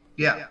Habano.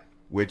 Yeah.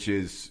 Which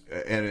is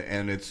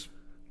and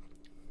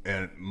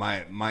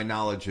my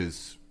knowledge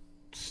is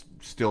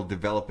still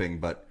developing,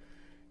 but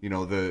you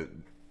know the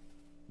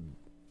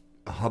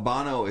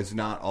Habano is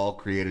not all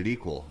created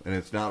equal, and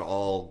it's not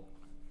all,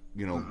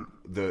 you know,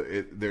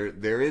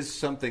 there is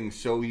something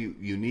so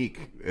unique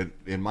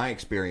in my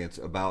experience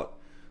about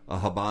a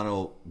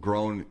Habano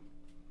grown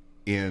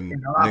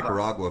in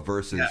Nicaragua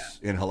versus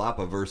in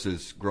Jalapa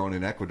versus grown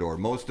in Ecuador.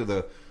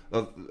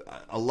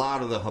 A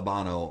lot of the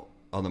Habano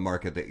on the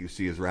market that you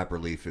see as wrapper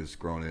leaf is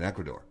grown in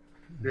Ecuador.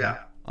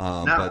 Yeah.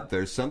 But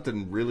there's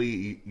something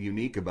really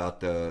unique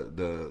about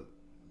the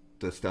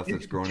stuff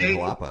that's grown in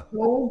Jalapa.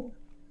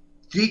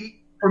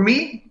 For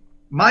me,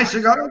 my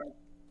cigar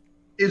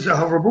is a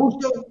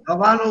Robusto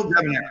Habano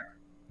Debonair.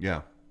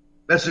 Yeah.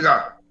 Best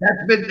cigar.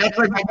 That's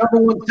like my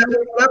number one seller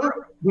or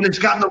whatever, but it's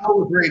gotten the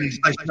lowest ratings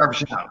by Cigar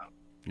Aficionado.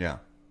 Yeah.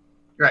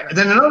 Right. And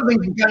then another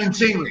thing, it's got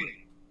insane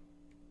rating.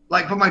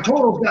 Like, but my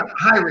total's got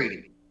high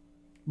rating.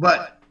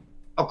 But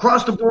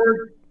across the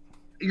board,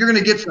 you're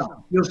going to get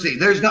some. You'll see.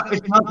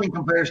 It's nothing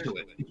compares to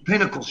it. It's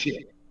pinnacle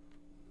shit.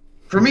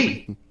 For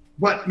me.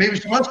 But maybe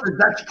some others,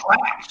 that's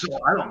crap. So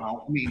I don't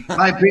know. I mean,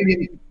 my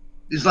opinion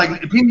is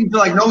like, opinions are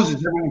like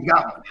noses. Everyone's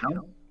got one, you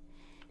know?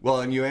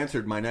 Well, and you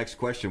answered my next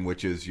question,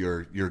 which is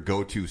your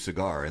go-to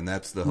cigar, and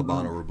that's the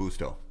Habano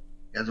Robusto.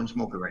 As I'm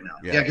smoking right now.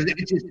 Yeah, because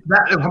it's just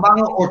that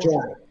Habano or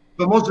Toro.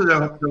 But most of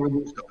the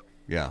Robusto.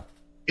 Yeah.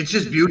 It's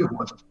just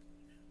beautiful. It's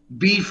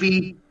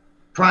beefy,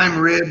 prime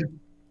rib,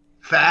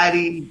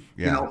 fatty,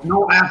 you know,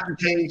 no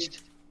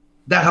aftertaste.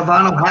 That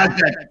Habano has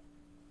that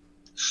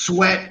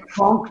sweat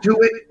funk to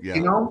it,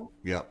 you know?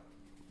 Yeah.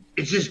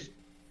 It's just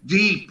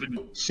deep and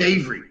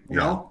savory, you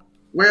know?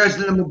 Whereas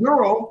the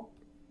Maduro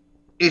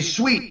is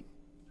sweet,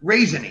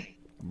 raisiny.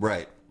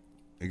 Right.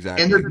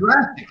 Exactly. And they're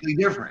drastically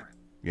different.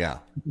 Yeah.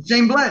 The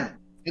same blend.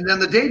 And then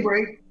the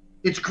Daybreak,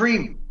 it's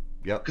creamy.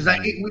 Yep. Because I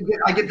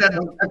get that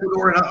in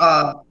Ecuador and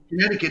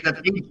Connecticut that's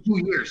aged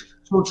 2 years.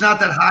 So it's not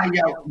that high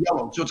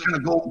yellow. So it's kind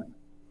of golden.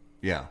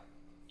 Yeah.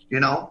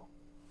 You know?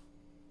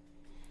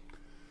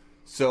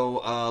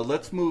 So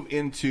let's move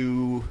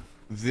into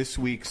this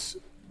week's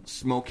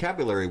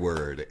Smokabulary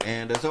word.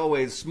 And as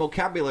always,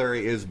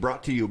 Smokabulary is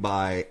brought to you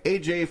by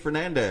AJ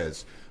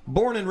Fernandez,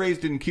 Born and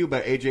raised in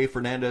Cuba, AJ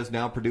Fernandez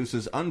now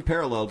produces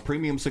unparalleled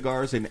premium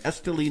cigars in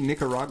Esteli,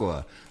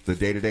 Nicaragua. The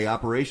day-to-day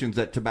operations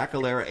at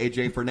Tabacalera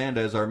AJ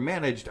Fernandez are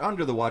managed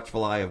under the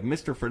watchful eye of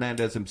Mr.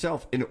 Fernandez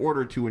himself in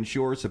order to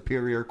ensure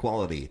superior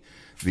quality.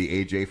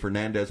 The AJ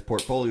Fernandez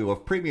portfolio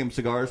of premium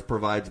cigars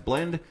provides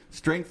blend,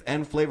 strength,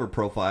 and flavor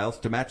profiles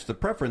to match the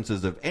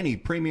preferences of any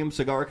premium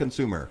cigar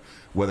consumer.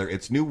 Whether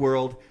it's New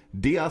World,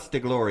 Dias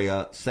de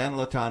Gloria, San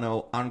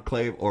Latano,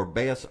 Enclave, or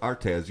Bellas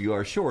Artes, you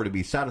are sure to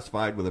be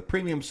satisfied with a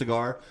premium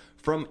cigar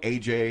from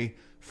AJ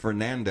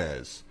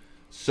Fernandez.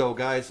 So,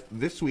 guys,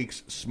 this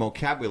week's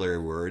smokabulary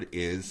word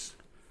is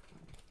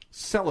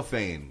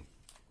cellophane.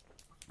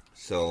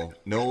 So,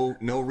 no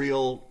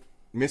real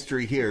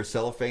mystery here.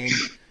 Cellophane.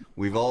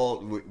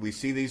 We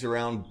see these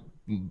around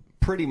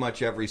pretty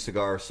much every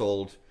cigar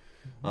sold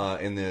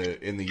in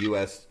the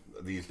U.S.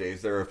 these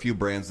days. There are a few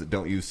brands that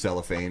don't use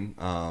cellophane,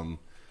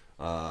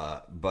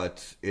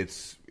 but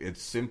it's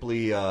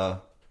simply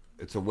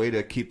it's a way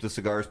to keep the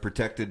cigars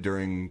protected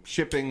during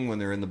shipping, when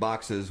they're in the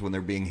boxes, when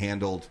they're being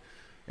handled,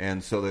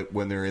 and so that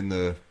when they're in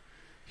the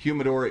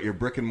humidor at your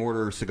brick and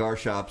mortar cigar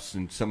shops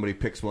and somebody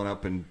picks one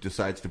up and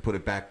decides to put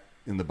it back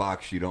in the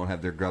box, you don't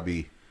have their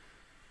grubby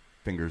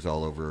fingers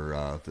all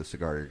over the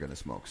cigar you're going to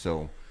smoke.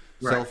 So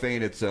right.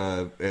 Cellophane, it's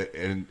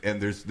and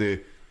there's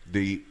the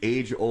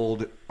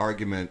age-old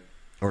argument,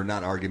 or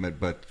not argument,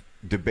 but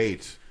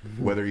debate,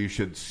 whether you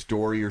should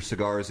store your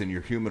cigars in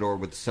your humidor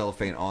with the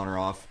cellophane on or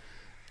off.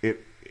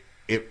 It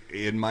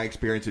in my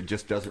experience, it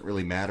just doesn't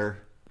really matter.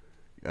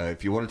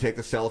 If you want to take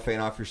the cellophane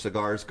off your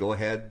cigars, go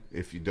ahead.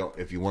 If you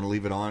want to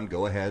leave it on,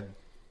 go ahead.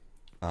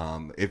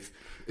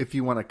 If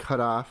you want to cut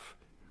off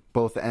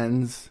both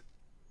ends,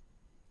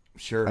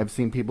 sure. I've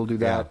seen people do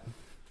that.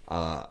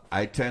 Yeah.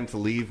 I tend to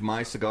leave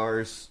my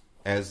cigars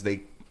as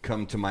they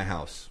come to my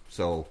house.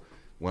 So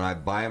when I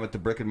buy them at the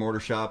brick and mortar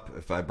shop,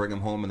 if I bring them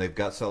home and they've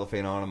got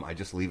cellophane on them, I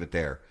just leave it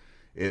there.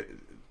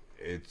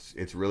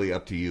 It's really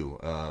up to you.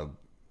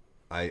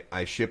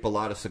 I ship a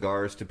lot of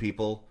cigars to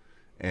people,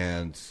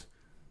 and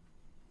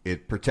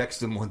it protects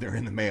them when they're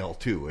in the mail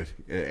too.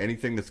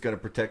 Anything that's going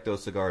to protect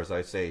those cigars,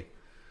 I say,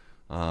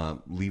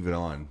 leave it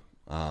on.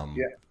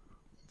 Yeah.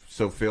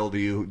 So, Phil, do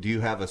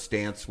you have a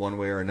stance one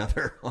way or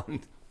another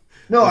on?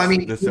 No, I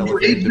mean, you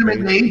age them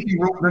in the aging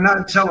room, they're not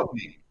in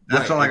cellophane.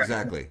 That's right, all I got.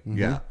 Exactly. Mm-hmm.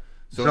 Yeah.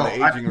 So in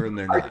the aging room,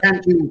 they're not. I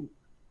tend to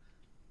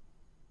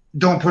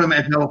don't put them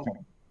in cellophane.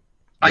 Yeah.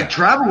 I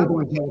travel with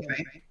them in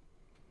cellophane,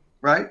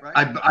 right?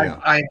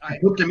 I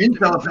put them in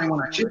cellophane when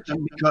I ship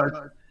them because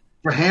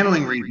for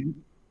handling reasons.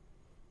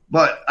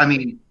 But I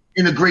mean,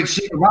 in a great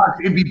cedar box,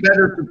 it'd be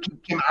better to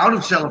keep them out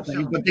of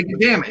cellophane, but they get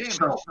damaged.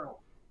 So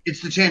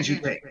it's the chance you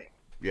take.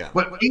 Yeah.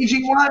 But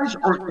aging wise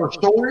or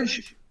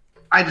storage,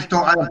 I don't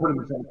put them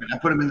in cellophane. I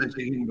put them in the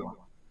humidor.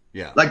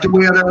 Yeah. Like the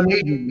way they're in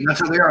aging. That's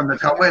how they are in the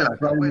cajuelas,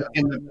 right?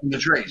 In the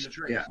trays.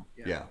 Yeah.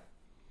 Yeah.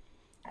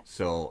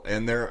 So,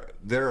 and there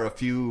are a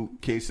few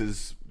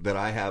cases that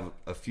I have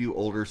a few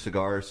older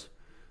cigars,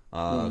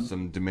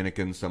 some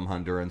Dominican, some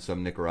Honduran,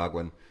 some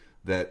Nicaraguan,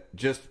 that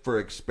just for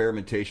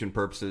experimentation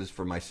purposes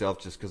for myself,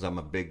 just because I'm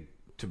a big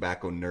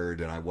tobacco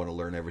nerd and I want to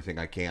learn everything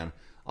I can,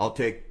 I'll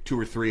take 2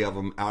 or 3 of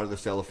them out of the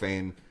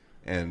cellophane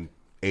and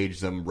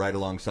age them right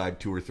alongside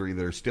 2 or 3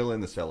 that are still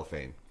in the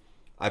cellophane.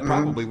 I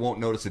probably won't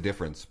notice a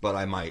difference, but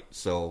I might.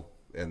 So,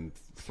 and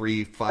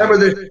 3, 5.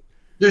 Remember,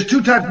 there's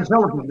 2 types of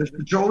cellophane. There's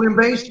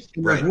petroleum-based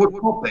and there's wood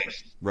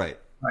pulp-based. Right.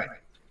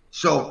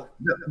 So,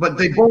 but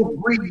they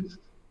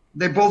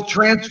both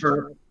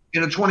transfer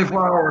in a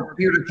 24-hour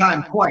period of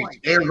time twice.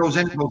 Air goes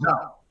in, goes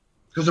out,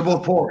 because they're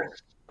both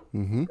porous.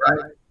 Mm-hmm.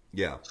 Right?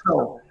 Yeah.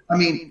 So, I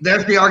mean,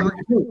 that's the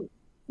argument too.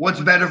 What's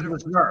better for the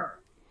cigar?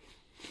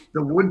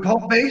 The wood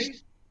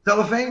pulp-based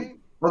cellophane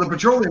or the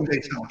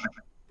petroleum-based cellophane?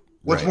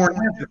 What's more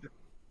expensive?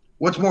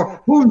 What's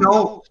more? Who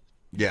knows?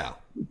 Yeah.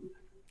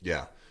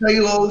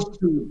 Cellulose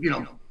to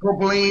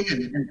propylene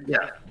and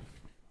yeah.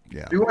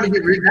 Yeah. If you want to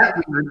get rid of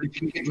that, you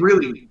can get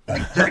really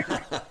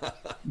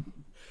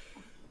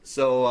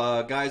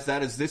So, guys,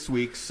 that is this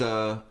week's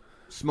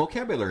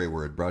smokabulary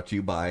word, brought to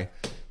you by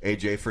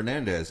AJ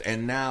Fernandez.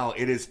 And now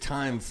it is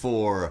time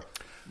for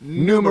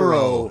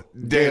Numero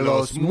de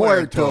los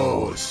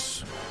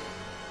Muertos.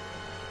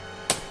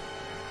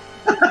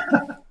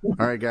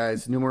 All right,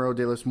 guys. Numero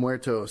de los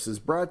Muertos is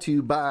brought to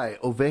you by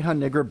Oveja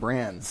Negra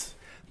Brands.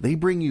 They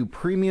bring you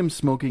premium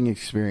smoking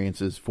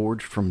experiences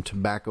forged from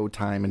tobacco,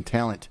 time, and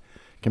talent.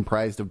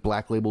 Comprised of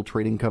Black Label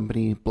Trading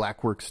Company,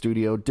 Blackwork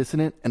Studio,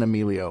 Dissonant, and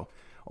Emilio.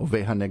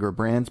 Oveja Negra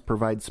Brands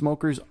provide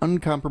smokers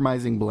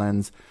uncompromising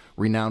blends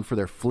renowned for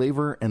their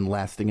flavor and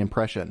lasting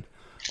impression.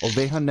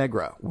 Oveja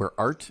Negra, where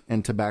art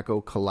and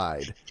tobacco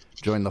collide.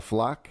 Join the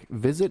flock.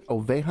 Visit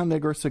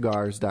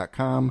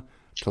ovejanegracigars.com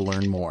to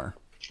learn more.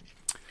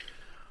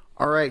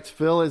 All right,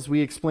 Phil, as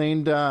we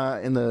explained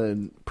in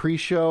the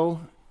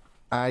pre-show,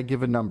 I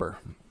give a number.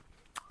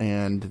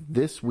 And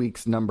this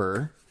week's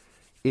number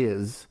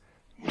is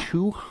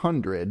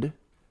 200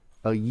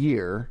 a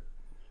year.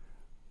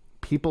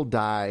 People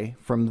die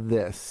from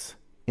this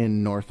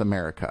in North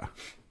America.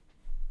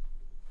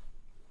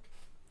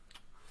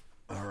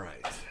 All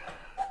right.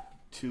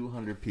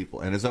 200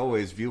 people. And as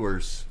always,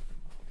 viewers,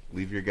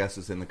 leave your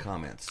guesses in the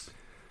comments.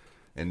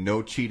 And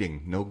no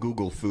cheating, no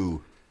Google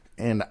foo.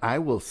 And I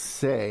will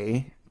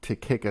say, to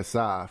kick us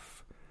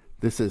off,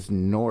 this is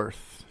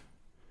North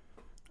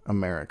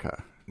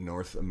America.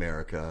 North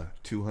America,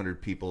 200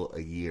 people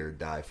a year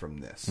die from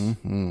this.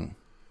 Mm-hmm.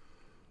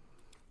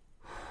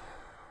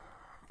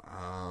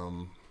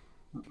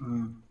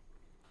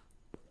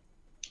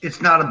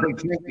 It's not a big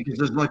thing because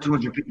there's only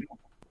 200 people.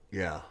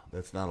 Yeah,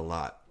 that's not a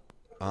lot.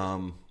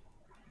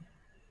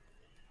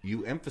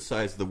 You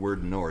emphasized the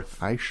word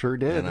north. I sure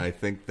did. And I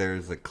think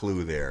there's a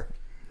clue there.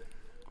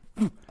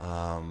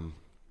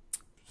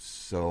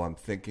 So I'm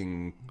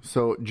thinking...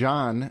 So,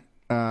 John,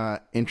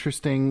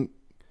 interesting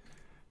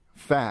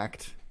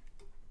fact,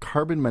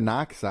 carbon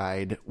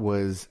monoxide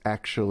was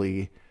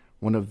actually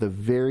one of the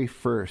very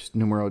first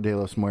Numero de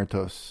los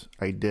Muertos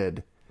I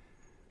did.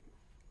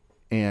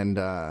 And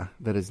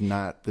that is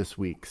not this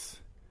week's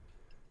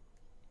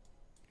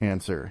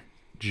answer.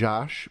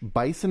 Josh,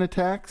 bison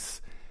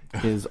attacks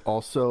is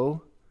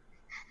also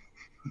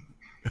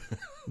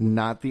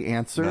not the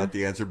answer. Not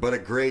the answer, but a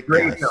great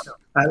Great. guess.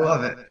 I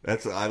love it.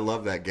 I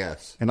love that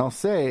guess. And I'll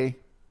say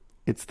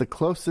it's the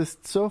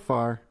closest so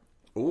far.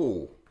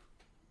 Ooh.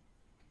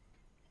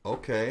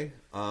 Okay.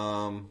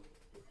 I'd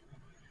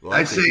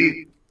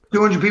say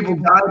 200 people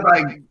died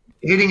by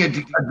hitting a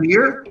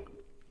deer.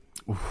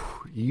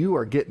 You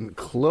are getting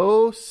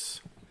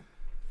close.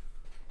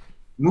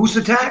 Moose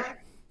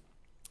attack.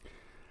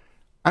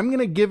 I'm going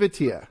to give it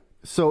to you.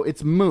 So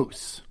it's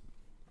moose.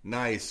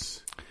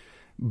 Nice.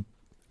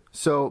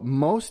 So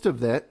most of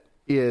that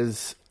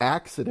is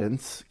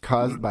accidents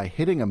caused by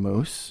hitting a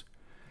moose.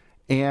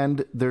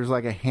 And there's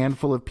like a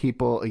handful of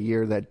people a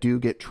year that do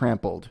get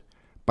trampled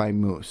by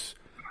moose.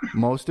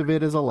 Most of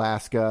it is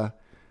Alaska.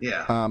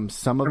 Yeah.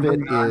 Some of it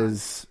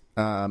is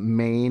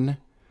Maine.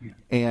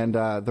 And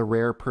the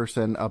rare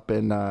person up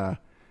in,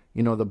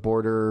 the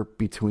border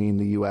between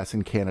the U.S.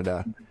 and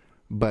Canada.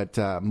 But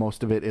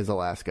most of it is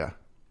Alaska.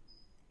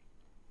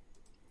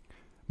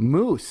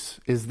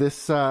 Moose, is this...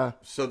 So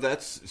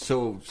that's...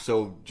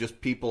 So just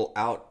people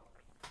out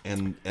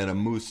and a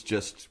moose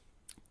just...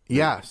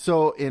 Yeah,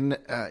 so in,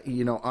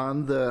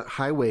 on the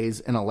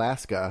highways in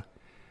Alaska,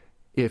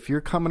 if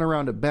you're coming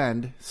around a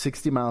bend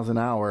 60 miles an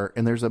hour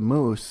and there's a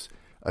moose...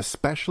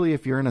 Especially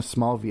if you're in a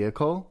small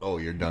vehicle. Oh,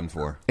 you're done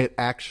for. It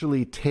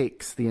actually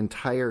takes the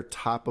entire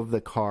top of the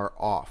car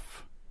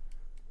off.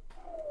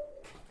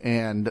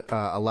 And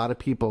a lot of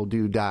people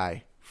do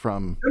die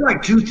from... They're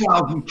like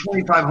 2,000,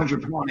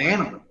 2,500 pound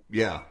animals.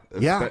 Yeah.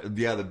 Yeah.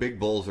 Yeah, the big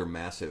bulls are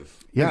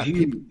massive. Yeah,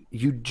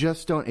 you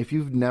just don't... If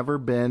you've never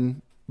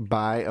been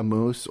by a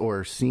moose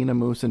or seen a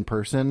moose in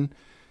person,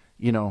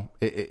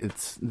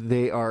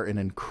 they are an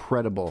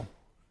incredible...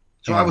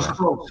 So I was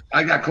close.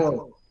 I got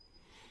close.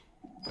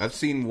 I've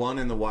seen one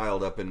in the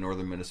wild up in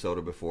northern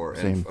Minnesota before.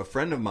 And Same. a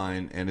friend of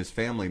mine and his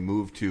family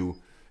moved to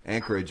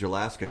Anchorage,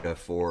 Alaska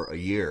for a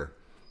year.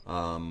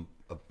 It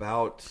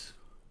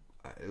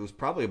was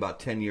probably about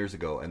 10 years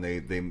ago. And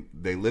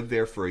they lived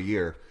there for a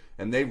year.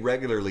 And they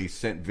regularly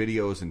sent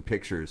videos and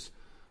pictures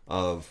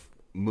of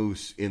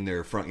moose in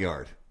their front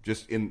yard.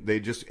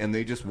 They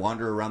just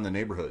wander around the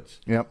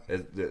neighborhoods. Yep.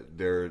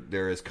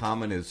 They're as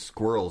common as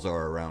squirrels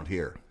are around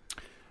here.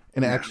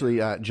 And actually,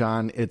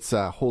 John, it's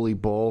Holy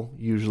Bull.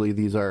 Usually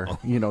these are,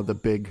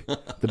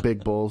 the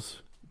big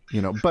bulls.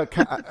 But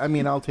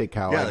I'll take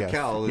cow. Yeah, I guess. the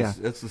cow.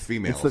 That's the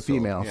female. It's the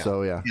female.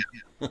 So yeah.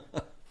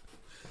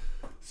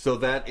 So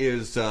that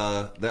is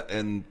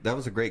and that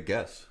was a great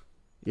guess.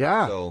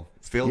 Yeah. So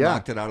Phil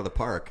knocked it out of the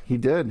park. He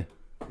did.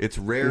 It's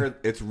rare.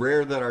 It's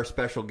rare that our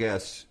special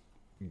guest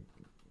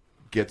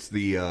gets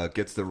the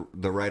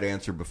right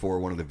answer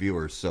before one of the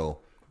viewers. So.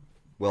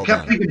 Well I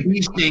kept done. thinking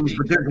bee stings,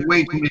 but there's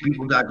way too many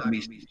people died from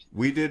bee stings.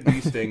 We did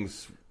bee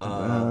stings.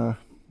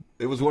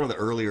 It was one of the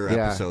earlier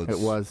episodes. Yeah, it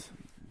was.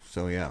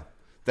 So yeah,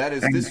 that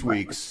is this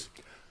week's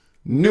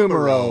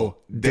Numero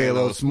de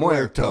los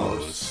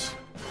Muertos.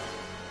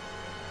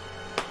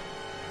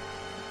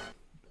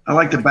 I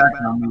like the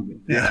background music.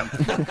 Yeah.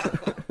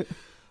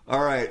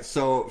 All right,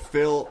 so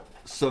Phil,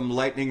 some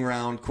lightning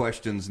round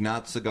questions,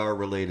 not cigar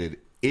related.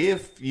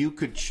 If you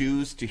could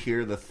choose to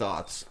hear the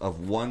thoughts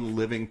of one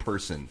living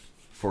person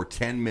for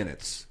 10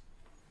 minutes,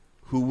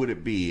 who would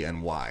it be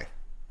and why?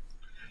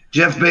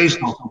 Jeff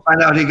Bezos.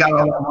 Find out he got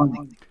all that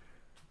money.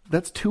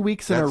 That's 2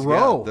 weeks in a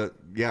row.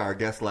 Our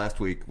guest last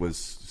week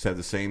said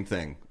the same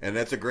thing, and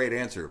that's a great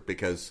answer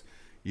because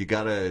you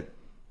gotta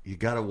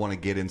want to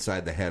get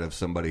inside the head of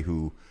somebody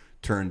who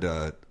turned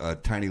a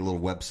tiny little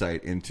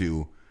website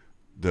into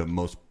the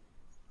most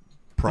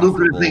profitable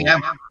Lucrative thing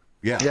ever.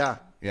 Yeah.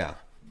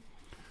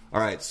 All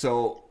right,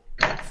 so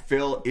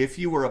Phil, if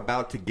you were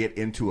about to get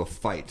into a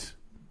fight,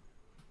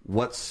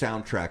 what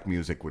soundtrack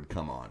music would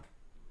come on?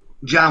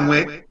 John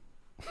Wick.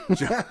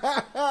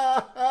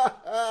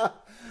 I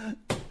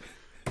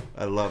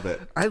love it.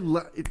 I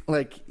love it.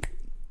 Like,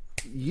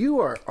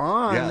 you are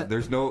on. Yeah,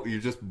 you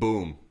just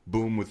boom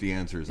with the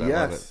answers. I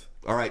love it.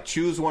 All right,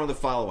 choose one of the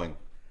following.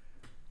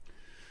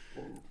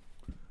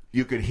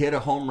 You could hit a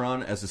home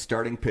run as a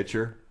starting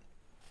pitcher.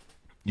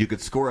 You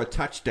could score a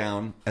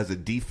touchdown as a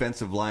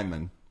defensive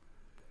lineman.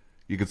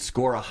 You could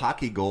score a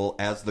hockey goal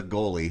as the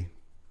goalie,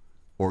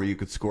 or you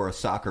could score a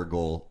soccer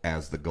goal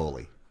as the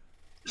goalie.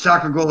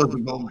 Soccer goal is the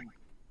goalie.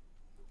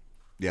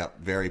 Yeah,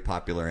 very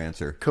popular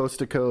answer. Coast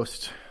to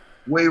coast.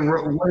 Way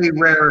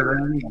rarer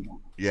than any of them.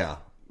 Yeah,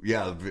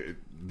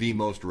 the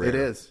most rare. It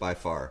is. By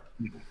far.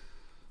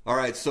 All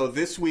right, so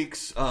this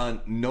week's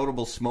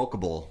notable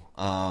smokable.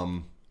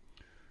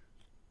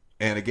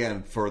 And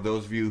again, for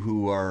those of you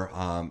who are...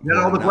 Is that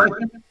all the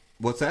questions?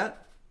 What's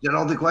that? Is that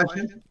all the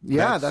questions?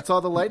 Yeah, that's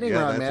all the lightning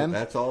round, man.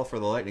 That's all for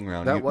the lightning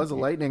round. That was a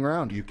lightning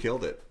round. You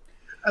killed it.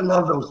 I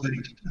love those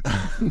things.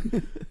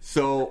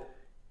 So,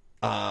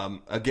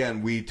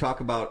 again, we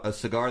talk about a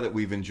cigar that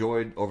we've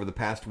enjoyed over the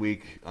past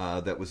week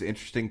that was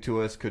interesting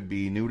to us. Could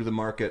be new to the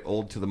market,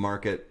 old to the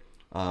market,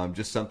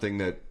 just something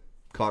that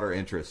caught our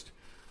interest.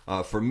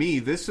 For me,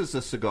 this is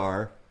a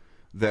cigar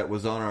that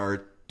was on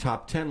our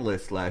top 10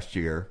 list last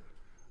year,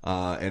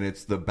 and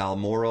it's the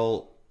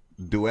Balmoral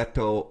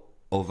Duetto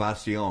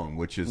Ovacion,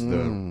 which is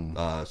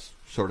the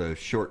sort of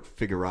short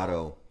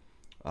figurado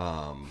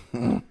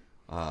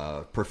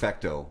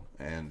Perfecto,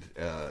 and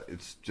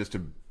it's just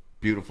a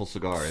beautiful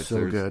cigar.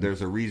 Good.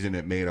 There's a reason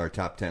it made our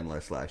top 10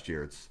 list last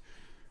year. It's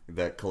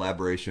that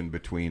collaboration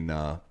between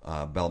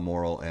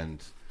Balmoral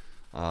and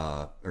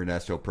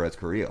Ernesto Perez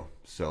Carrillo.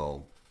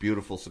 So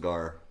beautiful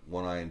cigar,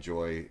 one I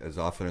enjoy as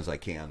often as I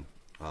can.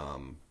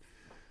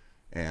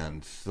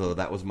 And so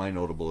that was my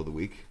notable of the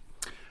week.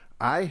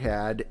 I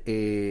had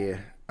a,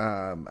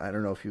 I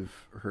don't know if you've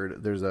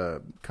heard, there's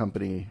a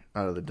company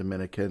out of the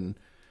Dominican,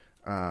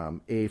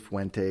 A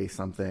Fuente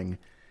something,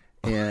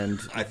 and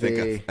I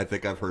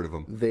think I've heard of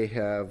them. They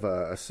have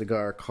a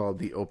cigar called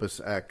the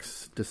Opus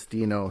X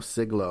Destino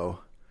Siglo.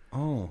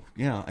 Oh,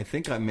 yeah. I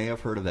think I may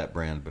have heard of that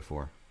brand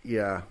before.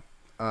 Yeah.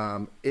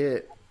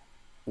 It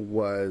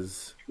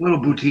was... Little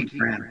boutique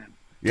brand.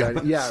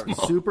 Yeah,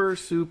 super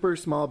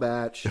small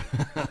batch.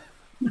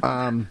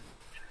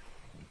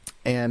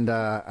 And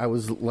I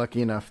was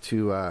lucky enough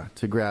to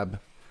grab.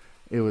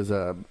 It was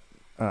a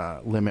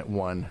limit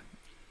one,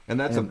 and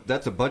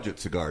that's a budget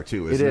cigar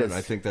too, isn't it?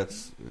 I think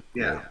that's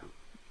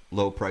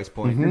low price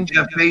point. Mm-hmm.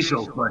 Jeff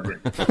Bezos budget.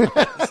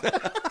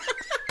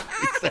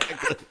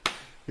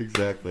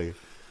 Exactly.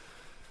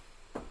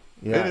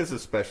 Yeah. It is a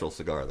special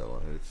cigar,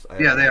 though.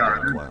 They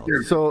are.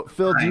 So,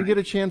 Phil, do you get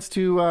a chance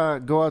to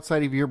go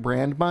outside of your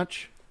brand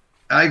much?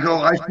 I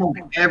smoke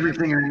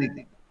everything and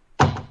anything.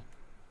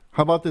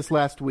 How about this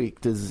last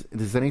week? Does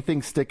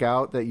anything stick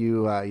out that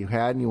you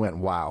had and you went,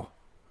 wow?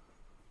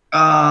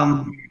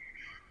 From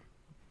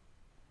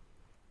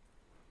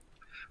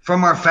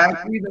our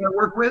factory that I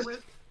work with,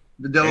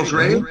 the Delos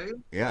Rey.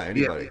 Yeah,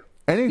 anybody.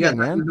 Anything,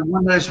 man. The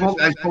one that I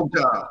smoked,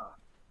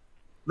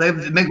 they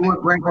make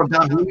a brand called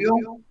Don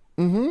Julio.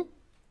 Mm-hmm.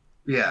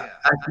 Yeah,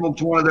 I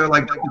smoked one of their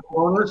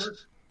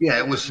Coronas. Yeah,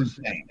 it was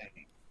insane.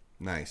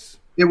 Nice.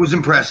 It was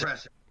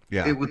impressive.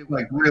 Yeah, it was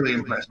really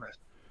impressive.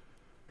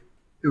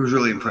 It was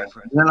really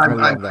impressive. And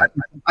then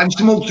I've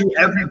smoked through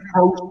every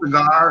pro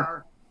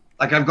cigar.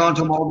 Like I've gone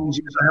to them all these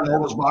years. I have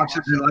all those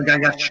boxes, and I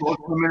got short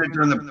for a minute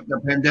during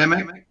the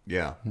pandemic.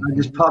 Yeah, I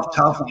just puffed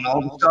tough on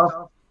all the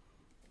stuff.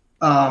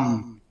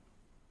 I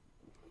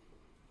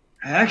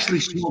actually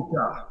smoked.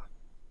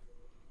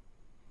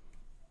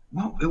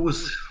 Well, it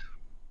was.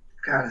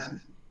 God,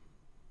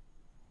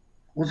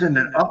 wasn't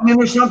it an Upman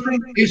or something?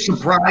 It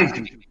surprised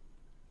me.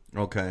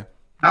 Okay.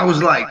 I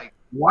was like,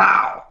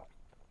 wow.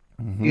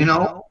 Mm-hmm.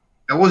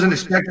 I wasn't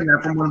expecting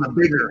that from one of the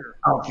bigger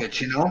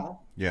outfits,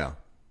 Yeah.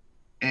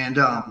 And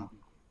and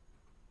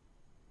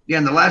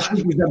the last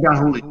week was that Don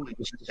Julio. It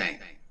was insane.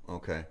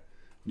 Okay.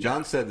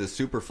 John said the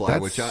Superfly,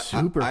 That's which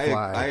Superfly.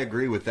 I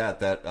agree with that.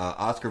 That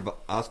Oscar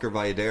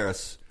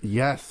Valladares.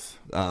 Yes.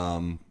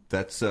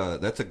 That's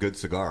a good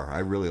cigar. I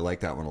really like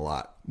that one a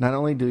lot. Not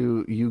only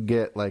do you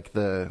get like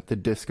the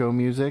disco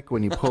music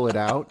when you pull it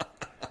out,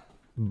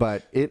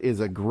 but it is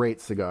a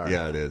great cigar.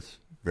 Yeah, it is.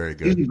 Very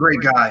good. He's a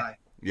great guy.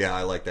 Yeah,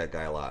 I like that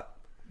guy a lot.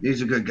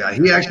 He's a good guy.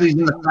 He actually is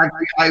in the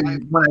factory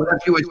when I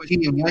left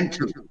UST and went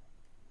to.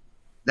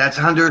 That's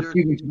Honduras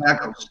Cuban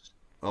Tobaccos,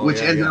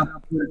 ended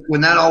up,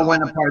 when that all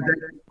went apart,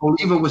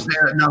 Oliva was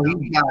there. No,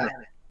 he got it.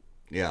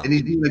 Yeah. And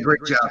he's doing a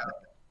great job.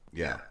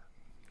 Yeah.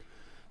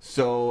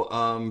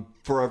 So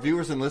for our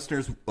viewers and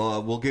listeners,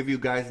 we'll give you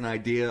guys an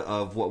idea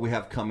of what we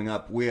have coming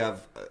up. We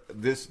have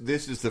this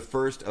is the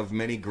first of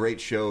many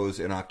great shows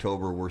in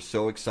October. We're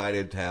so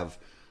excited to have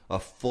a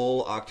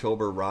full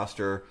October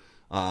roster.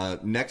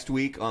 Next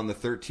week on the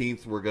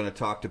 13th, we're going to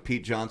talk to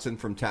Pete Johnson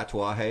from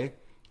Tatuaje.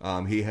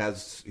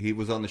 He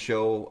was on the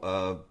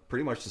show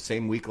pretty much the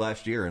same week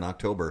last year in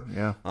October.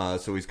 Yeah.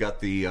 So he's got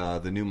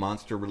the new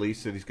Monster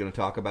release that he's going to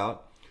talk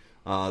about.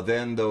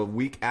 Then the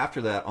week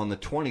after that, on the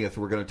 20th,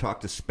 we're going to talk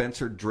to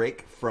Spencer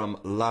Drake from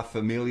La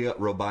Familia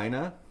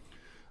Robina.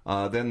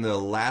 Then the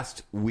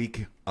last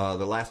week,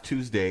 the last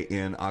Tuesday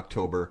in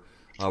October,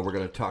 We're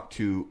going to talk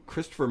to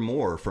Christopher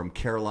Moore from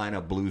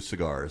Carolina Blue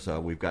Cigars.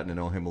 We've gotten to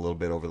know him a little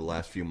bit over the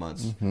last few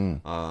months,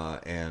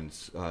 and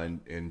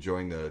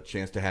enjoying the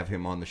chance to have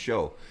him on the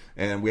show.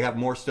 And we have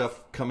more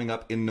stuff coming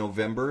up in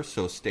November,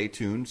 so stay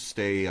tuned.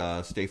 Stay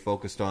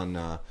focused on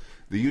the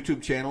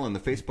YouTube channel and the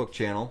Facebook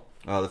channel,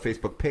 the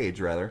Facebook page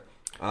rather.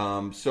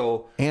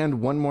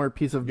 And one more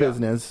piece of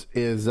business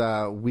is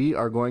we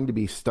are going to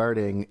be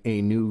starting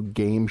a new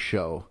game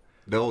show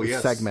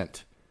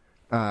segment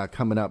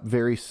coming up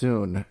very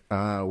soon,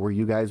 where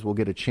you guys will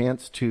get a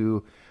chance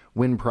to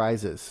win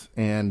prizes.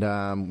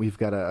 And we've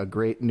got a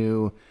great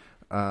new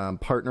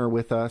partner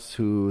with us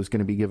who's going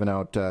to be giving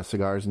out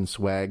cigars and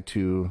swag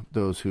to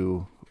those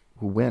who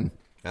win.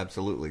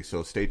 Absolutely.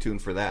 So stay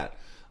tuned for that.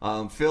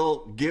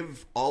 Phil,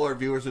 give all our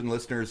viewers and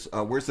listeners,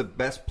 where's the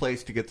best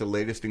place to get the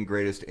latest and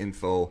greatest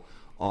info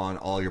on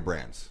all your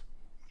brands?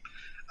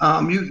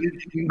 You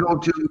can go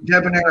to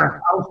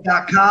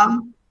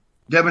debonairhouse.com,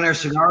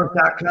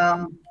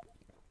 debonaircigars.com,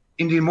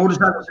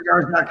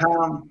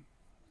 indianmotorcyclecigars.com,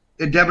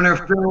 Debonair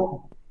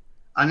Phil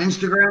on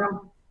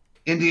Instagram,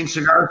 Indian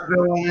Cigars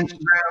Phil on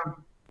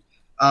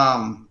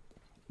Instagram,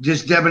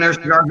 just Debonair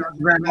Cigars on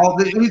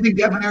Instagram, anything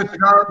Debonair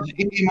Cigars,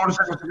 Indian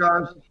Motorcycle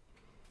Cigars,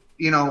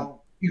 you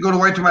go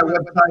right to my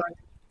website,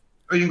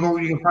 or you can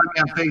find me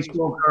on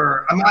Facebook,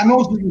 or I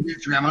mostly use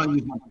Instagram. I don't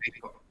use my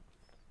Facebook.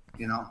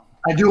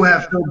 I do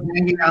have Phil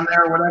Jangy on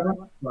there or whatever,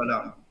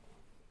 but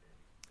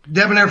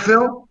Debonair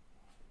Phil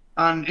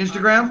on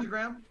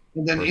Instagram,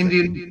 and then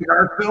Indian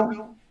Cigar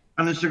Phil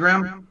on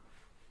Instagram.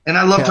 And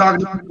I love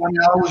talking to people. I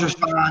always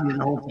respond and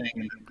the whole thing.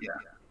 And,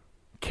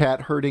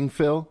 Cat Herding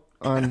Phil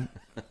on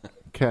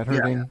Cat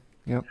Herding.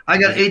 Yeah. Yep. I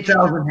got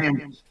 8,000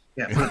 handles.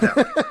 Yeah, put it that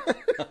way.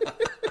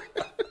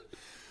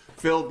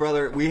 Phil,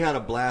 brother, we had a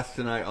blast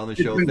tonight on the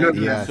show. Thank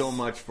you so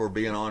much for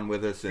being on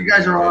with us and you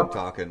guys are all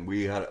talking.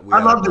 I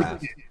love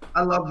this.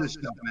 I love this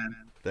stuff, man.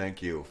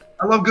 Thank you.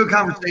 I love good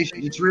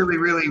conversation. It's really,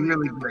 really,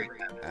 really great,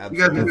 man. Absolutely.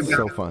 You guys are good guys.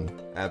 So fun.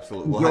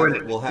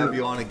 Absolutely. We'll have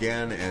you on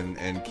again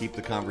and keep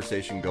the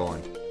conversation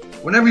going.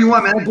 Whenever you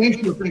want, man. That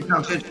game show thing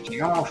sounds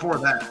interesting. I'm all for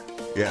that.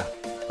 Yeah.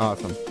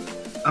 Awesome.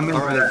 I'm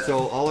into that.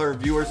 So all our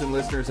viewers and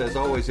listeners, as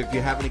always, if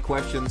you have any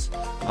questions,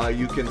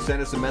 you can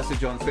send us a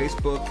message on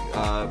Facebook.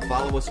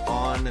 Follow us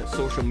on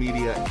social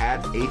media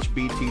at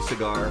HBT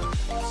Cigar.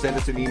 Send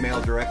us an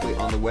email directly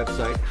on the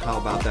website,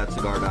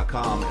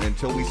 howaboutthatcigar.com. And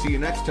until we see you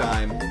next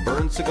time,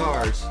 burn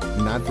cigars,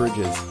 not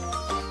bridges.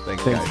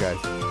 Thanks guys.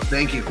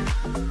 Thank you.